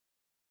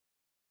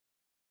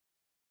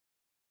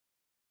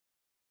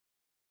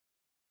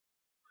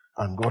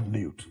 And God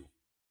knew too.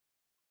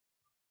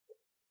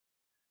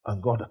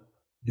 And God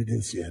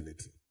didn't see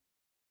anything.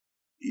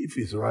 If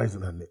he's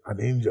rising and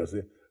an angel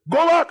says,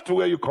 go back to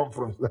where you come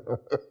from. Go back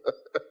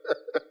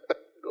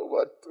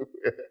to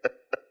where.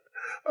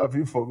 Have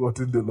you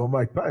forgotten the law?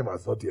 My time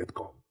has not yet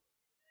come.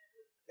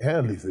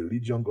 Hell is a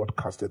region God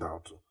casted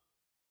out to.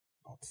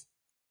 But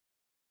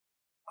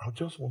I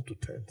just want to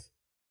tempt.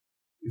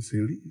 There's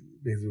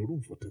a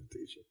room for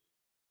temptation.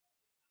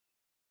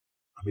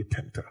 I'm a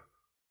tempter.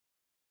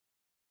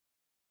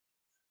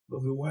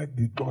 Why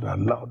did God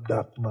allow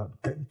that man,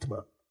 tempt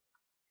man?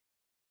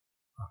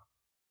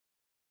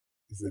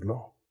 It's a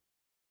law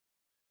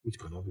which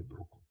cannot be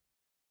broken.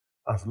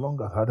 As long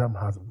as Adam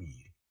has will,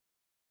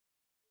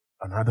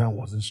 and Adam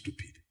wasn't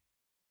stupid,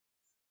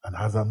 and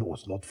Adam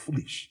was not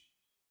foolish.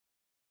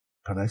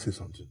 Can I say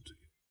something to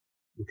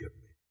you? Look at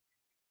me.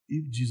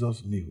 If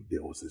Jesus knew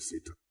there was a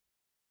Satan,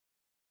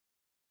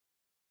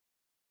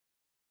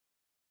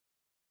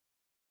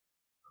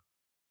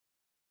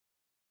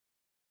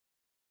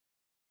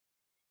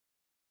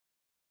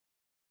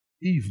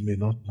 Eve may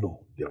not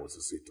know there was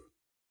a Satan.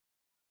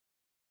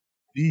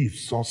 Eve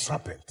saw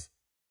serpent,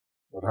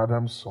 but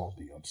Adam saw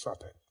beyond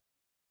serpent.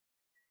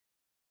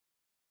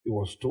 He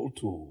was told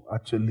to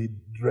actually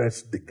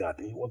dress the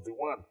garden. He was the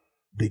one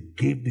they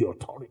gave the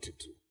authority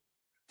to.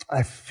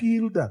 I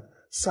feel that,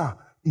 sir,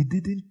 he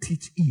didn't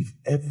teach Eve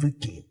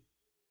everything.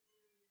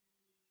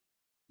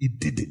 He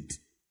didn't.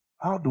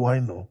 How do I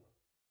know?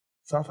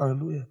 Shout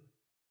hallelujah.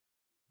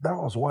 That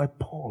was why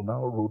Paul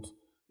now wrote,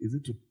 is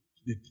it to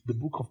the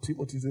book of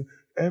Timothy, says,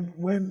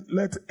 when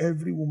let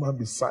every woman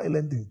be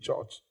silent in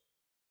church,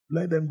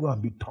 let them go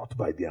and be taught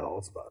by their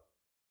husband.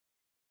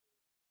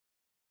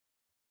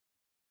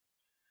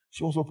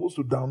 She was supposed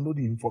to download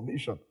the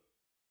information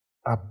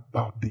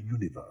about the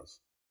universe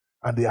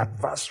and the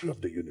adversary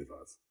of the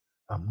universe.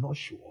 I'm not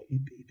sure he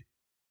did.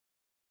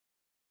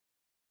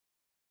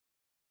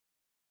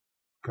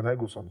 Can I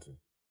go something?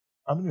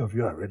 How many of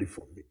you are ready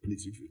for me?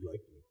 Please, if you'd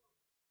like me.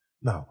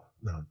 Now.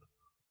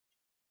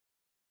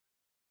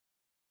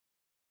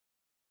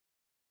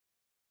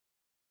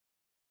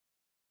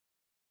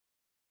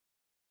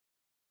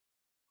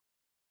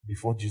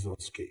 Before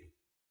Jesus came,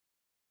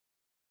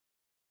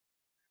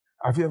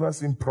 have you ever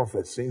seen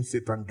prophets saying,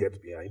 Satan,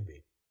 get behind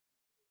me?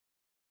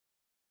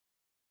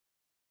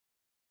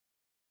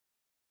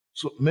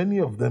 So many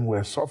of them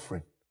were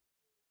suffering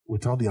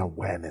without the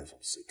awareness of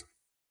Satan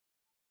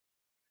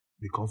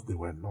because they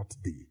were not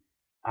the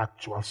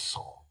actual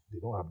son. They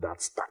don't have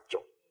that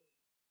stature.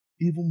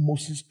 Even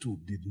Moses too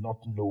did not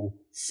know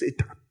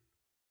Satan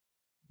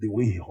the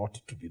way he ought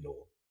to be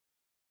known.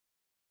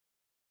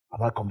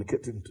 Am I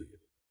communicating to you?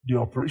 The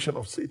operation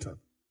of Satan.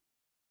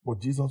 But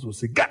Jesus will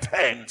say, get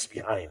hands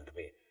behind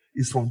me.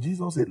 It's from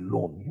Jesus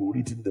alone you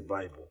read in the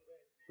Bible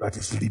that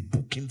is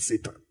rebuking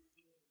Satan.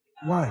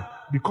 Why?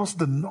 Because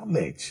the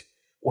knowledge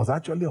was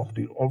actually of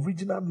the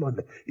original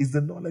knowledge is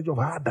the knowledge of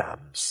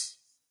Adam's.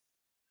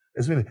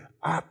 It's meaning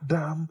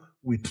Adam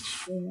with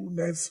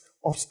fullness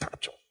of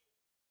stature.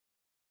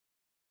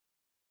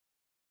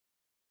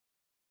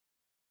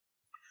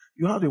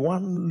 You know the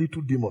one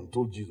little demon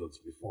told Jesus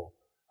before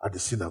at the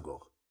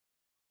synagogue,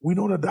 we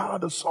know that thou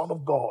art the Son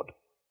of God.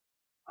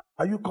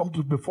 Are you come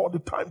to before the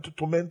time to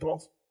torment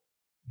us?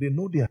 They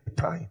know their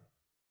time.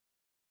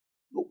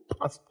 No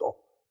pastor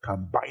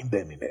can bind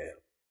them in hell.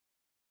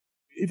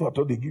 If I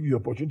thought they give you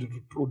opportunity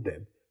to throw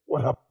them,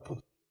 what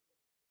happens?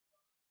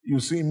 You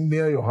see him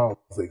near your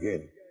house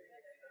again.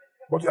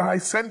 But I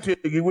sent you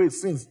away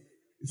since.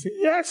 You say,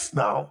 yes,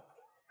 now.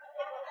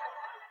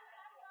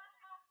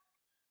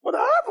 But I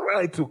have a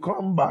right to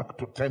come back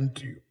to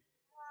tempt you.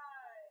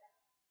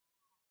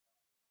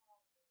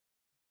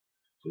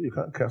 So you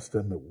can't cast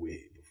them away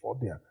before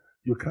they are.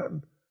 You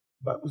can't.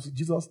 But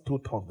Jesus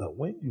told us that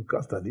when you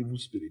cast an evil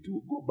spirit, you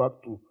will go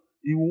back to,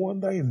 he will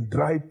wander in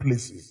dry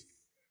places.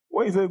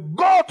 When he says,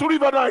 go to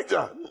River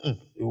Niger,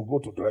 he will go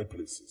to dry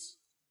places.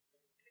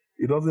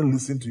 He doesn't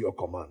listen to your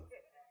command.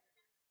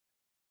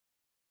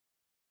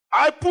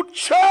 I put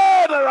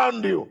chain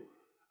around you.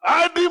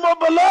 I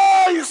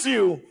demobilize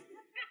you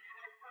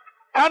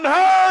and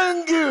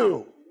hang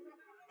you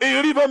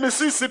in River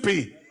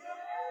Mississippi.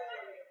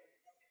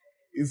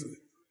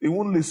 He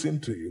won't listen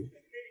to you.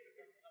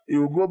 He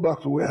will go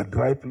back to where a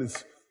dry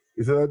place.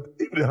 He said,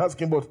 if they ask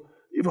him, but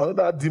if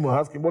another demon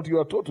asks him, but you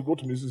are told to go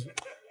to Mississippi,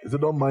 he said,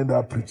 don't mind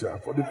that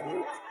preacher. For the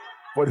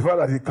fact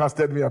that he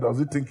casted me out, does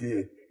he think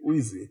who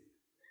is he?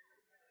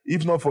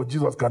 If not for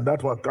Jesus, can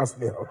that one cast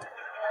me out?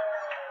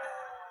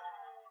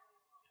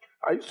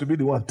 I used to be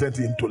the one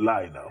tempting him to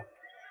lie now.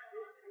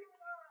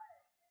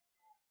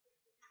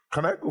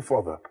 Can I go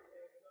further?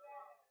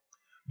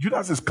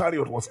 Judas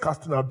Iscariot was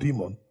casting out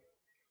demon,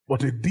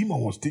 but a demon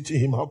was teaching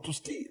him how to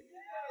steal.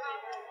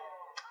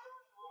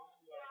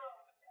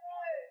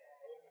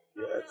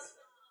 Yes.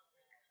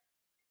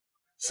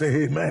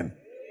 Say amen.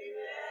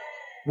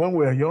 When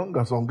we were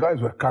younger, some guys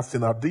were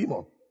casting out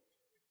demon.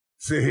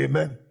 Say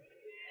amen.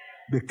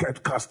 They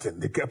kept casting,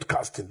 they kept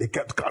casting, they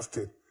kept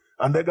casting.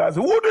 And the guys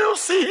said, who do you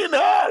see in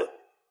hell?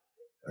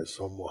 I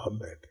saw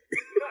Muhammad.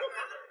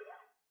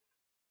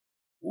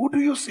 Who do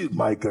you see?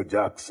 Michael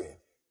Jackson.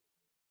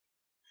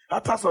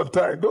 After some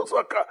time, those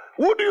were,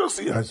 who do you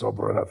see? I saw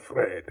Brother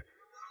Fred.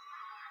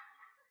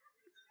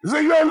 He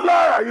said, you're a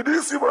liar. You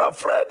didn't see Brother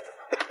Fred.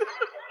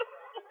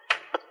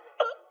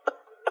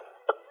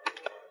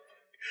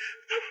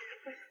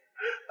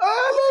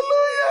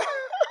 Hallelujah.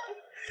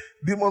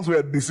 Demons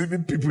were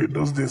deceiving people in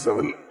those days.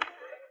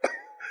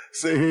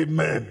 Say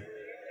amen.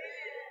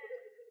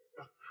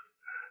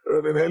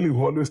 Reverend Eli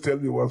will always tell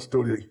me one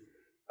story.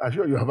 I'm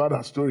sure you have heard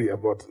a story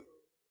about.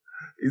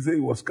 He said he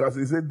was cast.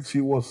 He said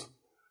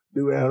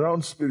they were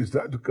around spirits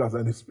trying to cast,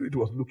 and the spirit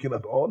was looking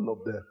at all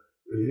of them.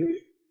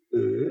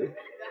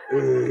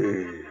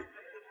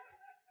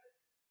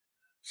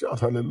 Shout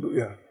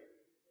hallelujah.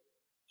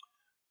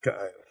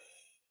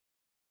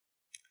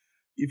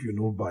 If you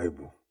know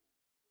Bible,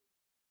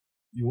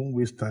 you won't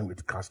waste time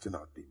with casting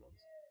out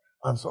demons.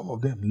 And some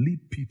of them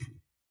lead people.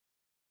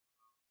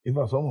 In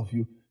fact, some of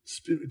you,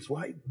 spirits,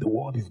 why the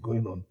world is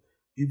going on,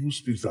 evil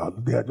spirits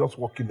they are just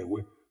walking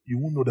away. You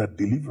won't know that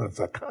deliverance,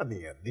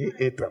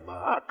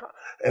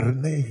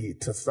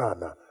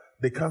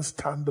 they can't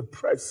stand the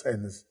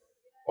presence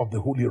of the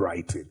holy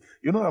writing.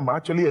 You know, I'm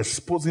actually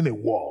exposing a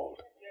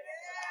world.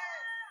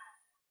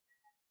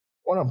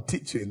 What I'm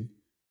teaching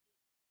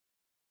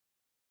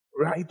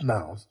right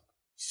now,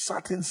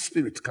 certain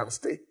spirits can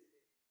stay.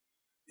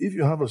 If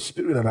you have a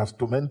spirit that has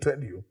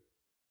tormented you,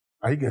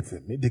 are you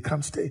getting me? They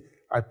can't stay.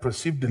 I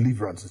perceive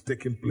deliverance is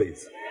taking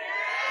place.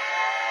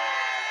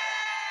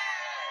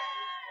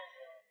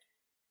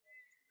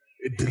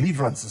 A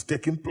deliverance is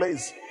taking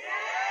place.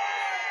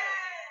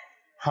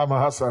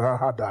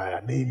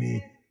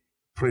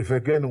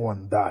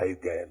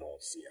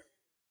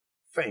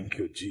 Thank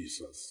you,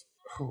 Jesus.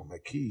 Oh,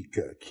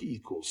 Makika,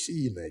 Kiko,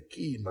 Sime,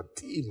 Kima,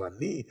 Tima,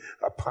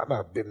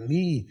 Apana,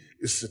 Beni,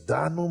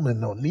 Isidano,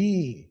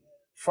 Menoni,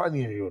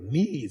 Fanny, your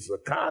knees,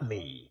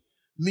 Akani,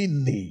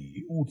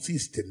 Nini,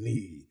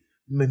 Utisteni,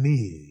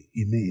 Meni,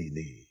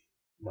 Imeni,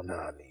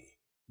 Manani,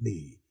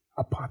 Ni,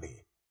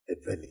 Apani,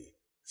 Eveni,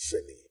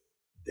 Seni,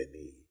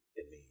 Deni,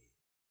 Eni,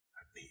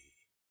 Ani,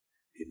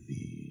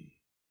 Ini,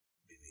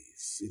 Mini,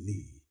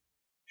 Sini,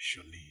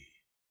 Shoni.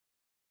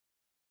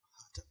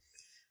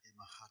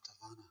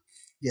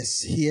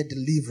 Yes, hear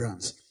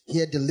deliverance.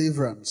 Hear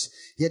deliverance.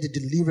 Hear the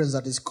deliverance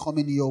that is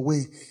coming your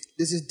way.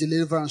 This is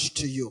deliverance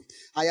to you.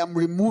 I am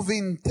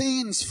removing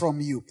things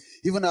from you,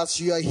 even as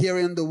you are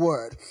hearing the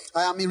word.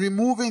 I am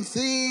removing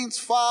things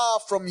far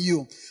from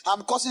you.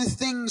 I'm causing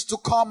things to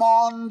come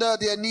under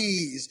their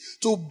knees,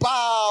 to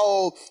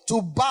bow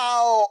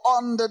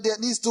under their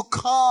knees, to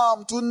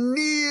come, to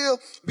kneel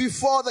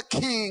before the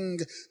King,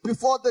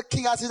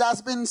 as it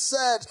has been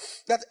said,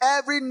 that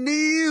every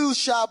knee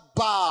shall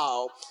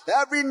bow,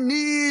 every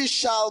knee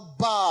shall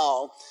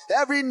bow,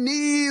 every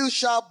knee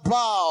shall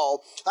bow.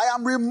 I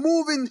am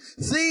removing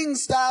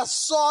things that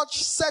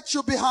such set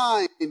you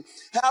behind.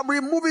 I'm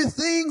removing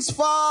things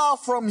far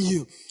from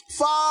you,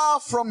 far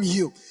from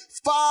you,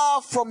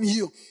 far from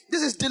you.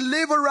 This is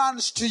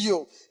deliverance to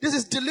you. This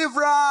is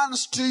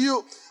deliverance to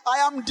you. I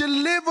am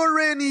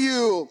delivering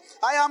you.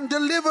 I am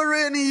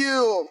delivering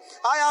you.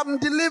 I am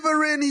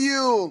delivering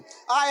you.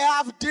 I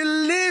have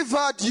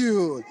delivered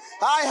you.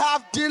 I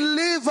have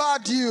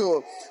delivered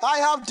you. I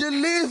have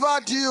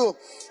delivered you.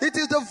 It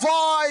is the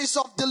voice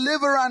of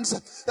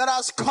deliverance that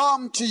has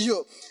come to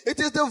you. It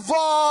is the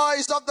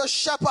voice of the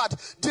shepherd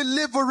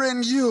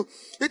delivering you.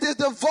 It is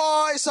the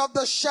voice of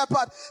the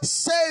shepherd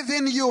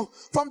saving you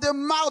from the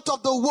mouth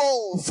of the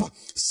wolf.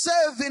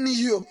 Saving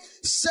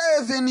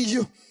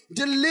you,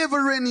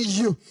 delivering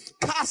you,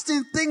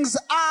 casting things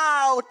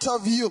out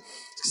of you,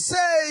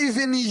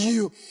 saving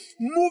you,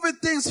 moving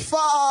things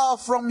far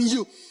from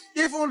you.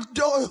 Even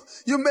though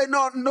you may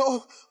not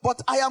know, but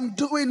I am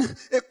doing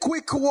a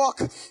quick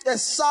walk, a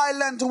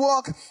silent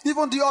walk.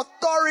 Even the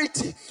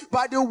authority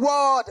by the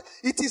word,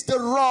 it is the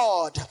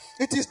rod.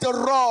 It is the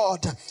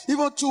rod.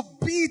 Even to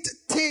beat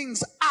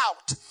things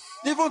out.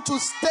 Even to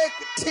stake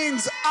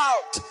things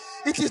out.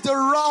 It is the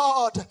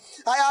rod.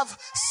 I have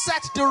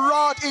set the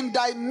rod in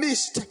thy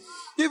midst.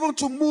 Even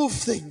to move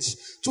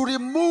things, to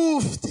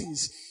remove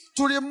things,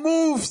 to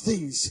remove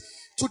things,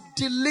 to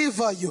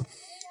deliver you,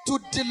 to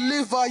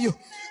deliver you.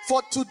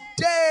 For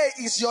today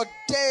is your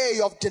day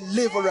of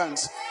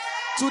deliverance.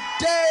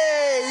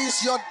 Today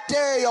is your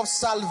day of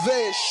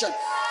salvation.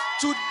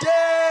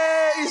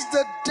 Today is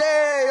the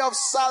day of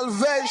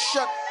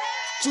salvation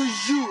to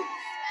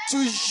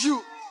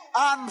you,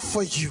 and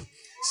for you,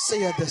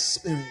 saith the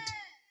Spirit.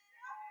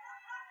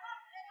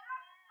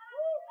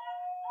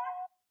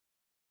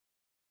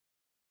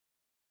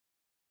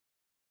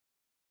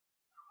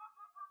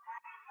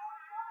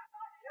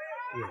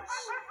 Yes.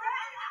 Yes.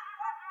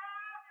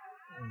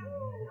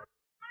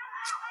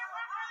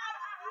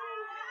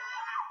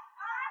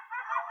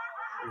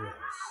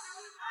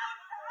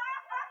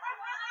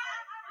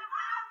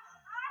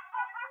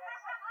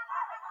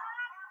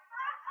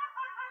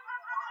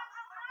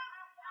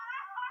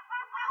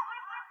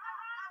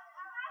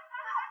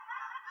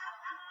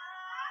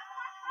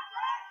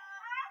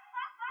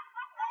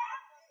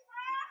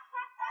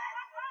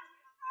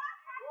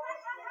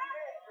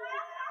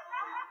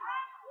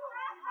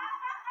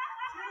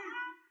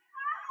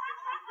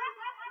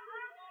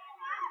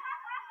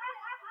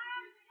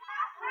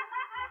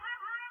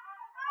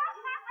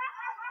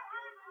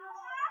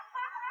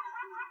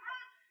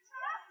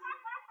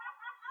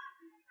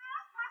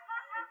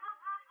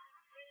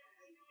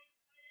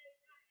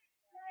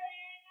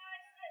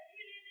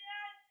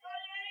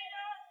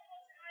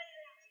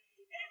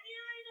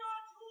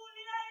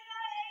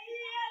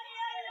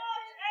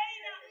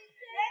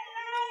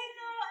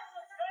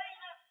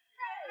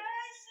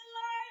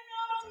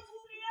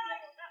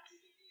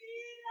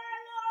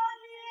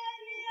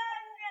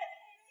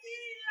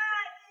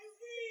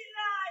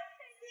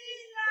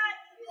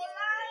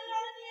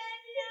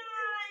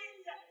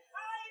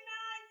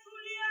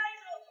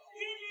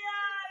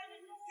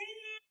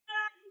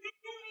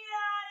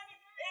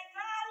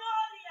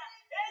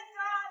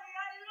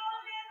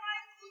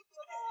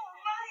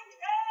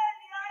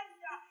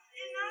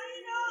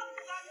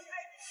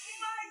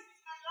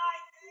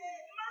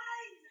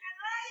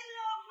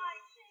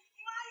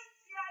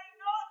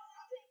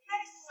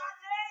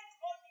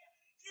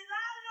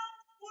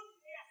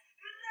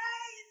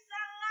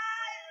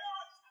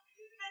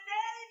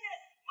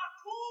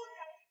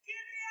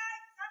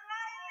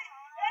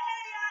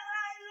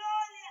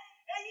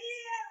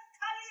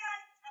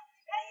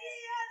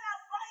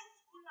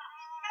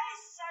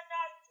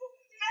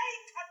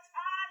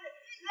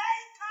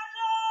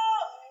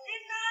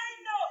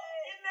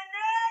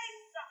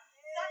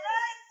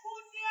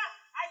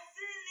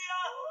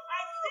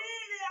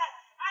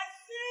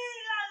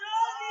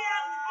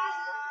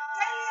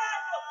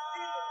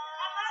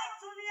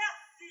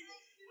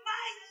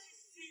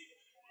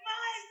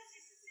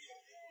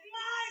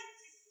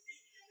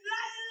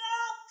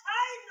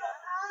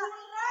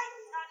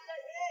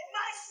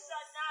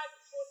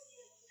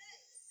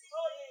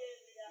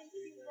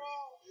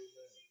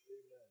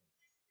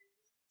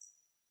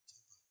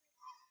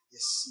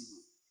 Yes,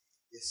 Simon.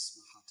 Yes,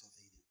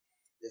 Mahatavina.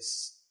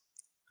 Yes,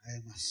 I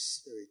am a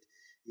spirit.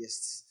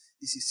 Yes,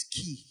 this is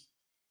key.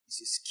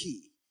 This is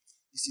key.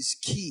 This is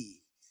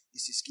key.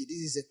 This is key.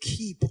 This is a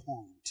key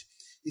point.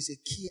 This is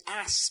a key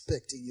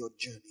aspect in your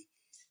journey.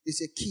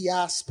 This is a key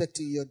aspect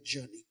in your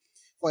journey.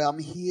 For I am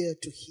here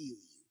to heal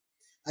you.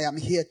 I am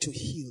here to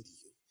heal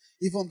you.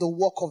 Even the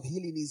work of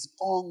healing is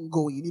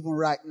ongoing, even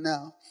right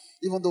now.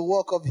 Even the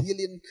work of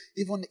healing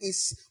even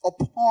is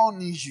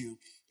upon you.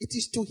 It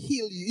is to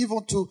heal you,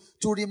 even to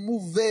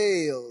remove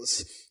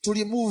veils, to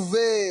remove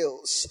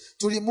veils,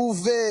 to remove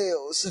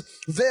veils,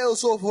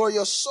 veils over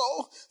your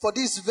soul. For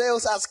these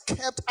veils has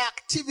kept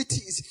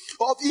activities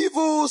of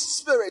evil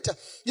spirit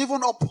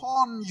even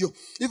upon you,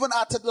 even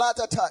at the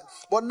latter time.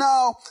 But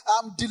now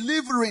I'm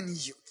delivering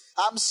you.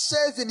 I'm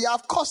saving you.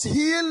 I've caused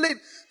healing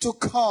to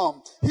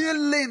come.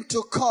 Healing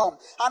to come.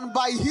 And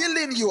by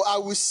healing you, I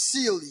will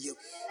seal you.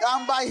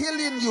 And by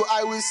healing you,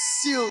 I will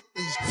seal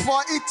you.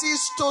 For it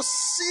is to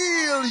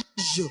seal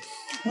you.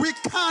 We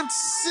can't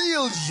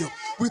seal you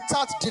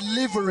without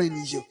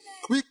delivering you.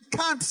 We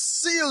can't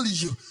seal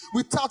you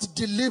without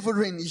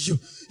delivering you.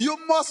 You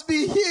must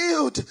be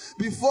healed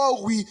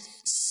before we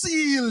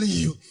seal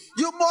you.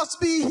 You must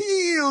be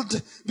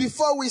healed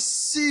before we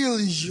seal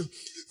you.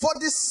 For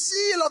the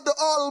seal of the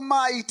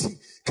Almighty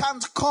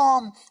can't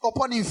come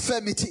upon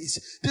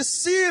infirmities. The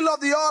seal of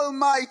the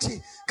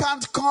Almighty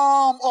can't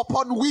come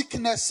upon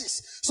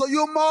weaknesses. So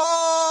you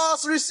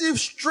must receive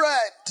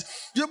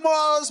strength. You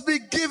must be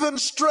given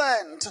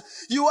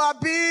strength. You are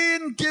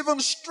being given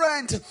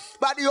strength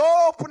by the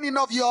opening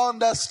of your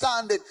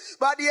understanding,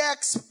 by the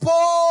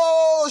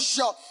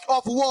exposure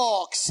of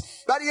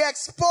works, by the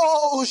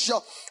exposure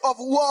of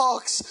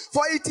works.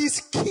 For it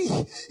is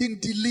key in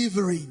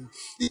delivering.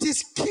 It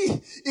is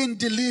key in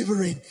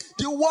delivering.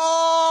 The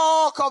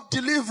work of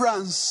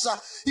deliverance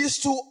is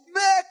to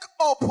make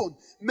open,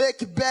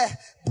 make bare,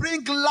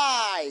 bring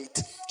light,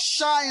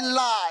 shine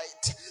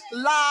light,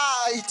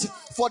 light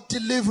for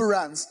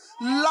deliverance,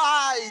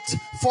 light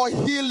for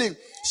healing.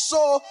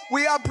 So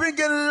we are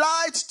bringing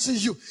light to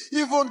you,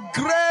 even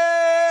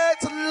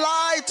great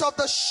light of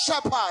the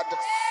shepherd,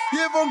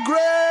 even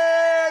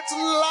great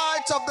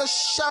light of the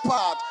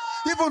shepherd,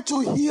 even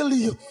to heal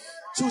you,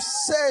 to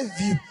save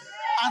you,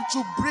 and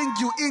to bring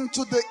you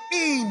into the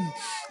inn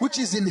which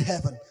is in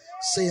heaven,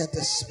 saith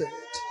the Spirit.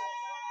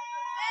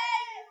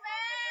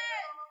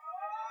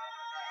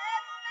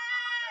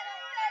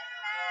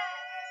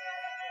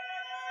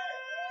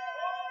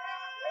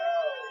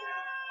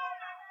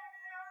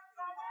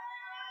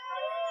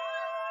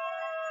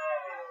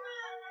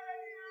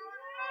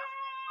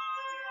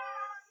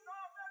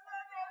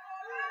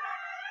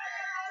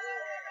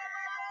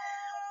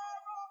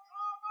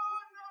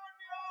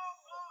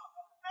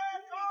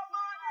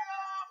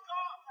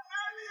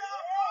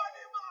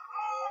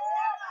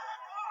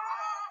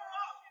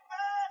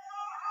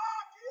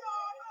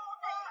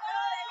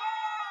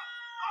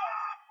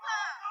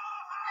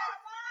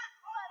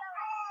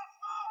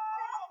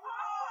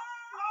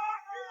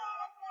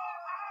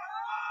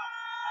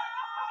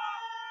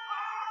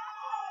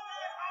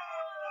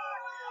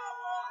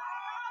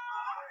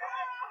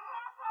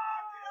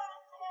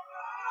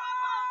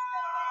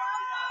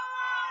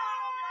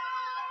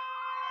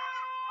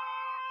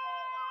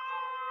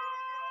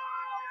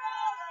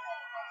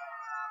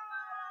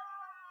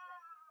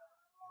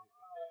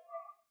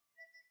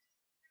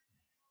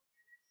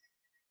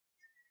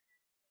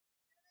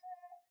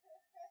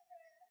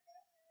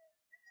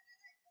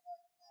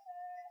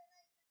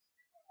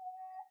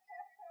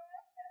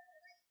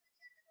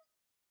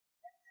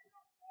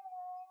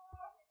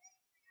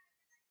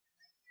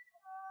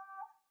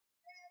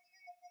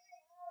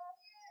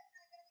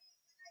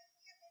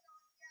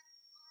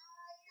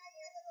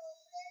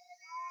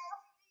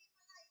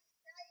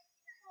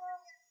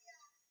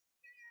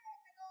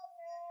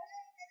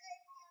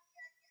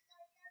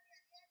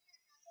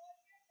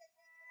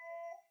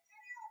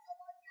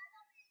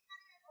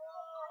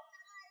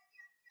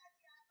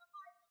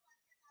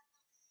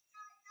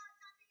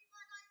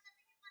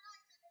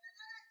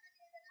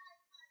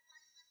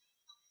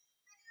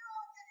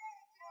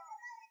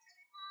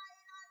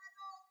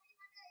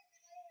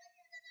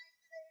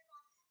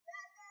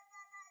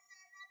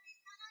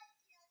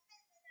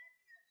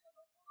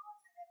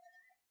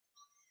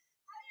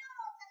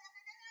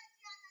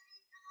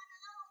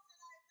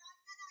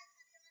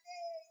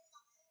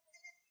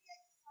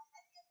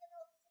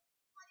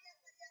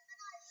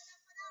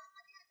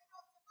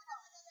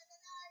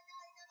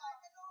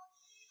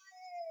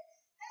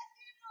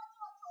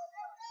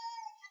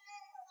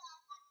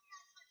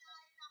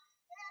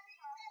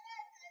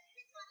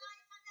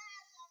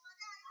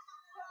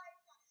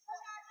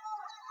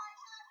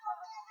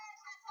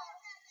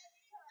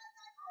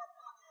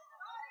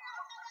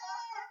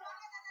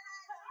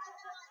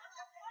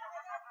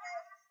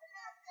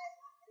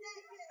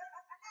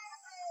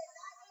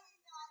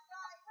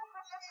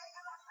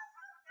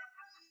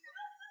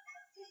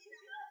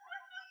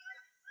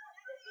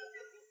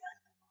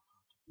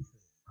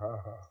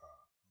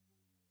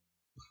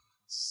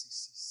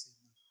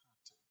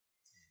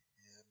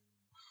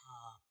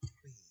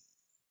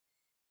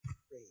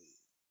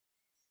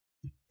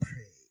 Pray,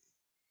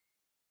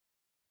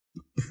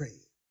 pray,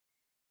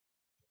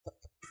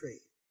 pray,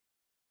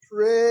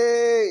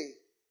 pray,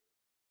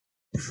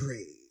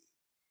 pray,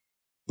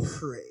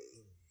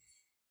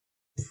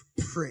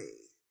 pray,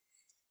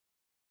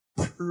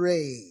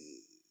 pray,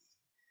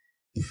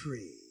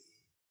 pray,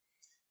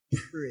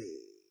 pray,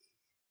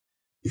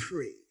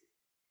 pray,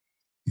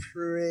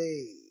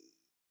 pray.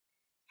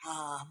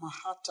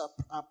 Mahata,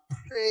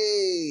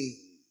 pray,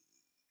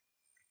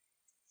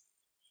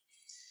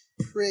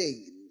 pray.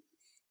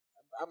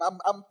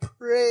 I'm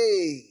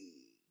praying.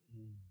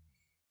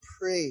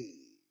 Pray.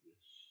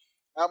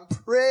 I'm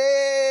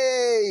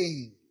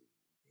praying.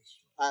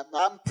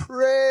 I'm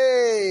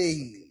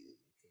praying.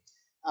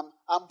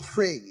 I'm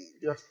praying.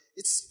 Yeah.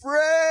 It's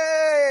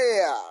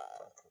prayer.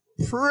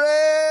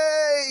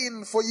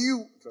 Praying for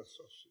you.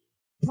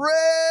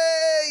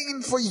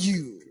 Praying for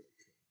you.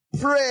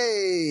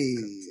 Pray.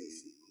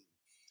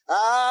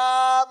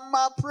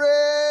 I'ma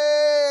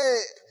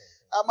pray.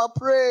 I'ma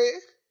pray.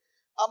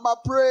 I'ma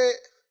pray.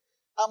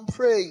 I'm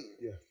praying.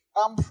 Yeah.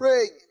 I'm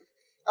praying.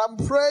 I'm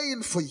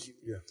praying for you.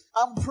 Yeah.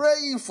 I'm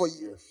praying for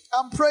you. Yes.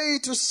 I'm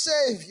praying to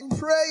save you. I'm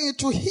praying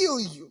to heal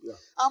you. Yeah.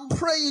 I'm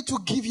praying to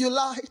give you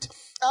light.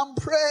 I'm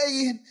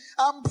praying.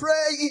 I'm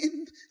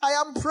praying. I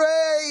am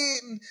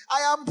praying.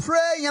 I am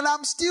praying. And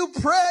I'm still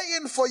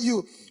praying for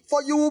you.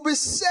 For you will be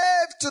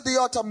saved to the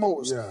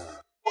uttermost. Yeah.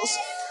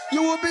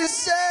 You will be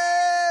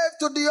saved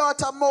to the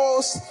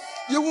uttermost.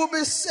 You will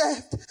be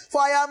saved.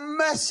 For I am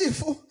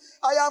merciful.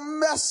 I am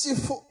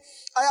merciful.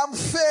 I am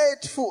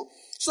faithful.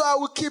 So I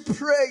will keep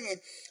praying.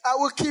 I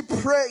will keep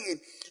praying.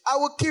 I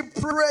will keep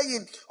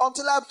praying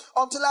until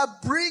I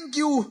bring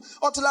you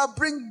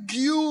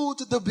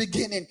to the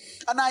beginning.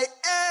 And I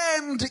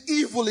end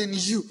evil in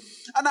you.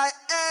 And I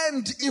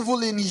end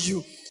evil in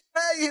you.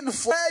 Praying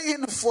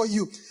for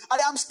you.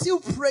 And I'm still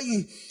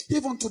praying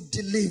even to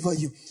deliver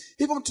you.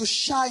 Even to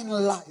shine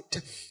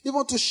light.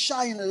 Even to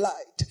shine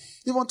light.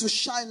 Even to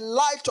shine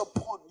light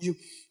upon you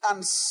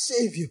and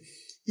save you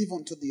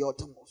even to the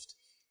uttermost.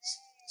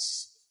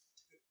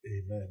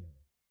 Amen.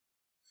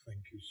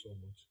 Thank you so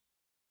much.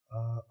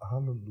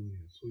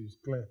 Hallelujah. So it's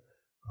clear.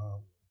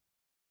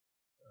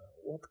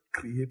 What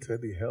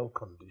created the hell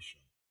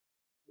condition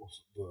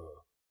was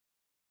the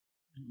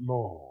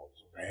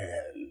Lord's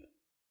hell.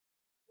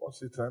 What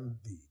Satan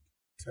did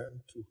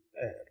turned to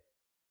hell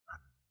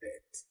and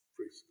death.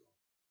 Praise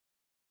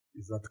God.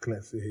 Is that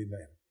clear? Say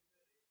amen.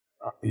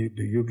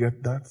 Do you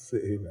get that? Say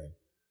amen.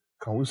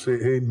 Can we say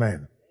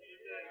amen?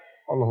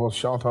 All of us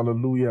shout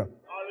hallelujah.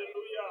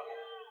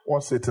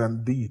 What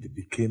Satan did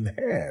became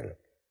hell,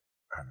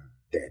 and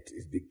death,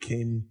 it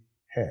became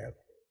hell.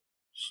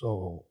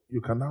 So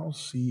you can now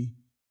see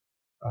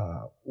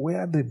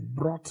where they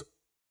brought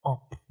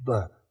up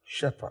the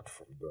shepherd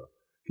from the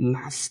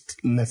last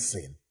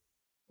lesson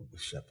of the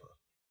shepherd.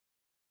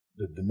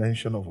 The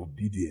dimension of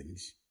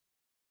obedience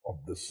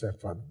of the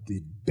shepherd,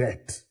 the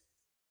death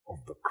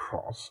of the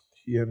cross.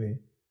 Hear me?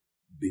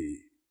 The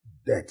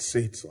death,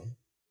 Satan.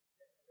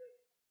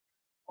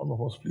 All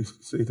of us, please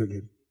say it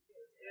again.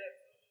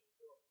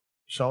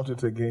 Shout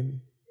it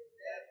again.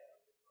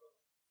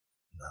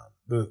 Now,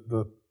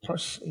 the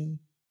person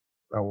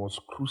that was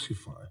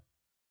crucified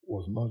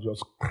was not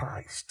just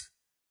Christ,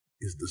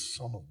 is the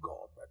Son of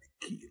God that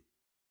he killed,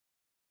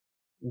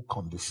 who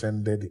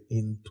condescended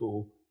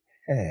into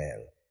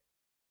hell.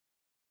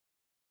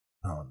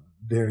 Now,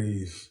 there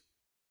is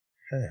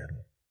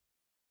hell.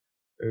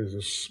 There is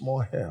a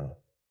small hell,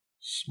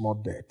 small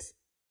death.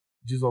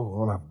 Jesus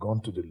would not have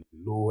gone to the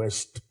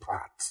lowest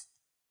part.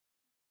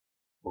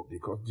 But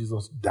because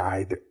Jesus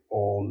died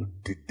all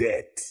the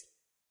death,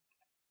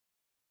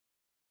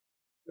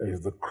 there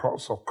is the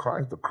cross of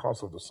Christ, the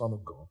cross of the Son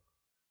of God.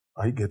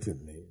 Are you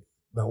getting me?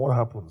 Now what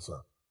happens?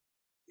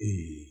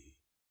 He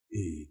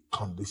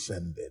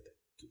condescended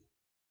to.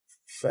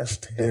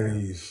 First, there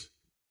is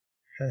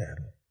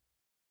hell.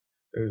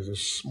 There is a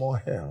small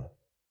hell,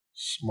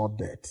 small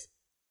death.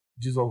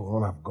 Jesus would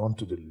not have gone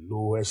to the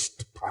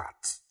lowest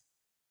part.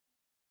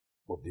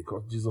 But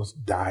because Jesus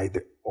died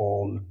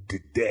all the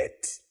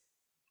death,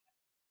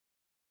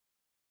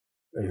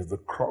 there is the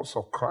cross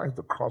of Christ,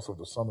 the cross of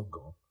the Son of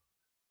God.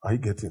 Are you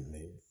getting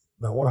me?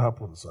 Now what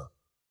happens?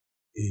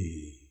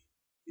 He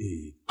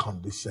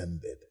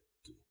condescended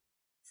to.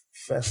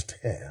 First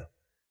hell,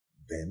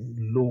 then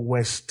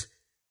lowest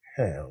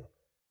hell,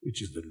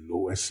 which is the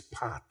lowest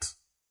part.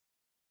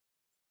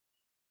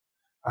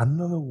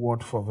 Another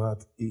word for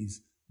that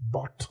is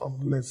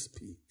bottomless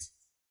pit.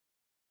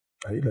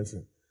 Are you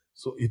listening?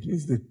 So it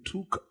means they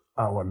took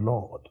our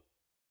Lord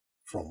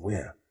from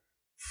where?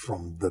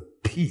 From the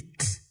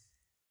pit.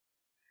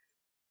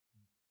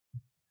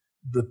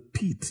 The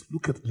pit,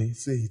 look at me,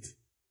 say it,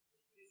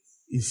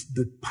 is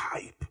the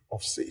pipe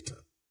of Satan.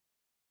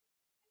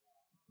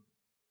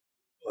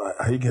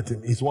 Are you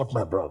getting me? It's what,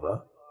 my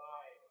brother?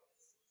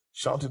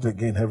 Shout it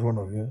again, every one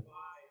of you.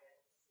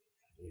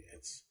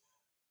 Yes.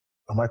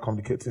 Am I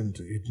communicating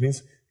to you? It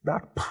means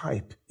that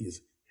pipe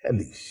is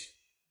hellish.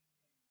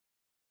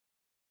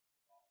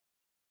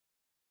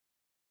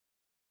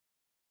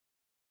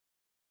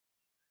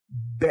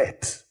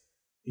 Death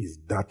is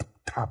that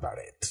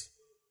tabaret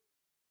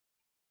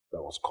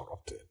that was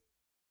corrupted.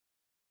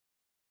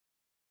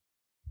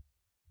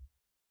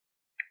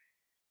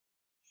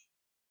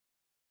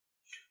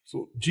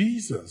 So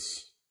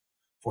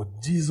for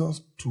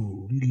Jesus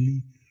to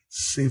really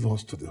save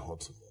us to the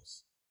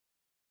uttermost,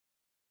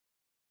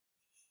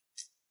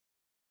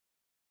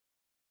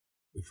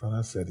 the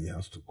Father said he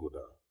has to go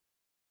down.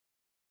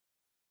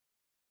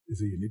 He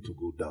said you need to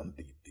go down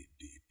deep, deep,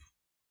 deep.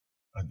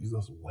 And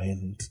Jesus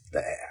went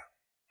there.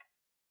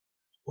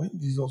 When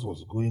Jesus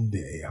was going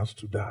there, he has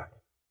to die.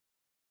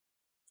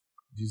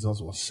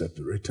 Jesus was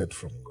separated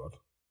from God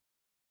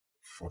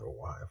for a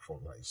while for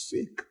my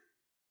sake.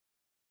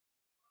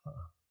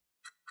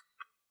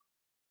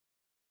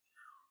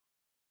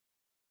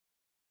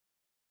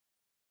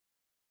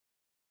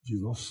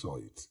 Jesus saw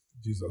it.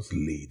 Jesus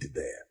laid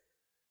there.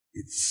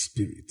 Its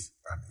spirit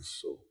and his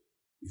soul.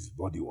 His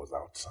body was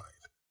outside.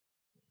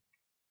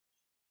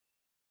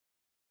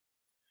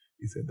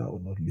 He said, "Thou will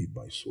not leave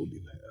my soul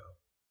in hell,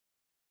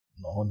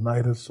 nor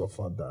neither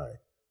suffer die.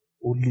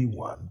 Only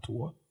one to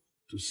what?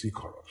 To see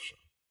corruption."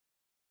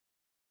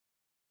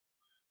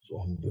 So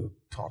on the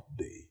third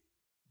day,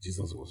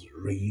 Jesus was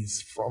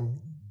raised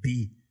from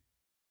the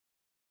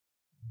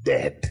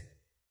dead.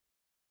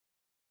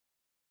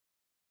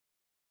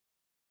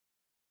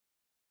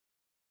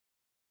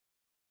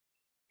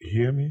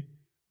 Hear me?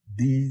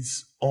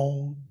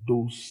 All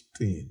those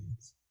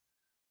things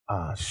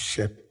are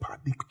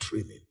shepherdic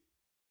training.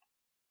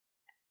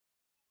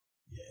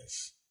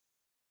 Yes.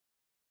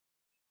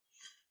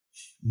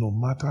 No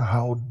matter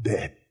how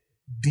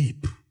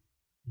deep,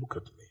 look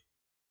at me,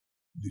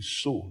 the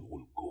soul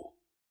will go.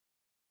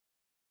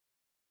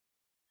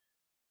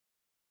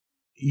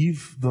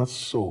 If the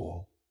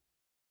soul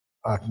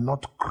had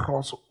not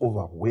crossed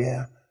over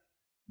where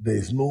there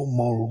is no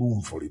more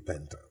room for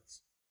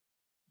repentance,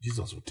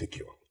 Jesus will take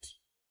you out.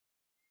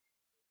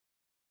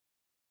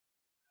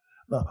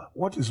 Now,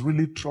 what is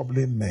really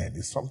troubling men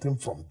is something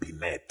from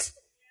beneath.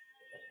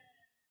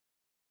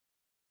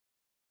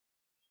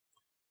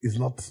 It's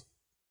not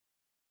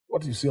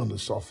what you see on the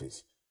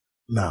surface.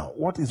 Now,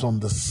 what is on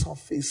the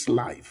surface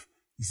life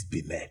is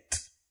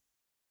beneath.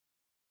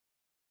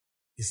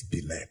 It's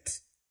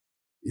beneath.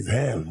 It's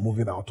hell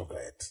moving out of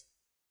earth,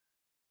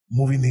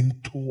 moving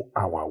into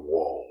our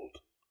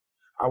world.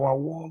 Our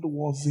world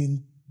was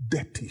in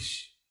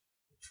deathish.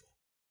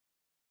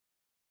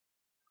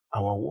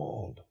 Our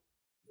world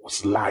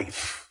was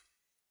life.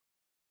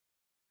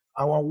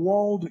 Our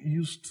world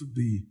used to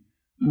be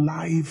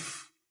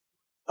life.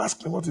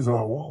 Ask me, what is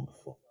our world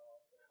for?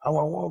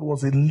 Our world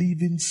was a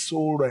living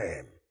soul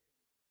realm.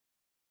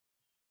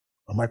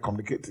 Am I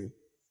communicating?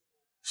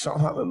 Shout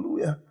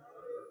hallelujah.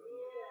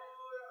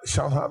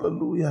 Shout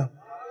hallelujah.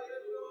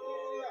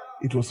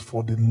 It was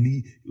for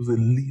it was a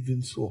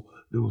living soul.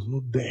 There was no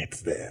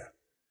death there.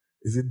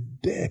 Is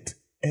it death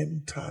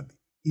entered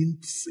in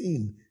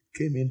sin,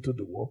 came into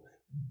the world?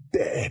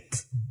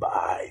 Death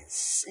by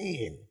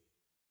sin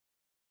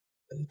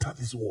entered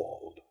this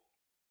world.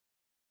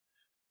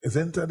 It's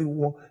entered the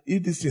world.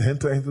 If this thing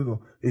enter into the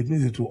world, it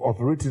means it will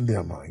operate in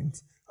their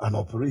minds and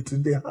operate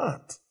in their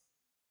heart.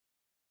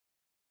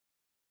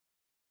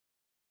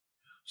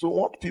 So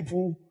what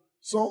people,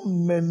 so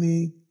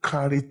many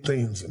carry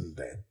things in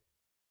them.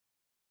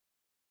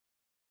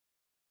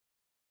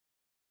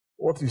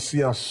 What you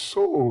see as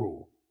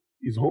sorrow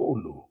is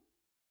hollow,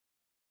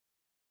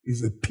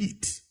 is a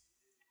pit.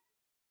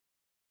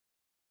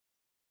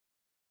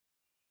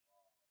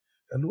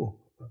 Hello,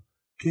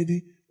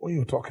 Katie, when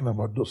you're talking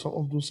about some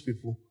of those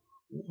people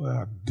who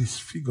are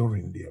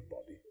disfiguring their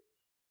body,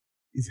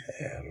 it's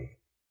hell.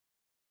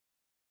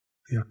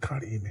 They are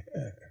carrying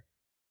hell.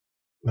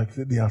 Like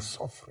they are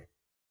suffering.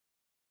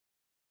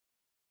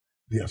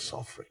 They are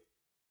suffering.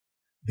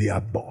 They are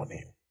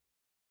burning.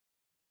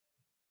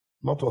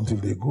 Not until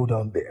they go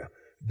down there.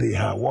 They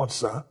are what,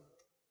 sir?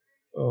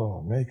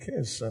 Oh, make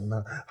it sense.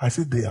 I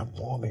said they are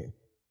burning.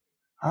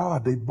 How are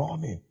they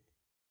burning?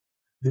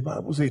 The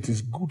Bible says it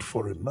is good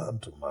for a man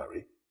to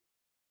marry,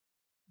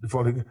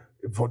 for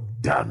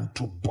than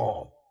to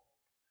burn.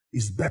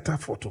 It's better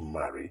for to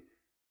marry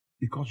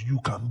because you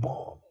can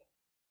burn.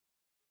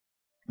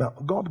 Now,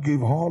 God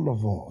gave all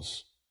of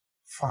us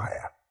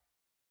fire.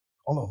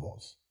 All of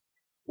us.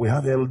 We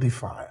have healthy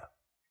fire.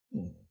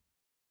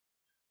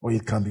 Or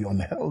it can be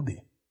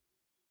unhealthy.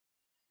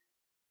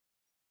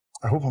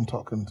 I hope I'm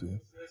talking to you.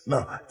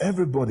 Now,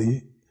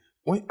 everybody,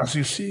 as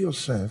you see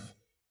yourself,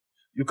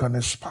 you can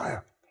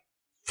aspire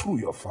through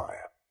your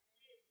fire.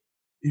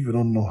 If you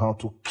don't know how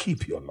to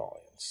keep your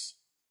loins,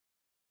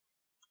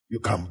 you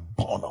can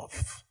burn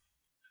off.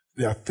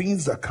 There are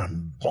things that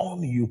can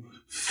burn you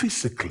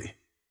physically.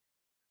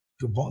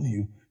 To burn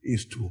you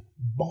is to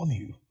burn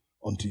you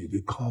until you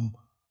become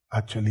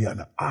actually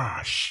an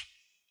ash.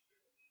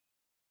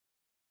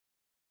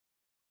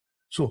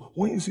 So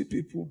when you see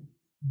people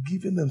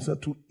giving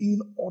themselves to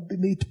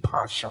inordinate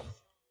passion,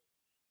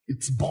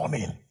 it's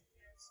burning.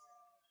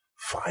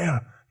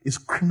 Fire is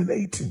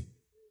criminating.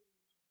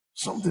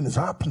 Something is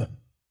happening.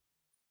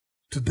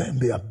 To them,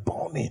 they are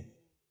burning.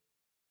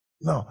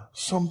 Now,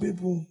 some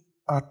people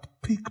are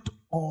picked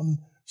on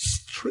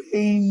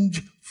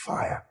strange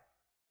fire,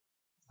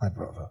 my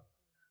brother.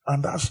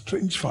 And that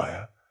strange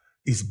fire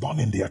is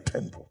burning their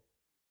temple.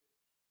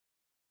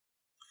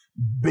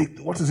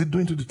 What is it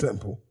doing to the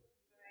temple?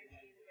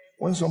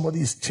 When somebody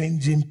is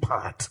changing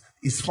part,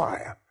 it's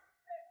fire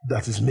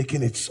that is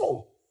making it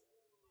so.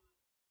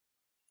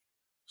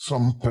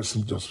 Some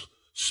person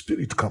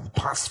spirit can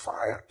pass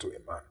fire to a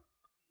man.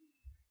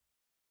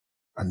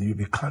 And you'll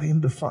be carrying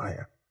the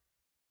fire.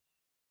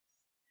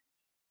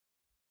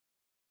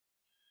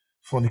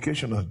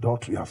 Fornication and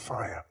adultery are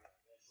fire.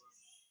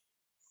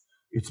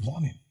 It's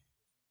burning.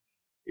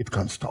 It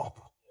can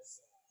stop.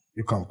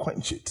 You can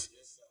quench it.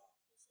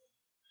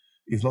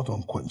 It's not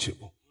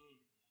unquenchable.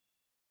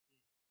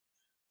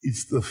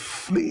 It's the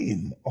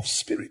flame of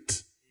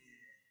spirit.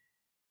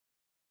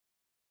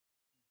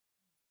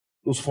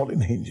 Those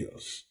fallen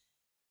angels.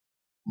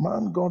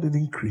 Man, God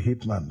didn't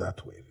create man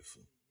that way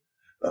before.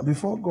 And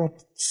before God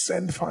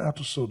sent fire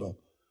to Sodom,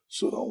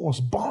 Sodom was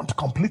burnt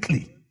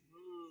completely.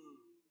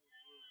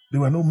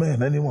 There were no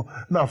men anymore.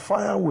 Now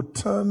fire would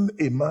turn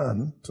a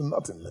man to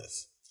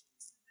nothingness.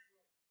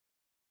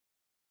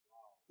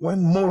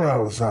 When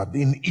morals are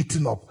being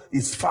eaten up,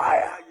 it's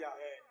fire.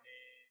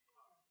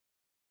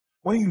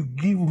 When you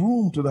give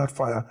room to that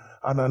fire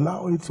and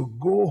allow it to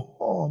go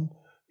on,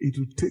 it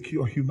will take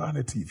your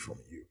humanity from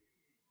you.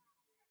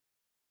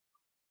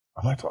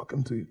 Am I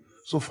talking to you?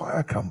 So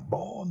fire can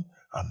burn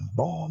and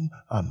burn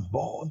and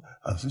burn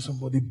and see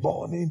somebody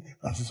burning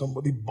and see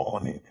somebody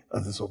burning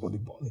and see somebody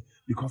burning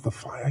because the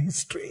fire is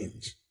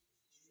strange.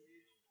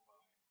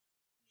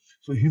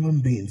 So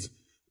human beings,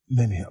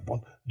 many are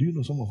born. Do you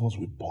know some of us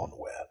were born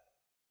well?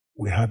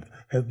 We had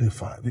the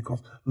fire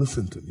because,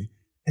 listen to me,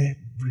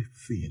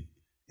 everything,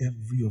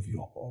 every of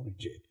your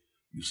origin,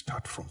 you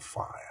start from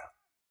fire.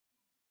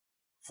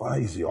 Fire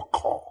is your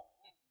core.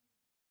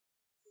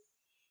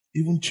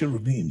 Even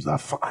cherubims are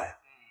fire.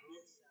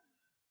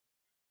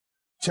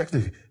 Check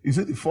you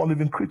see the four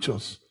living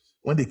creatures,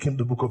 when they came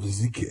to the book of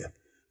Ezekiel,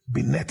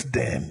 beneath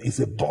them is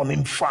a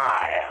burning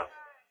fire.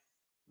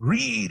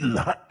 Real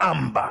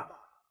amber,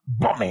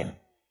 burning,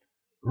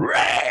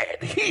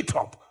 red, heat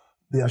up.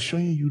 They are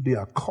showing you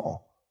their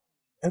core.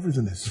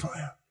 Everything is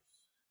fire.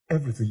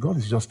 Everything. God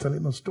is just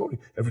telling a story.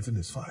 Everything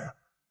is fire.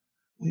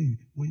 When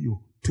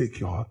you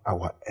take our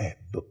earth,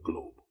 the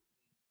globe,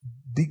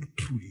 dig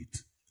through it,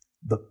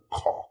 the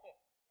core.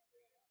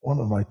 One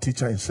of my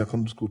teachers in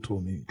secondary school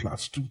told me in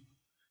class 2,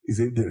 he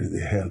said, if there is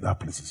a hell, that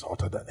place is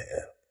hotter than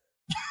hell.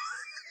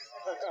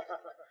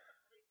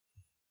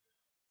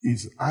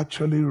 It's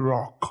actually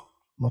rock,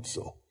 not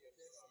so.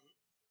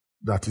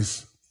 That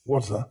is,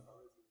 what's that?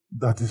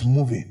 That is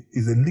moving.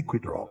 Is a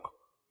liquid rock.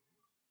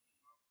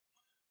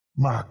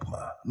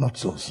 Magma, not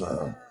so,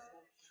 sir.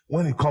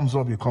 When it comes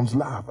up, it becomes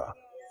lava.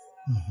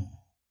 Mm-hmm.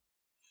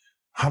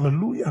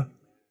 Hallelujah.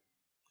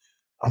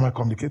 Am I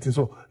communicating?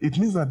 So it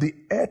means that the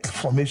earth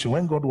formation,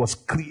 when God was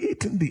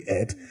creating the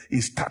earth,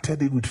 He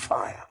started it with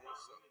fire.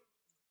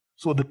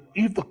 So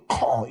if the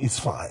core is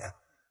fire,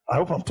 I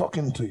hope I'm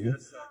talking to you.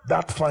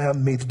 That fire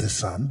made the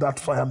sun. That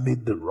fire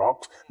made the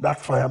rocks.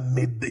 That fire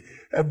made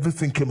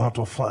everything came out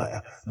of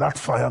fire. That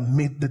fire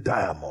made the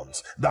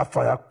diamonds. That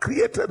fire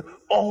created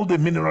all the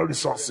mineral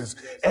resources.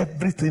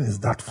 Everything is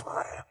that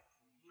fire.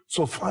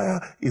 So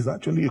fire is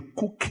actually a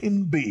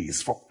cooking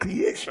base for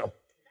creation.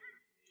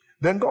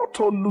 Then God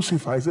told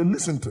Lucifer, He said,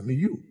 listen to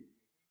me,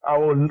 I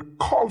will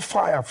call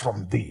fire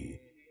from thee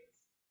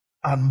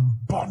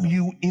and burn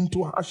you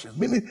into ashes.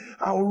 Meaning,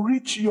 I will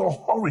reach your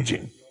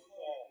origin,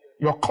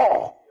 your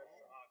core,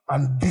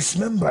 and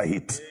dismember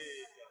it.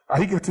 Are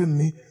you getting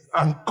me?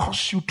 And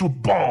cause you to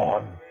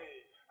burn.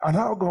 And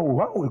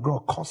why will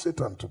God cause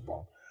Satan to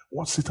burn?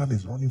 What Satan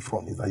is running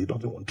from is that he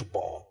doesn't want to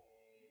burn.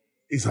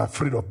 He's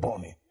afraid of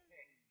burning.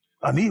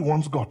 And he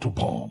wants God to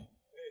burn.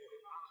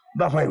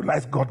 That's why he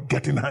likes God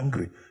getting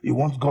angry. He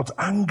wants God's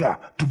anger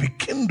to be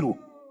kindled.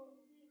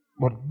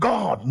 But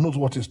God knows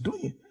what He's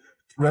doing.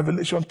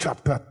 Revelation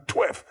chapter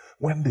 12,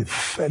 when they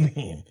fell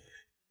in,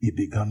 He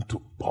began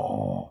to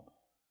burn.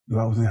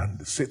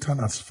 And Satan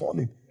has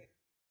fallen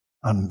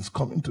and is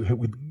coming to him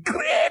with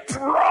great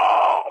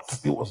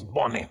wrath. He was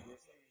burning.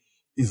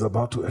 He's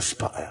about to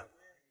expire.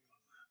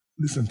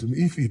 Listen to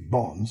me. If he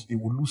burns, he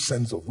will lose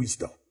sense of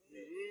wisdom.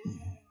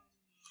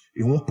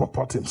 He won't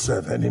purport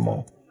himself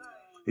anymore.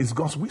 It's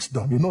God's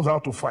wisdom. He knows how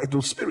to fight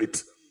those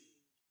spirits.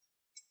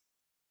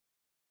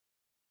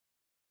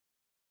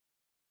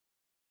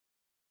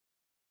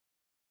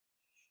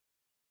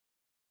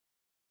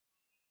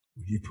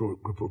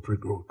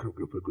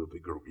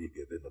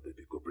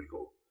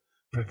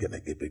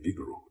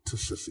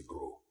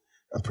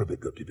 And probably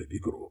baby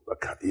grow.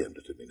 But can't the end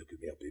to make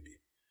your baby.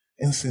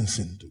 And sin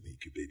to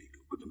make your baby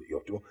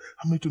grow.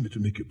 How many to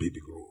make your baby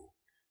grow?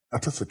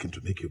 At a second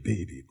to make your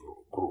baby grow.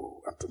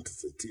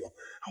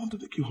 I want to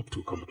make you hope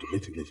to come to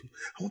make you.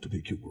 I want to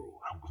make you grow.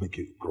 I want to make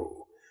you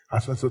grow. I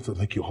said to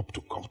make you hope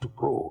to come to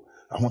grow.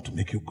 I want to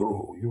make you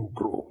grow. You will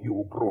grow. You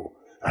will grow.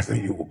 I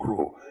say you will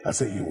grow. I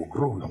say you will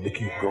grow. I'll make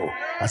you grow.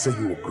 I say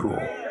you will grow.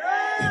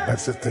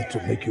 That's the thing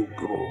to make you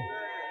grow.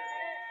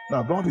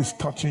 Now God is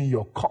touching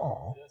your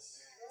core.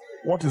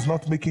 What is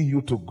not making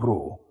you to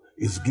grow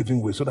is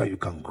giving way so that you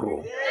can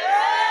grow.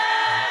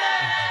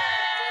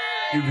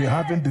 If you're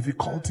having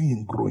difficulty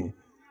in growing,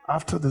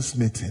 after this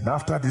meeting,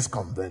 after this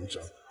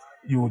convention,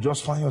 you will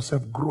just find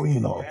yourself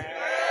growing up.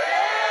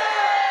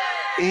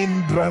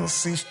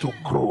 Hindrances to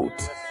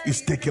growth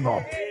is taken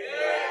up.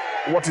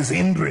 What is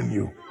hindering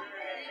you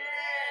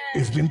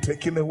is been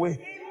taken away.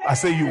 I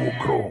say you will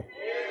grow.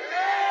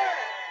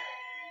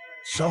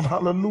 Shout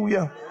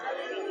hallelujah.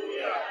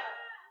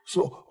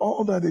 So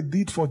all that they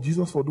did for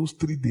Jesus for those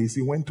 3 days,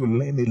 he went to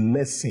learn a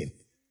lesson.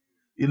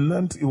 He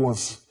learned it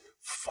was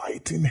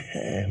fighting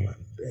hell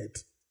and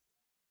death.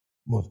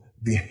 But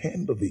the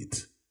end of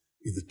it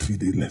is the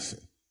 3-day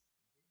lesson.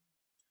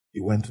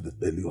 He went to the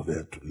belly of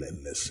hell to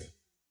learn lesson.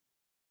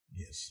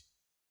 Yes.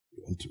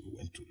 He went to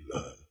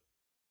learn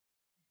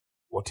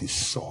what he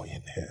saw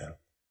in hell.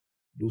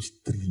 Those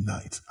 3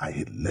 nights are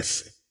a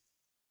lesson.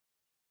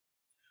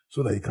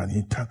 So that he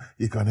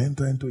can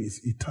enter into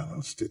his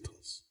eternal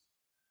status.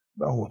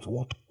 That was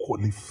what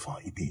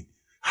qualified him.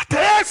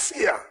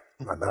 Atesia,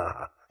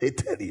 Mana,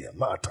 Eteria,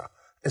 Mata,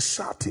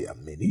 Esatia,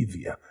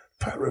 Menivia,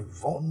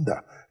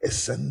 Parevonda,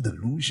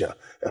 Esendelusia,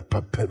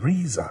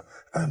 Epaperiza,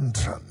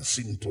 Entrance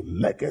into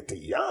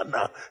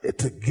Legetiana,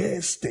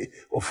 Etegeste,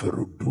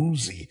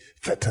 Oferuduzi,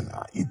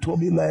 Fetana,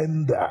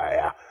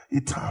 Itomilendaya,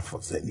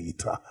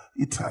 Itafozenita,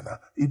 Itana,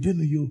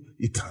 Idinu,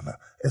 Itana,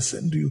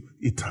 Ascend you,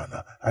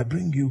 Itana, I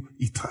bring you,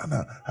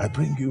 Itana, I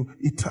bring you,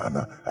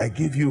 Itana, I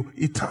give you,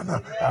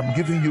 Itana, I'm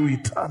giving you,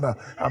 Itana,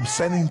 I'm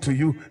sending to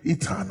you,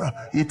 Itana,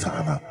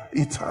 Itana,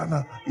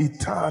 Itana,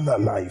 eternal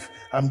life,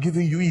 I'm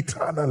giving you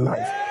eternal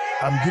life,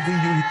 I'm giving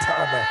you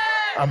eternal,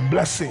 I'm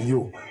blessing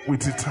you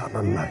with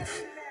eternal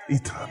life,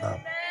 eternal.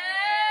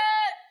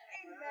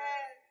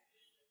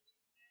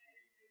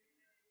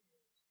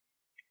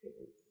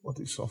 What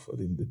he suffered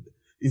in the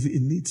is he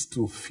needs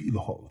to feel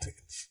all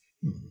things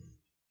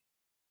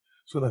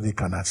so that he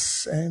can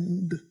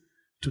ascend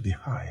to the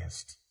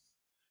highest.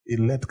 He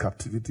led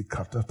captivity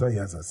captive after he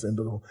has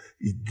ascended.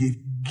 He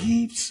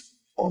gives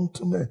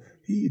unto me.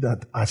 He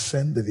that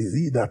ascended is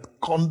he that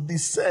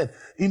condescended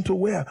into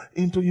where?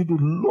 Into the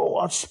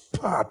lowest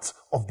part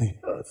of the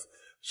earth,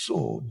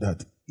 so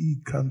that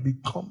he can be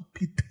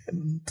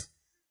competent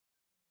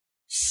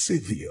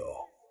Savior.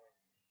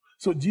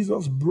 So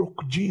Jesus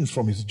broke genes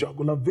from his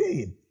jugular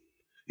vein.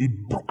 He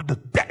broke the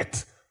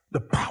death, the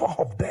power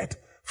of death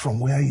from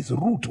where his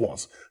root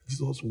was.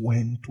 Jesus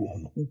went to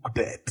unhook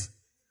death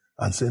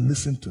and said,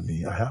 listen to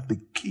me, I have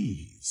the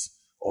keys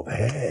of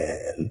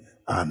hell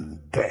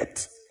and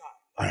death.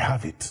 I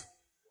have it.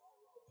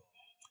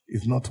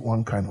 It's not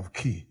one kind of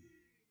key.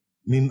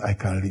 Mean I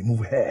can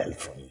remove hell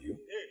from you.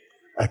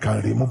 I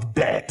can remove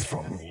death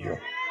from you.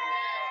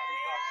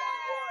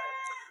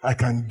 I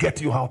can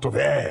get you out of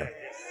hell.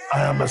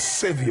 I am a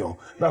savior.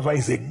 That's why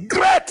he's a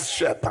great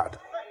shepherd.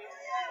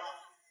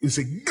 He's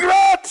a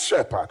great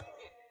shepherd.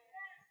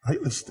 Are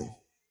you listening?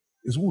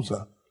 It's who,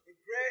 sir?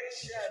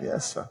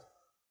 Yes, sir.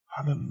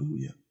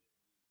 Hallelujah.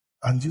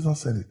 And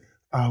Jesus said,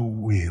 I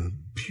will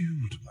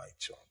build my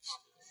church.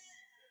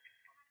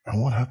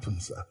 And what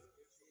happens, sir?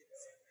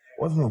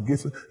 What's my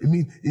gates? It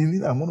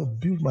means I'm going to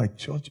build my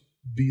church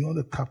beyond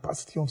the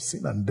capacity of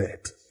sin and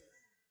death.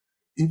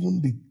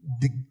 Even the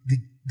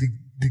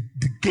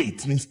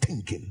gate means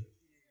thinking.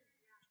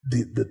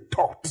 The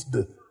thought,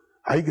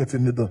 are you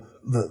getting me?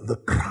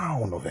 The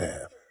crown of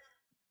hell.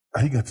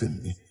 Are you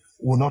getting me?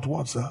 Will not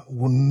what, sir?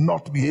 Will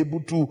not be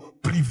able to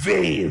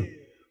prevail.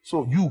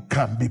 So you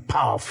can be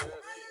powerful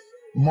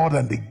more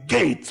than the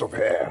gates of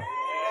hell.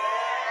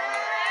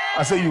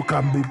 I say you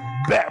can be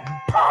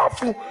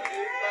powerful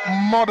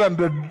more than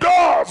the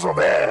doors of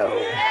hell.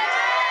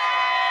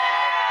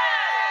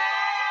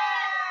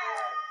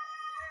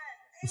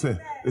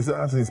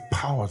 It's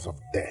powers of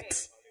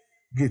death.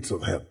 Gates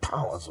of hell,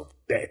 powers of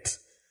death.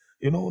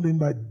 You know what I mean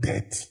by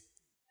death?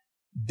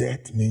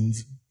 Death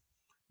means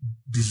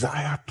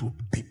desire to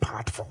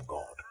depart from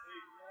God.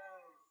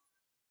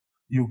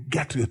 You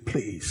get to a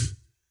place,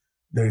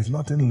 there is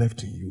nothing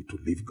left in you to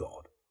leave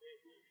God.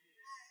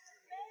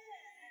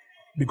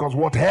 Because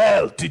what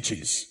hell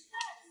teaches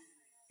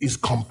is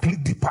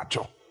complete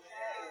departure.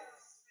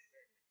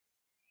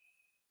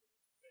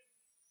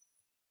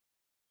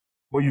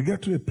 But you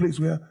get to a place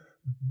where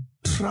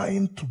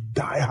trying to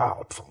die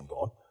out from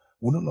God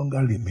will no longer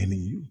remain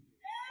in you.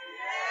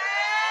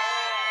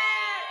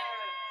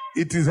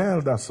 It is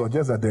hell that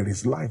suggests that there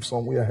is life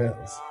somewhere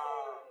else.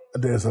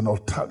 There's an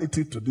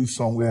alternative to this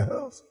somewhere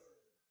else.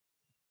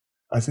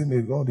 I say,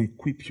 may God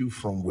equip you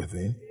from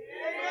within.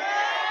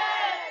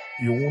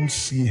 You won't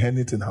see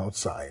anything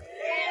outside.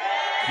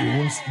 You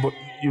won't, but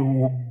you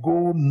will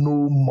go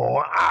no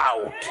more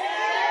out.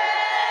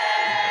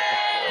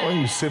 When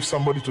you save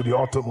somebody to the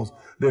uttermost,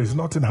 there is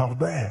nothing out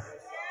there.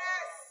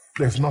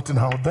 There's nothing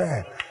out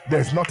there.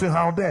 There's nothing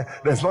out there.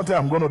 There's nothing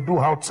I'm going to do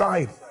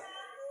outside.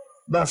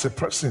 That's a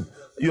person.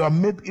 You are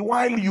made,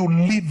 while you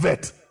live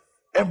it,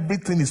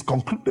 everything is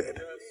concluded.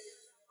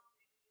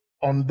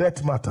 On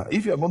that matter,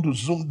 if you are going to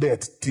zoom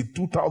death till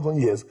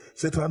 2,000 years,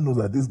 Satan knows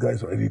that this guy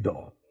is already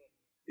done.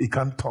 He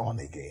can't turn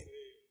again.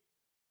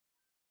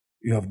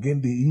 You have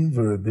gained the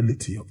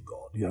invariability of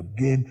God. You have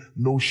gained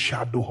no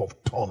shadow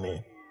of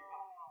turning.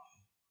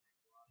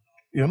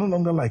 You're no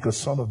longer like a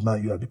son of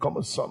man. You have become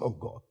a son of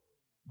God.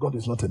 God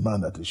is not a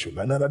man that he should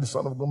lie, neither the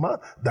son of God man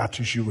that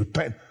he should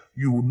repent.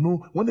 You will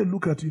know, when they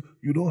look at you,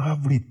 you don't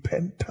have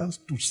repentance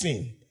to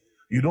sin.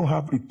 You don't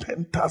have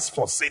repentance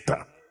for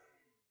Satan.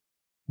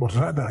 But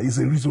rather, it's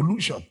a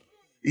resolution.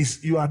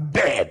 You are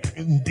dead,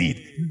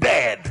 indeed.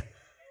 Dead.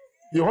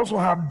 You also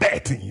have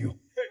death in you.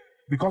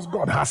 Because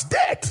God has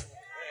death.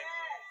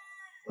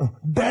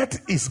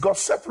 Death is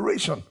God's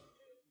separation.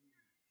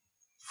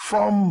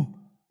 from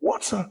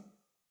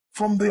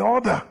from the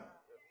other.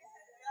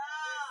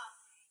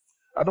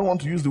 I don't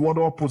want to use the word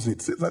opposite.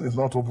 Satan is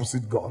not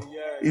opposite God.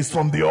 It's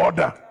from the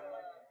other.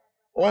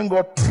 When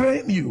God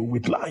train you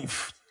with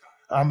life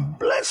and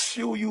bless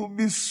you, you'll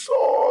be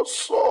so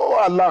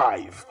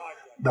alive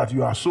that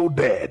you are so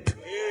dead.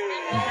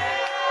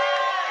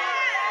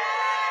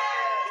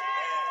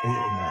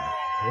 Amen.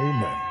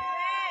 Amen.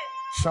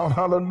 Shout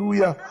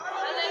hallelujah.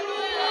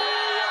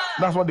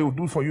 That's what they will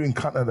do for you in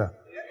Canada.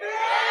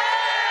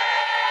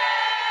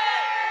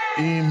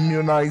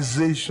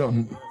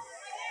 Immunization.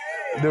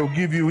 They'll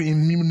give you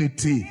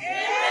immunity.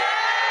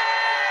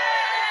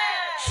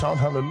 Shout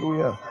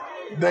hallelujah.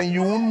 Then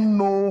you won't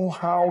know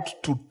how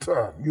to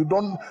turn.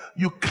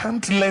 You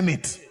can't learn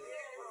it.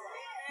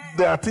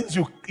 There are things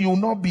you will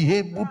not be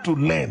able to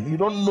learn. You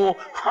don't know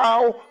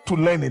how to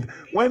learn it.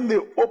 When they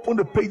open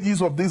the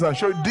pages of this and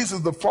show you this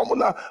is the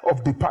formula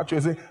of departure,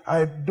 you say,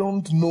 I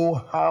don't know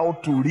how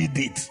to read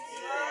it.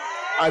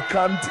 I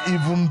can't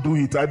even do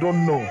it. I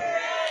don't know.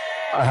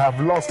 I have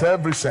lost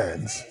every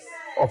sense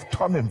of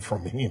turning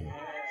from him.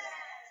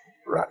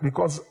 Right?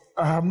 Because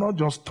I have not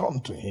just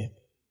turned to him.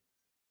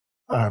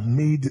 I have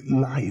made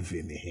life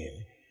in him.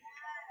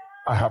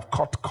 I have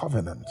cut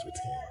covenant with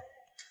him.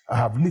 I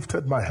have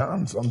lifted my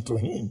hands unto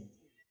him.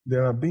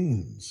 There are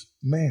beings,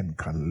 men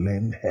can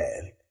learn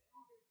hell.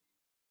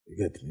 You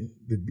get me?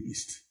 The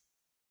beast.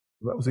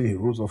 The Bible says he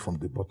rose up from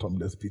the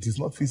bottomless pit. It's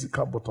not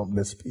physical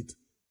bottomless pit.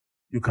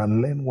 You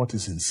can learn what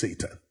is in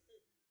Satan.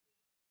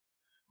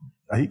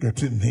 Are you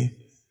getting me?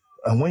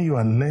 And when you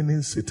are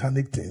learning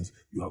satanic things,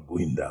 you are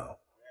going down.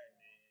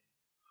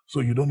 So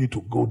you don't need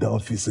to go down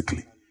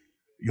physically.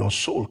 Your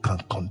soul can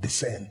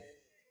condescend.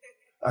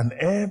 And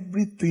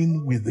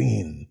everything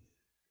within,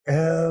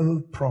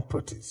 all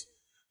properties,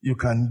 you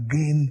can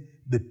gain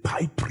the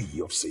pipery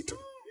of Satan.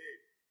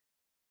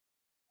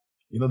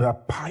 You know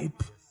that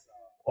pipe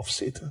of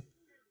Satan?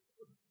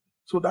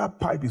 So that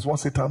pipe is what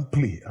Satan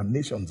plays, and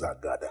nations are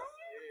gathered.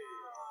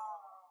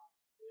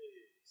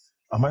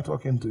 Am I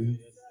talking to you?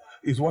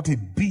 It's what he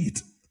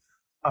beat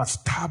as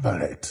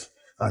tabaret,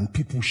 and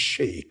people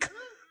shake,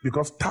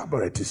 because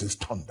tabaret is his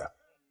thunder.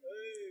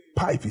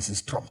 Pipe is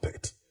his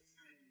trumpet.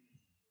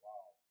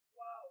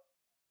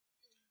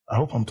 I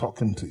hope I'm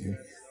talking to you.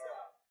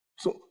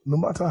 So no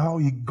matter how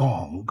he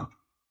gong,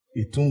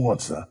 it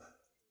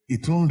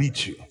won't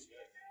reach you.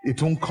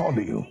 It won't call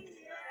you.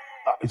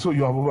 So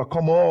you have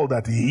overcome all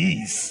that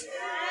he is.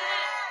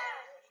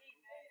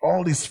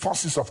 All these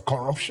forces of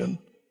corruption,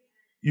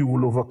 you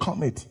will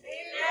overcome it.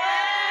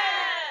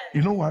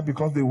 You know why?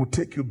 Because they will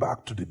take you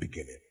back to the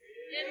beginning.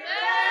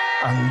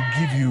 And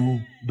give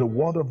you the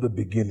word of the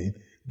beginning,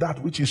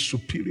 that which is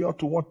superior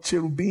to what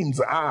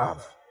cherubims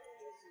have.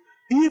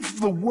 If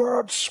the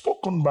word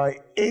spoken by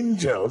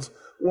angels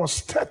was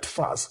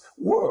steadfast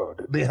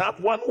word, they have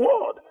one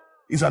word.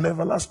 It's an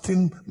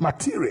everlasting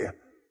material.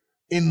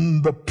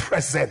 In the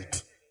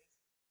present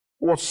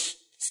was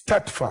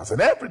steadfast, and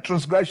every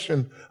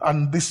transgression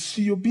and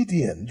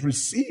disobedience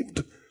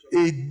received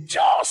a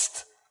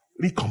just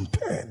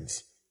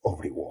recompense of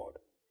reward.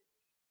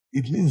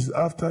 It means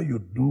after you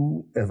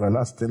do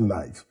everlasting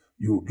life,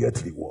 you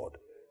get reward.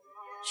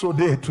 So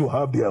they too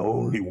have their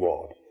own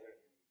reward.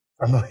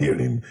 I'm not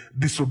hearing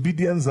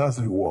disobedience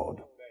as reward.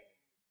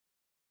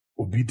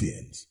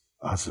 Obedience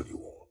as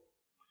reward.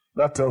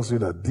 That tells you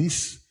that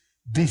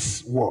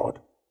this word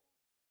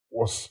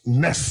was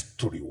next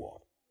to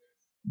reward.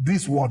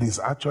 This word is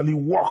actually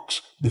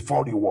works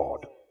before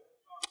reward.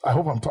 I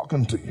hope I'm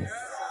talking to you.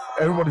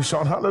 Everybody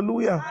shout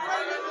hallelujah.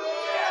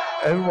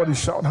 Hallelujah. Everybody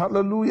shout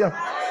hallelujah.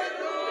 Hallelujah.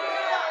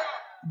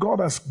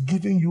 God has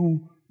given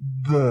you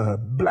the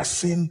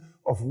blessing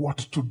of what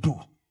to do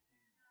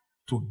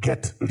to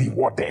get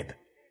rewarded.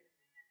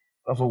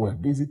 That's what we're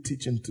busy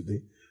teaching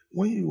today.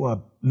 When you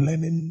are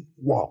learning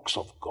works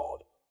of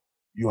God,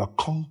 you are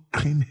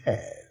conquering hell.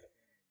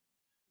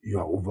 You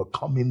are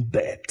overcoming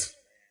death.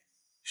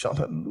 Shout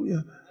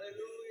hallelujah.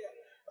 Hallelujah.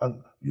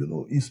 And you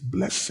know, it's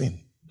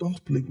blessing.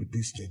 Don't play with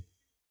this thing.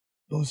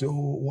 Don't say,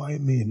 oh, why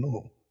me?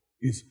 No.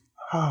 It's,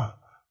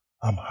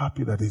 I'm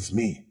happy that it's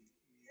me.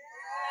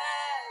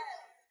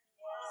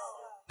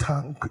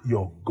 Thank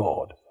your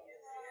God.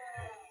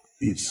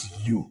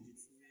 It's you.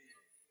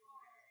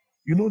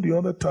 You know, the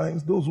other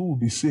times, those who will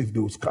be saved, they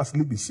will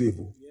scarcely be saved.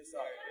 Yes, sir.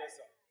 Yes,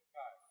 sir.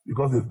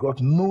 Because they've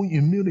got no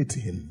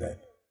immunity in them.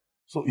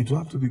 So it will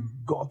have to be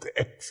God.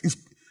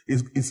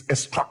 It's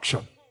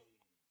extraction,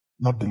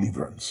 not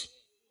deliverance.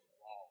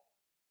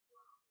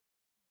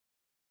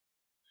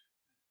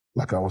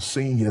 Like I was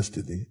saying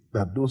yesterday,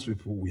 that those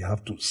people, we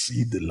have to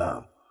see the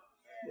Lamb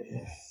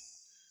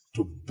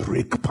to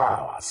break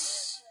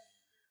powers.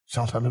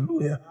 Shout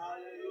hallelujah.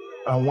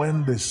 And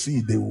when they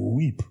see, they will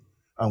weep.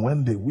 And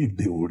when they weep,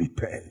 they will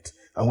repent.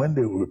 And when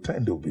they will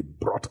repent, they will be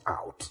brought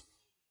out.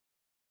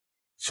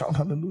 Shout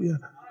hallelujah.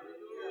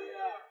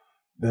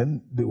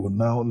 Then they will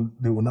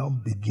now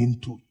begin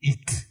to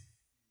eat.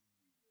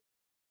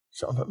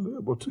 Shout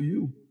hallelujah. But to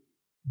you,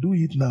 do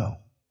it now.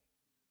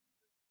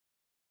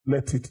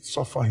 Let it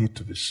suffer it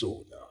to be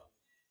so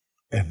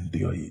now.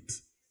 Endure it.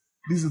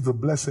 This is the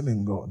blessing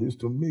in God, is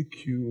to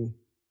make you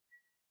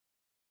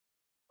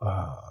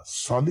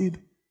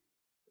solid,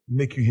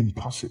 make you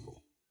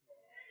impossible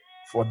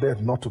for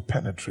death not to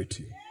penetrate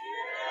you.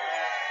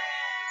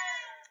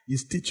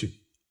 He's teaching.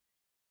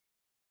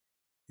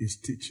 He's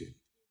teaching.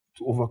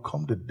 To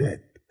overcome the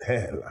death,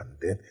 hell, and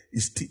death,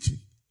 he's teaching.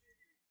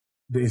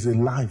 There is a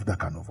life that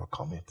can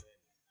overcome it.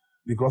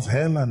 Because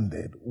hell and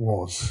death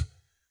was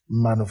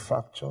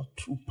manufactured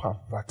through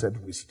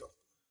perverted wisdom.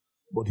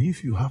 But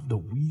if you have the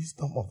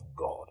wisdom of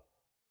God,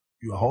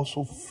 you are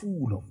also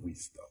full of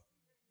wisdom.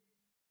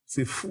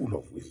 Say, full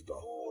of wisdom.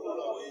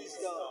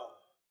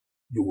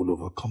 You will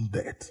overcome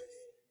death.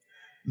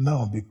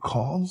 Now,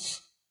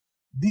 because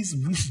this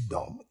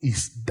wisdom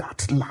is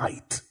that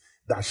light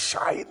that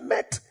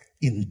shineth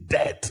in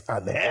death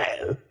and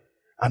hell,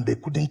 and they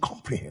couldn't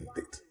comprehend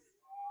it.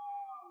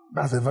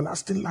 That's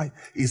everlasting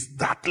life. Is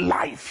that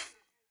life?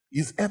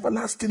 Is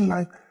everlasting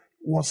life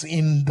was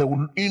in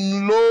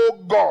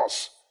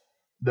Logos.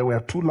 There were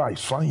two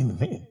lights shining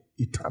in,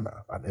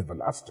 eternal and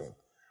everlasting.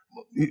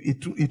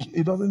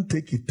 It doesn't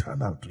take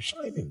eternal to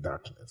shine in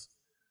darkness.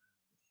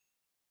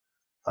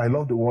 I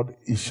love the word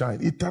 "it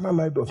shine." Eternal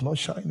life does not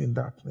shine in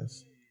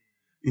darkness.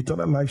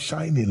 Eternal life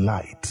shine in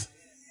light.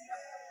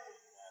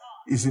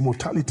 It's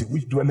immortality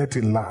which dwelleth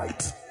in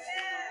light.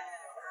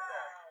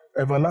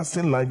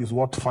 Everlasting life is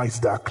what fights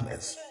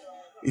darkness.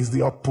 It's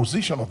the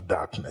opposition of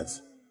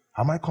darkness.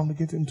 Am I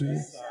communicating to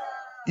you?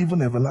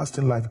 Even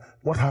everlasting life,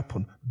 what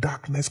happened?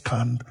 Darkness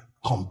can't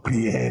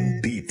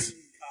comprehend it.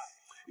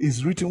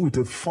 It's written with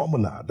a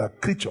formula that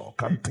creature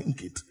can't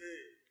think it,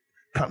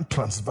 can't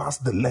transverse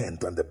the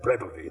length and the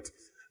breadth of it.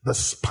 The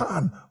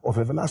span of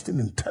everlasting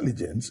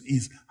intelligence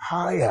is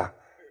higher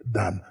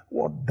than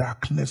what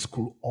darkness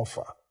could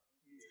offer.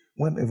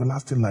 When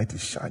everlasting light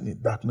is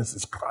shining, darkness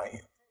is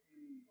crying.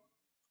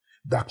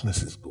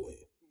 Darkness is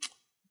going.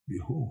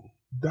 Behold,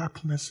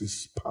 darkness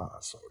is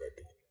past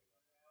already.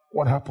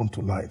 What happened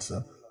to light,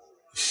 sir?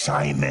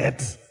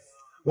 Shineth.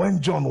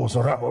 When John was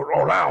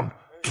around,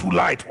 true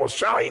light was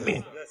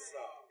shining.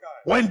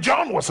 When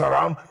John was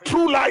around,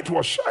 true light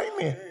was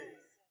shining.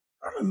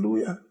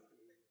 Hallelujah.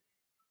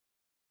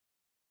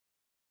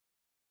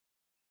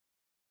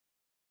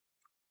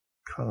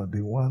 God,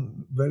 the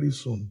one very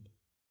soon,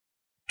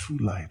 true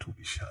light will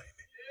be shining.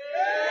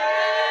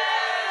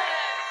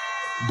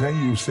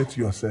 Then you say to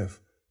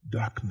yourself,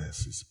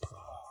 darkness is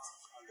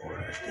past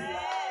already.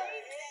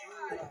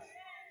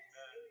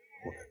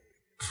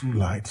 True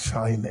light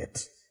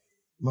shineth.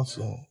 Not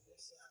so.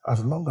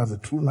 As long as the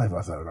true light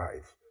has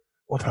arrived,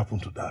 what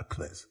happened to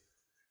darkness?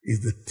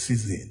 Is the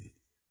season.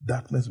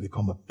 Darkness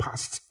become a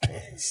past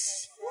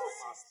tense.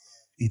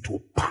 It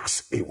will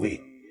pass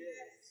away.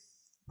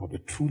 But the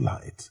true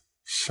light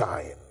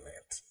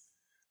shineth.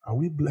 Are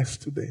we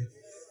blessed today?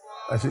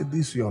 I say,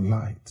 this is your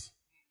light.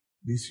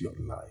 This is your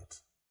light.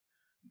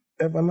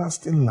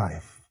 Everlasting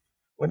life,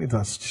 when it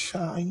has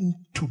shined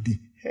to the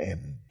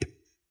end,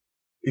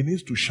 it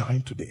needs to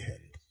shine to the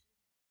end.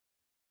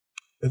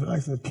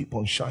 Everlasting keep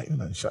on shining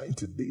and shining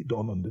till day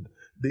dawn on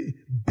the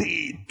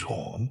day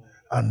dawn,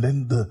 and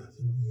then the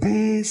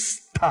day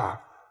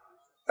star.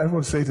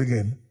 Everyone say it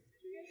again.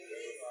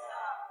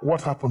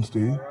 What happens to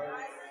you?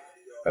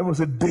 Everyone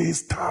say day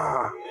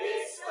star.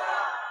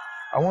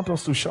 I want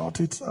us to shout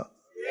it, sir.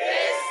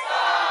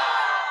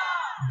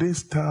 Day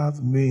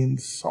stars mean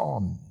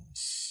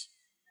sons,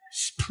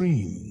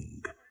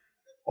 spring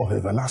of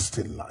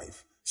everlasting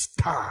life,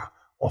 star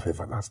of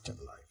everlasting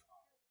life.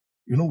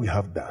 You know we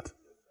have that.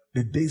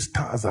 The day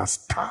stars are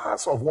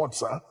stars of what,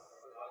 sir?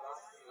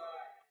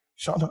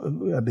 Shout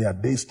hallelujah, they are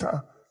day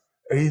star.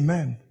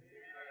 Amen.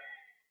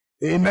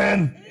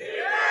 Amen. Amen.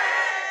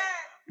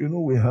 You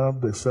know we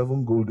have the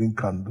 7 golden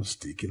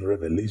candlestick in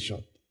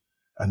Revelation,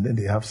 and then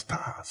they have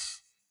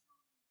stars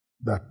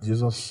that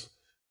Jesus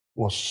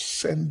was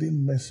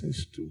sending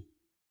message to.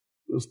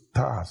 Those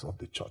stars of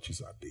the churches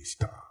are day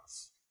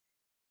stars.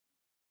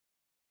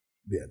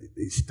 They are the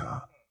day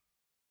star.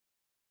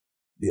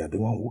 They are the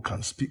one who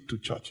can speak to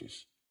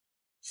churches.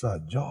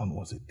 Sir John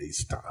was a day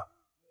star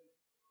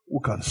who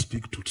can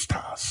speak to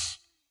stars.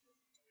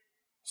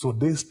 So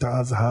day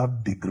stars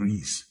have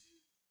degrees.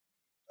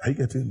 Are you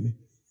getting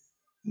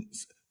me?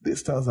 Day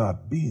stars are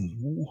beings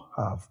who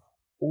have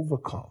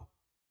overcome.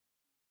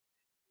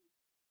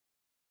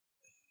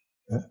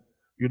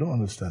 You don't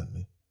understand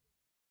me.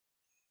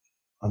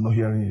 I'm not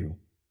hearing you.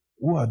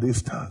 Who are day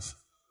stars?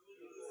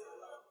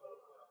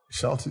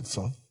 Shout it,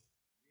 son.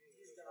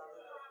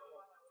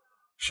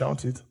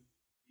 Shout it.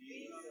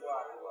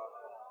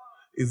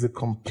 Is a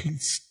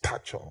complete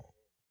stature,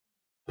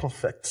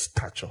 perfect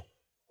stature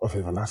of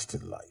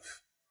everlasting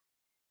life.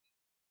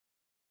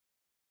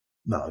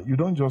 Now, you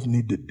don't just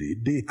need the day.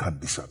 Day can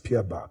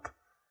disappear back.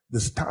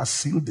 The stars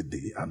seal the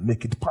day and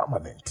make it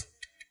permanent.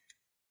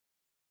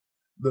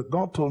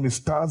 God told me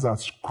stars are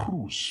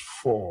screws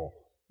for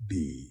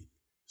the...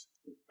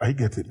 Are you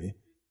getting me?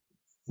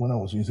 When I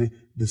was going to say,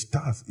 the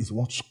stars is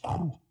what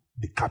screw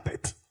the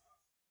carpet.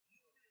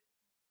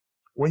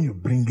 When you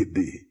bring a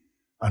day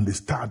and the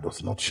star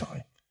does not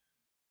shine,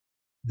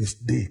 this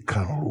day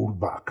can roll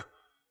back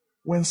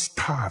When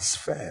stars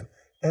fell,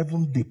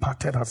 heaven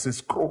departed as a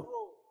scroll.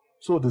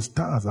 So the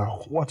stars are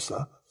what,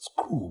 sir?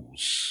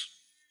 Scrolls.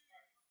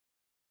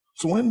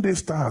 So when these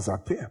stars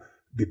appear,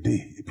 the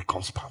day it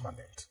becomes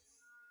permanent.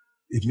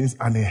 It means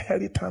an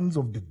inheritance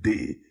of the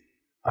day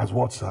as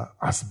what, sir?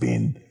 Has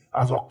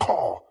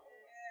occurred.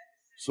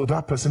 So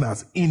that person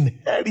has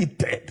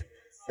inherited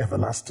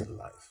everlasting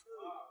life.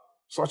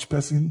 Such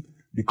person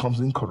becomes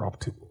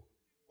incorruptible,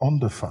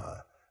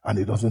 undefiled, and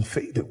it doesn't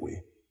fade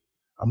away.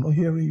 I'm not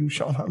hearing you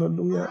shout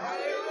hallelujah.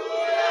 Hallelujah.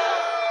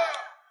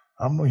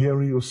 I'm not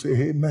hearing you say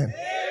amen. Amen.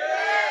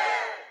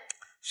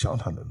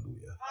 Shout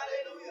hallelujah.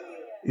 Hallelujah.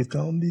 It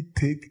can only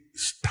take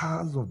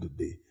stars of the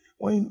day.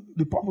 When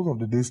the purpose of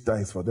the day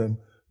starts for them,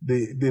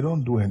 they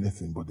don't do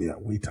anything, but they are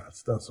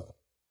waiters. That's all.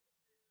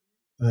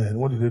 And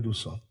what do they do,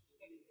 son?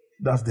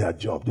 That's their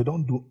job. They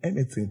don't do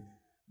anything.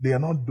 They are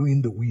not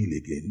doing the will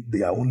again.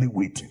 They are only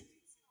waiting.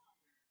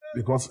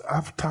 Because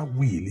after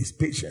will is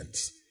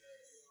patience.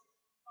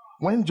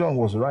 When John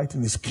was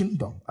writing his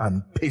kingdom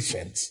and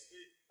patience,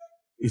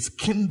 his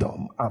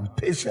kingdom and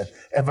patience,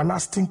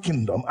 everlasting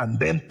kingdom and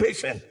then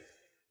patience.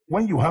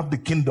 When you have the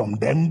kingdom,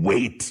 then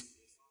wait.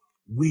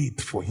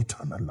 Wait for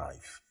eternal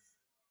life.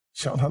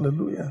 Shout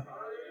hallelujah.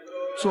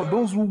 So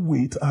those who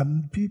wait are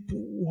people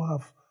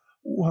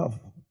who have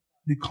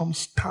become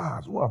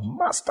stars, who have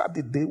mastered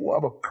the day, who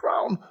have a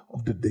crown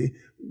of the day,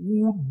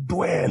 who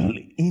dwell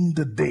in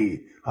the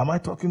day. Am I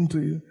talking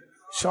to you?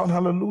 Shout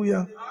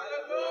hallelujah.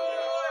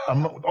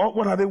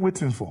 What are they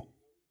waiting for?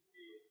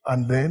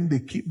 And then they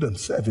keep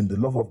themselves in the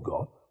love of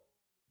God.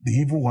 The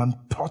evil one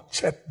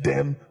toucheth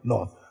them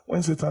not.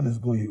 When Satan is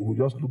going, he will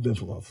just look them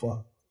from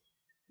afar.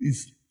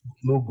 It's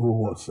no go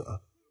what, sir?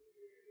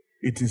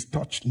 It is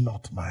touch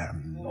not my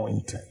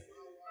anointed.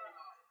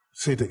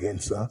 Say it again,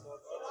 sir.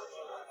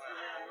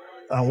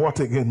 And what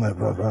again, my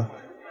brother?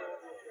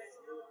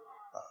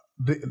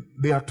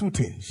 They are two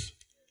things.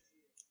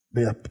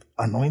 They are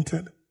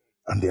anointed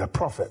and they are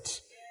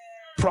prophets.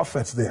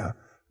 Prophets,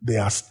 they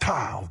are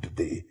star of the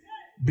day.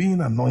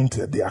 Being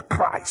anointed, they are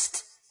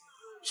Christ.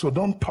 So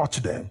don't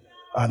touch them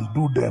and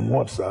do them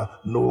what, sir?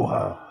 No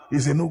harm.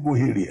 It's a no-go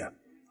area.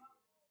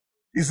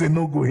 It's a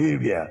no-go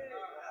area.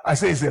 I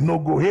say it's a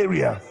no-go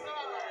area.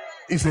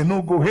 It's a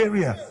no-go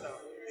area.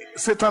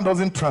 Satan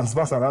doesn't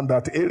transverse around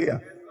that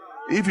area.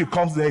 If he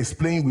comes there, he's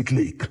playing with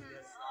lake.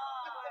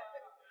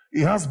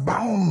 He has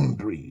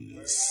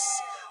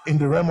boundaries in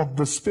the realm of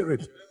the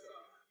spirit.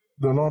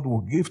 The Lord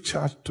will give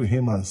charge to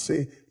him and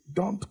say,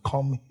 don't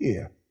come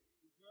here.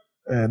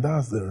 And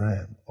that's the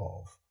realm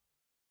of,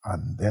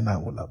 and then I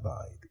will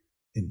abide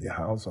in the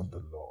house of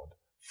the Lord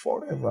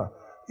forever.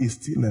 Is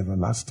still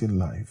everlasting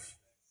life.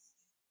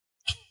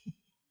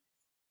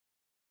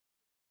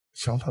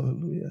 Shout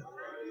hallelujah.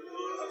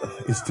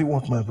 It's still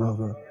what, my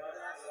brother?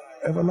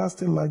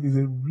 Everlasting life is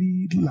a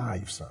real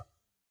life, sir.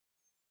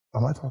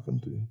 Am I talking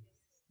to you?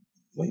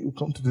 When you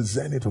come to the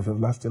zenith of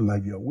everlasting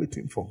life, you are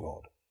waiting for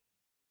God.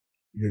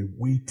 You're a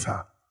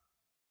waiter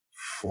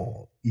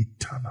for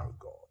eternal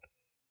God.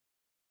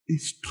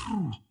 It's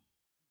true.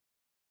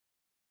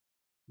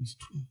 It's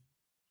true.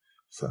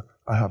 Sir,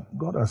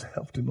 God has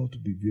helped me not to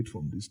deviate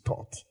from this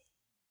thought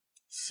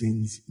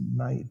since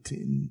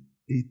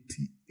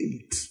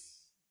 1988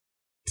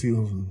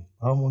 till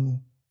how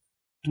many?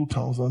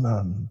 2000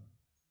 and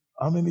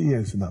how many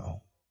years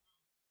now?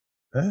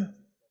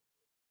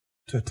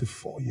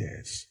 34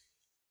 years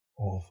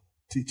of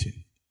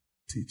teaching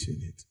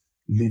it,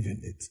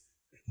 living it,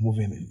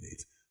 moving in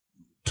it,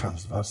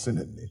 transversing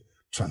in it,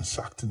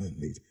 transacting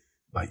in it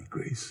by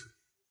grace.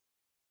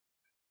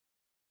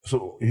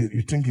 So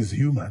you think it's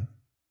human?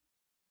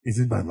 Is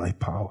it by my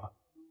power?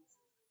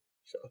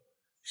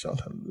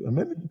 Shout hallelujah.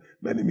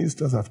 Many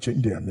ministers have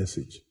changed their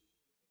message.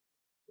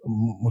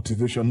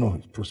 Motivation, no.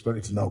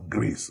 Prosperity, now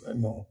grace. I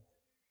know.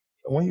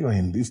 When you are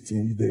in this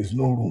thing, there is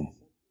no room.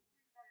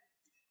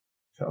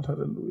 Shout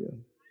hallelujah.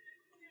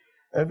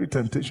 Every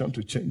temptation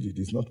to change it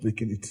is not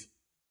making it.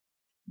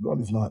 God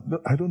is not.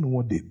 I don't know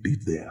what they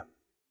did there.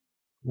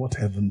 What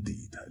heaven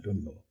did, I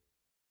don't know.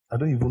 I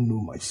don't even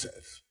know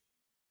myself.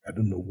 I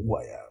don't know who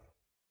I am.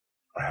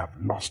 I have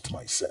lost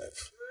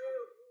myself.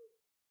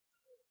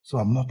 So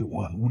I'm not the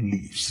one who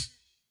lives.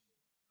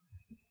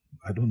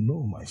 I don't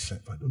know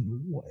myself. I don't know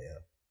who I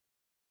am.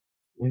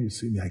 When you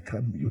see me,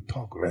 you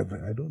talk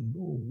reverend. I don't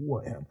know who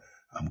I am.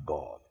 I'm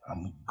gone.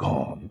 I'm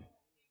gone.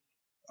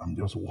 I'm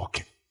just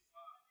walking.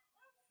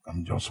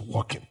 I'm just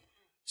walking.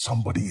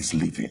 Somebody is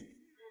living.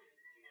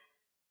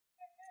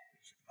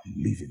 I'm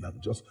living. I'm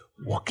just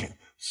walking.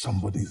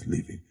 Somebody is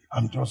living.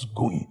 I'm just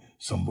going.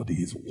 Somebody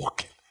is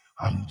walking.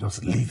 I'm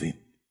just living.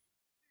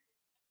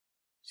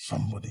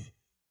 Somebody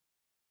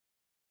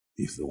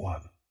is the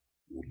one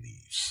who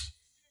lives.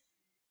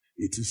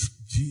 It is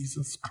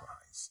Jesus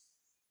Christ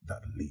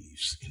that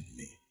lives in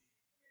me.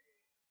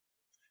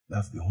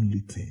 That's the only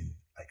thing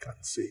I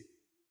can say.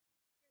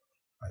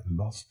 I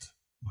lost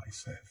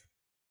myself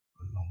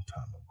a long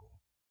time ago.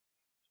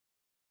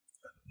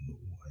 I don't know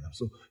who I am.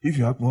 So if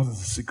you ask me what is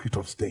the secret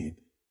of staying,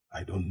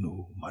 I don't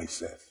know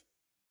myself.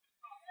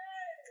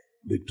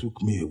 They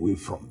took me away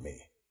from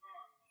me.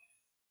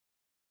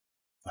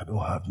 I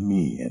don't have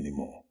me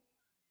anymore.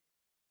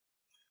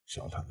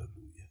 Shout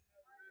hallelujah.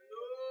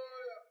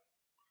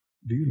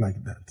 Do you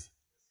like that?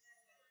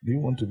 Do you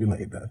want to be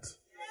like that?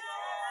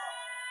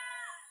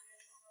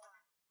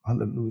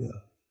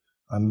 Hallelujah.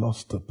 I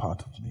lost a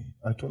part of me.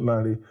 I told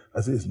Larry,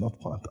 I said it's not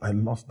part. I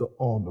lost the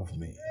all of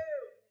me.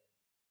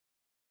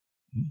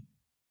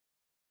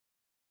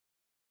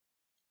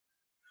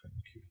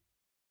 Thank you.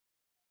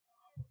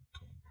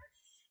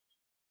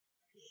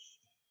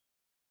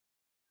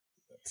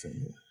 That's it.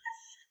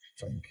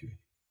 Thank you.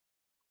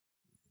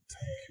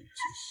 Thank you,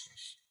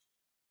 Jesus.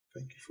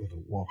 Thank you for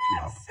the work you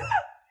have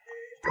done.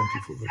 Thank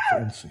you for the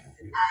things you have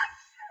done.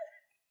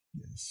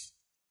 Yes.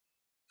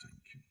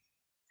 Thank you.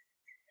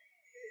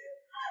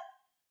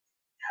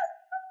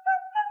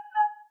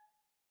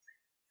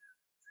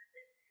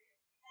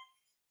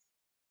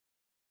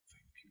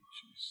 Thank you,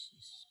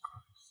 Jesus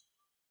Christ.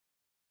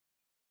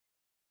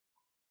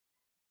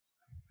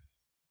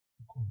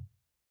 Go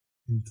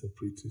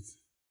interpret it.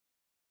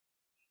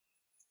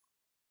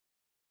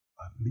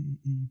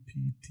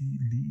 L-E-P-T,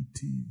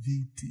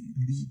 L-T-V-T,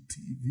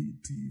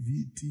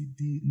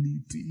 L-T-V-T-V-T-D,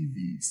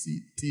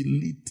 L-T-V-C-T,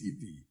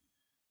 L-T-V.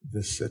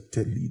 The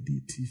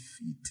satellite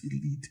feet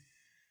lead.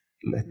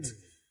 Let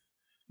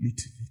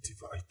litivity,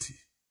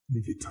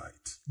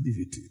 levitate,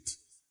 levitate,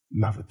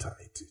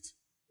 lavitite it,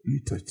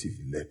 litative,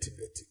 let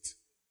it,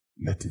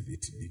 let it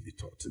leave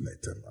it out,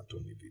 let them not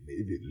only be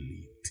lead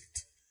it,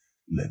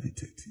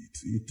 levitate it,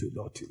 it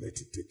not let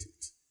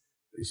it.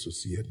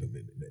 Associate the let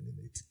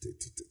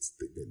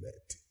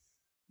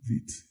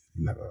vit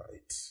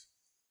light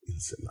in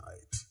the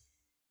light,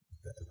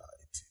 the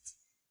light it,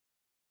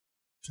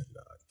 the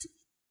light it.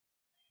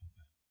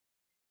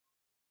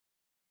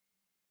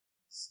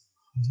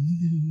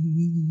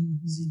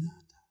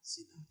 Zinata,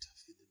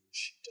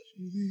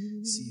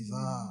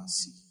 Siva,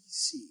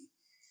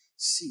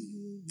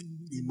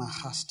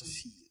 Imahasta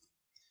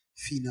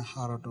Fina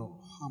Harado,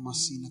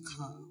 Hamasina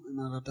Ka,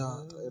 Narada,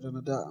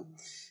 Eranada,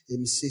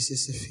 Msese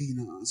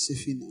Sefina,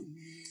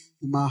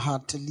 my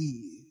heart to live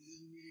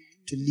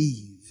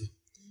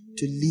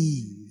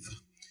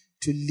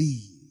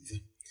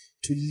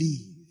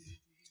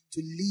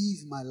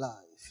my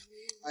life.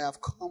 I have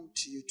come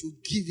to you to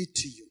give it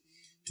to you,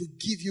 to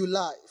give you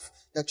life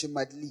that you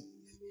might live.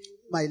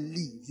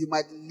 You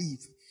might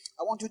live.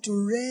 I want you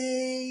to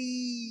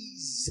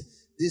raise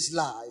this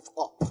life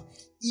up.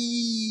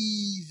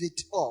 Eve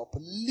it up.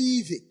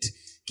 Live it.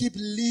 Keep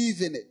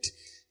living it.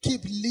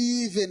 Keep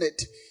living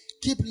it.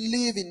 Keep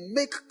living.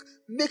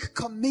 Make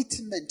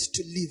commitment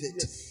to live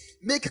it.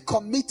 Make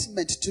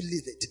commitment to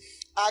live it.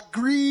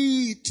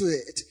 Agree to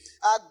it.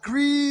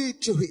 Agree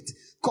to it.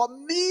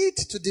 Commit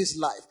to this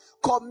life.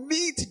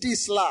 Commit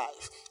this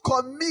life.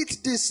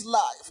 Commit this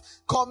life.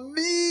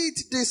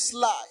 Commit this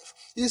life.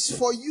 It's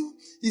for you.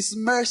 His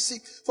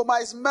mercy. For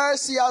my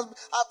mercy, I've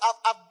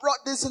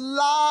brought this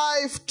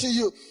life to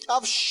you.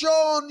 I've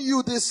shown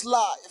you this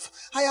life.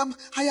 I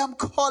am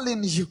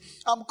calling you.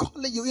 I'm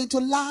calling you into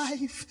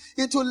life,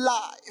 into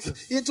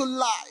life, into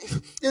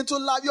life, into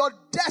life. Your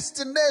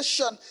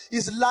destination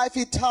is life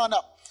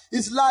eternal.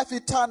 Is life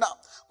eternal.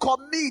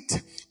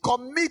 Commit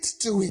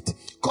to it.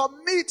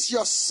 Commit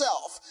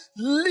yourself.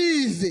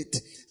 Live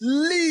it.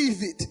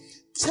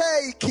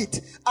 Take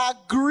it.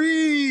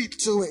 Agree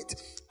to it.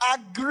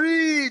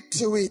 Agree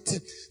to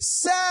it.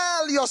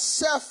 Sell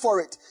yourself for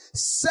it.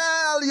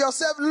 Sell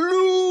yourself.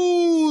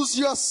 Lose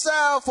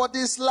yourself for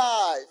this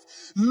life.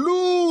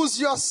 Lose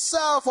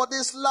yourself for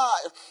this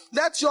life.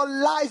 Let your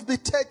life be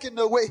taken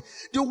away.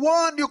 The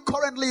one you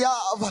currently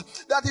have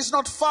that is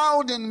not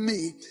found in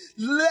me.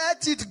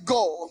 Let it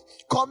go.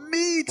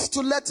 Commit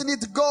to letting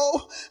it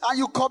go, and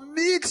you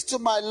commit to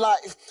my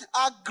life.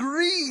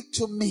 Agree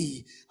to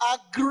me.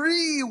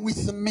 Agree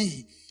with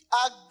me.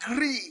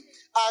 Agree.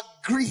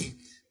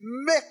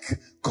 Make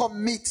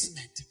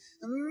commitment.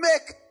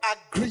 Make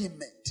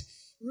agreement.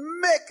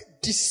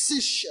 Make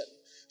decision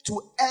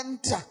to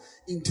enter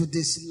into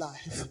this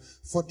life.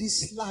 For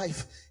this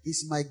life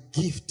is my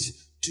gift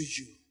to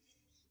you.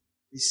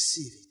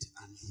 Receive it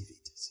and live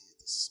it, says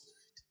the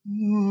Spirit.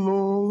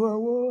 Lord, I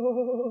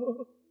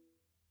worship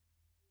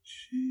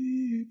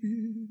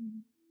you.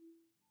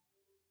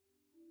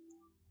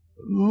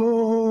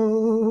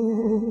 Lord,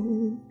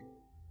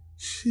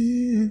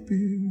 worship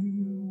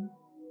you.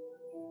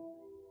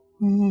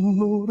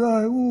 Lord,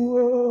 I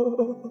worship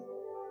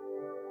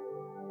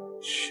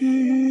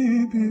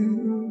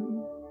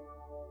you.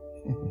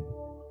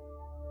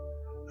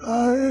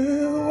 I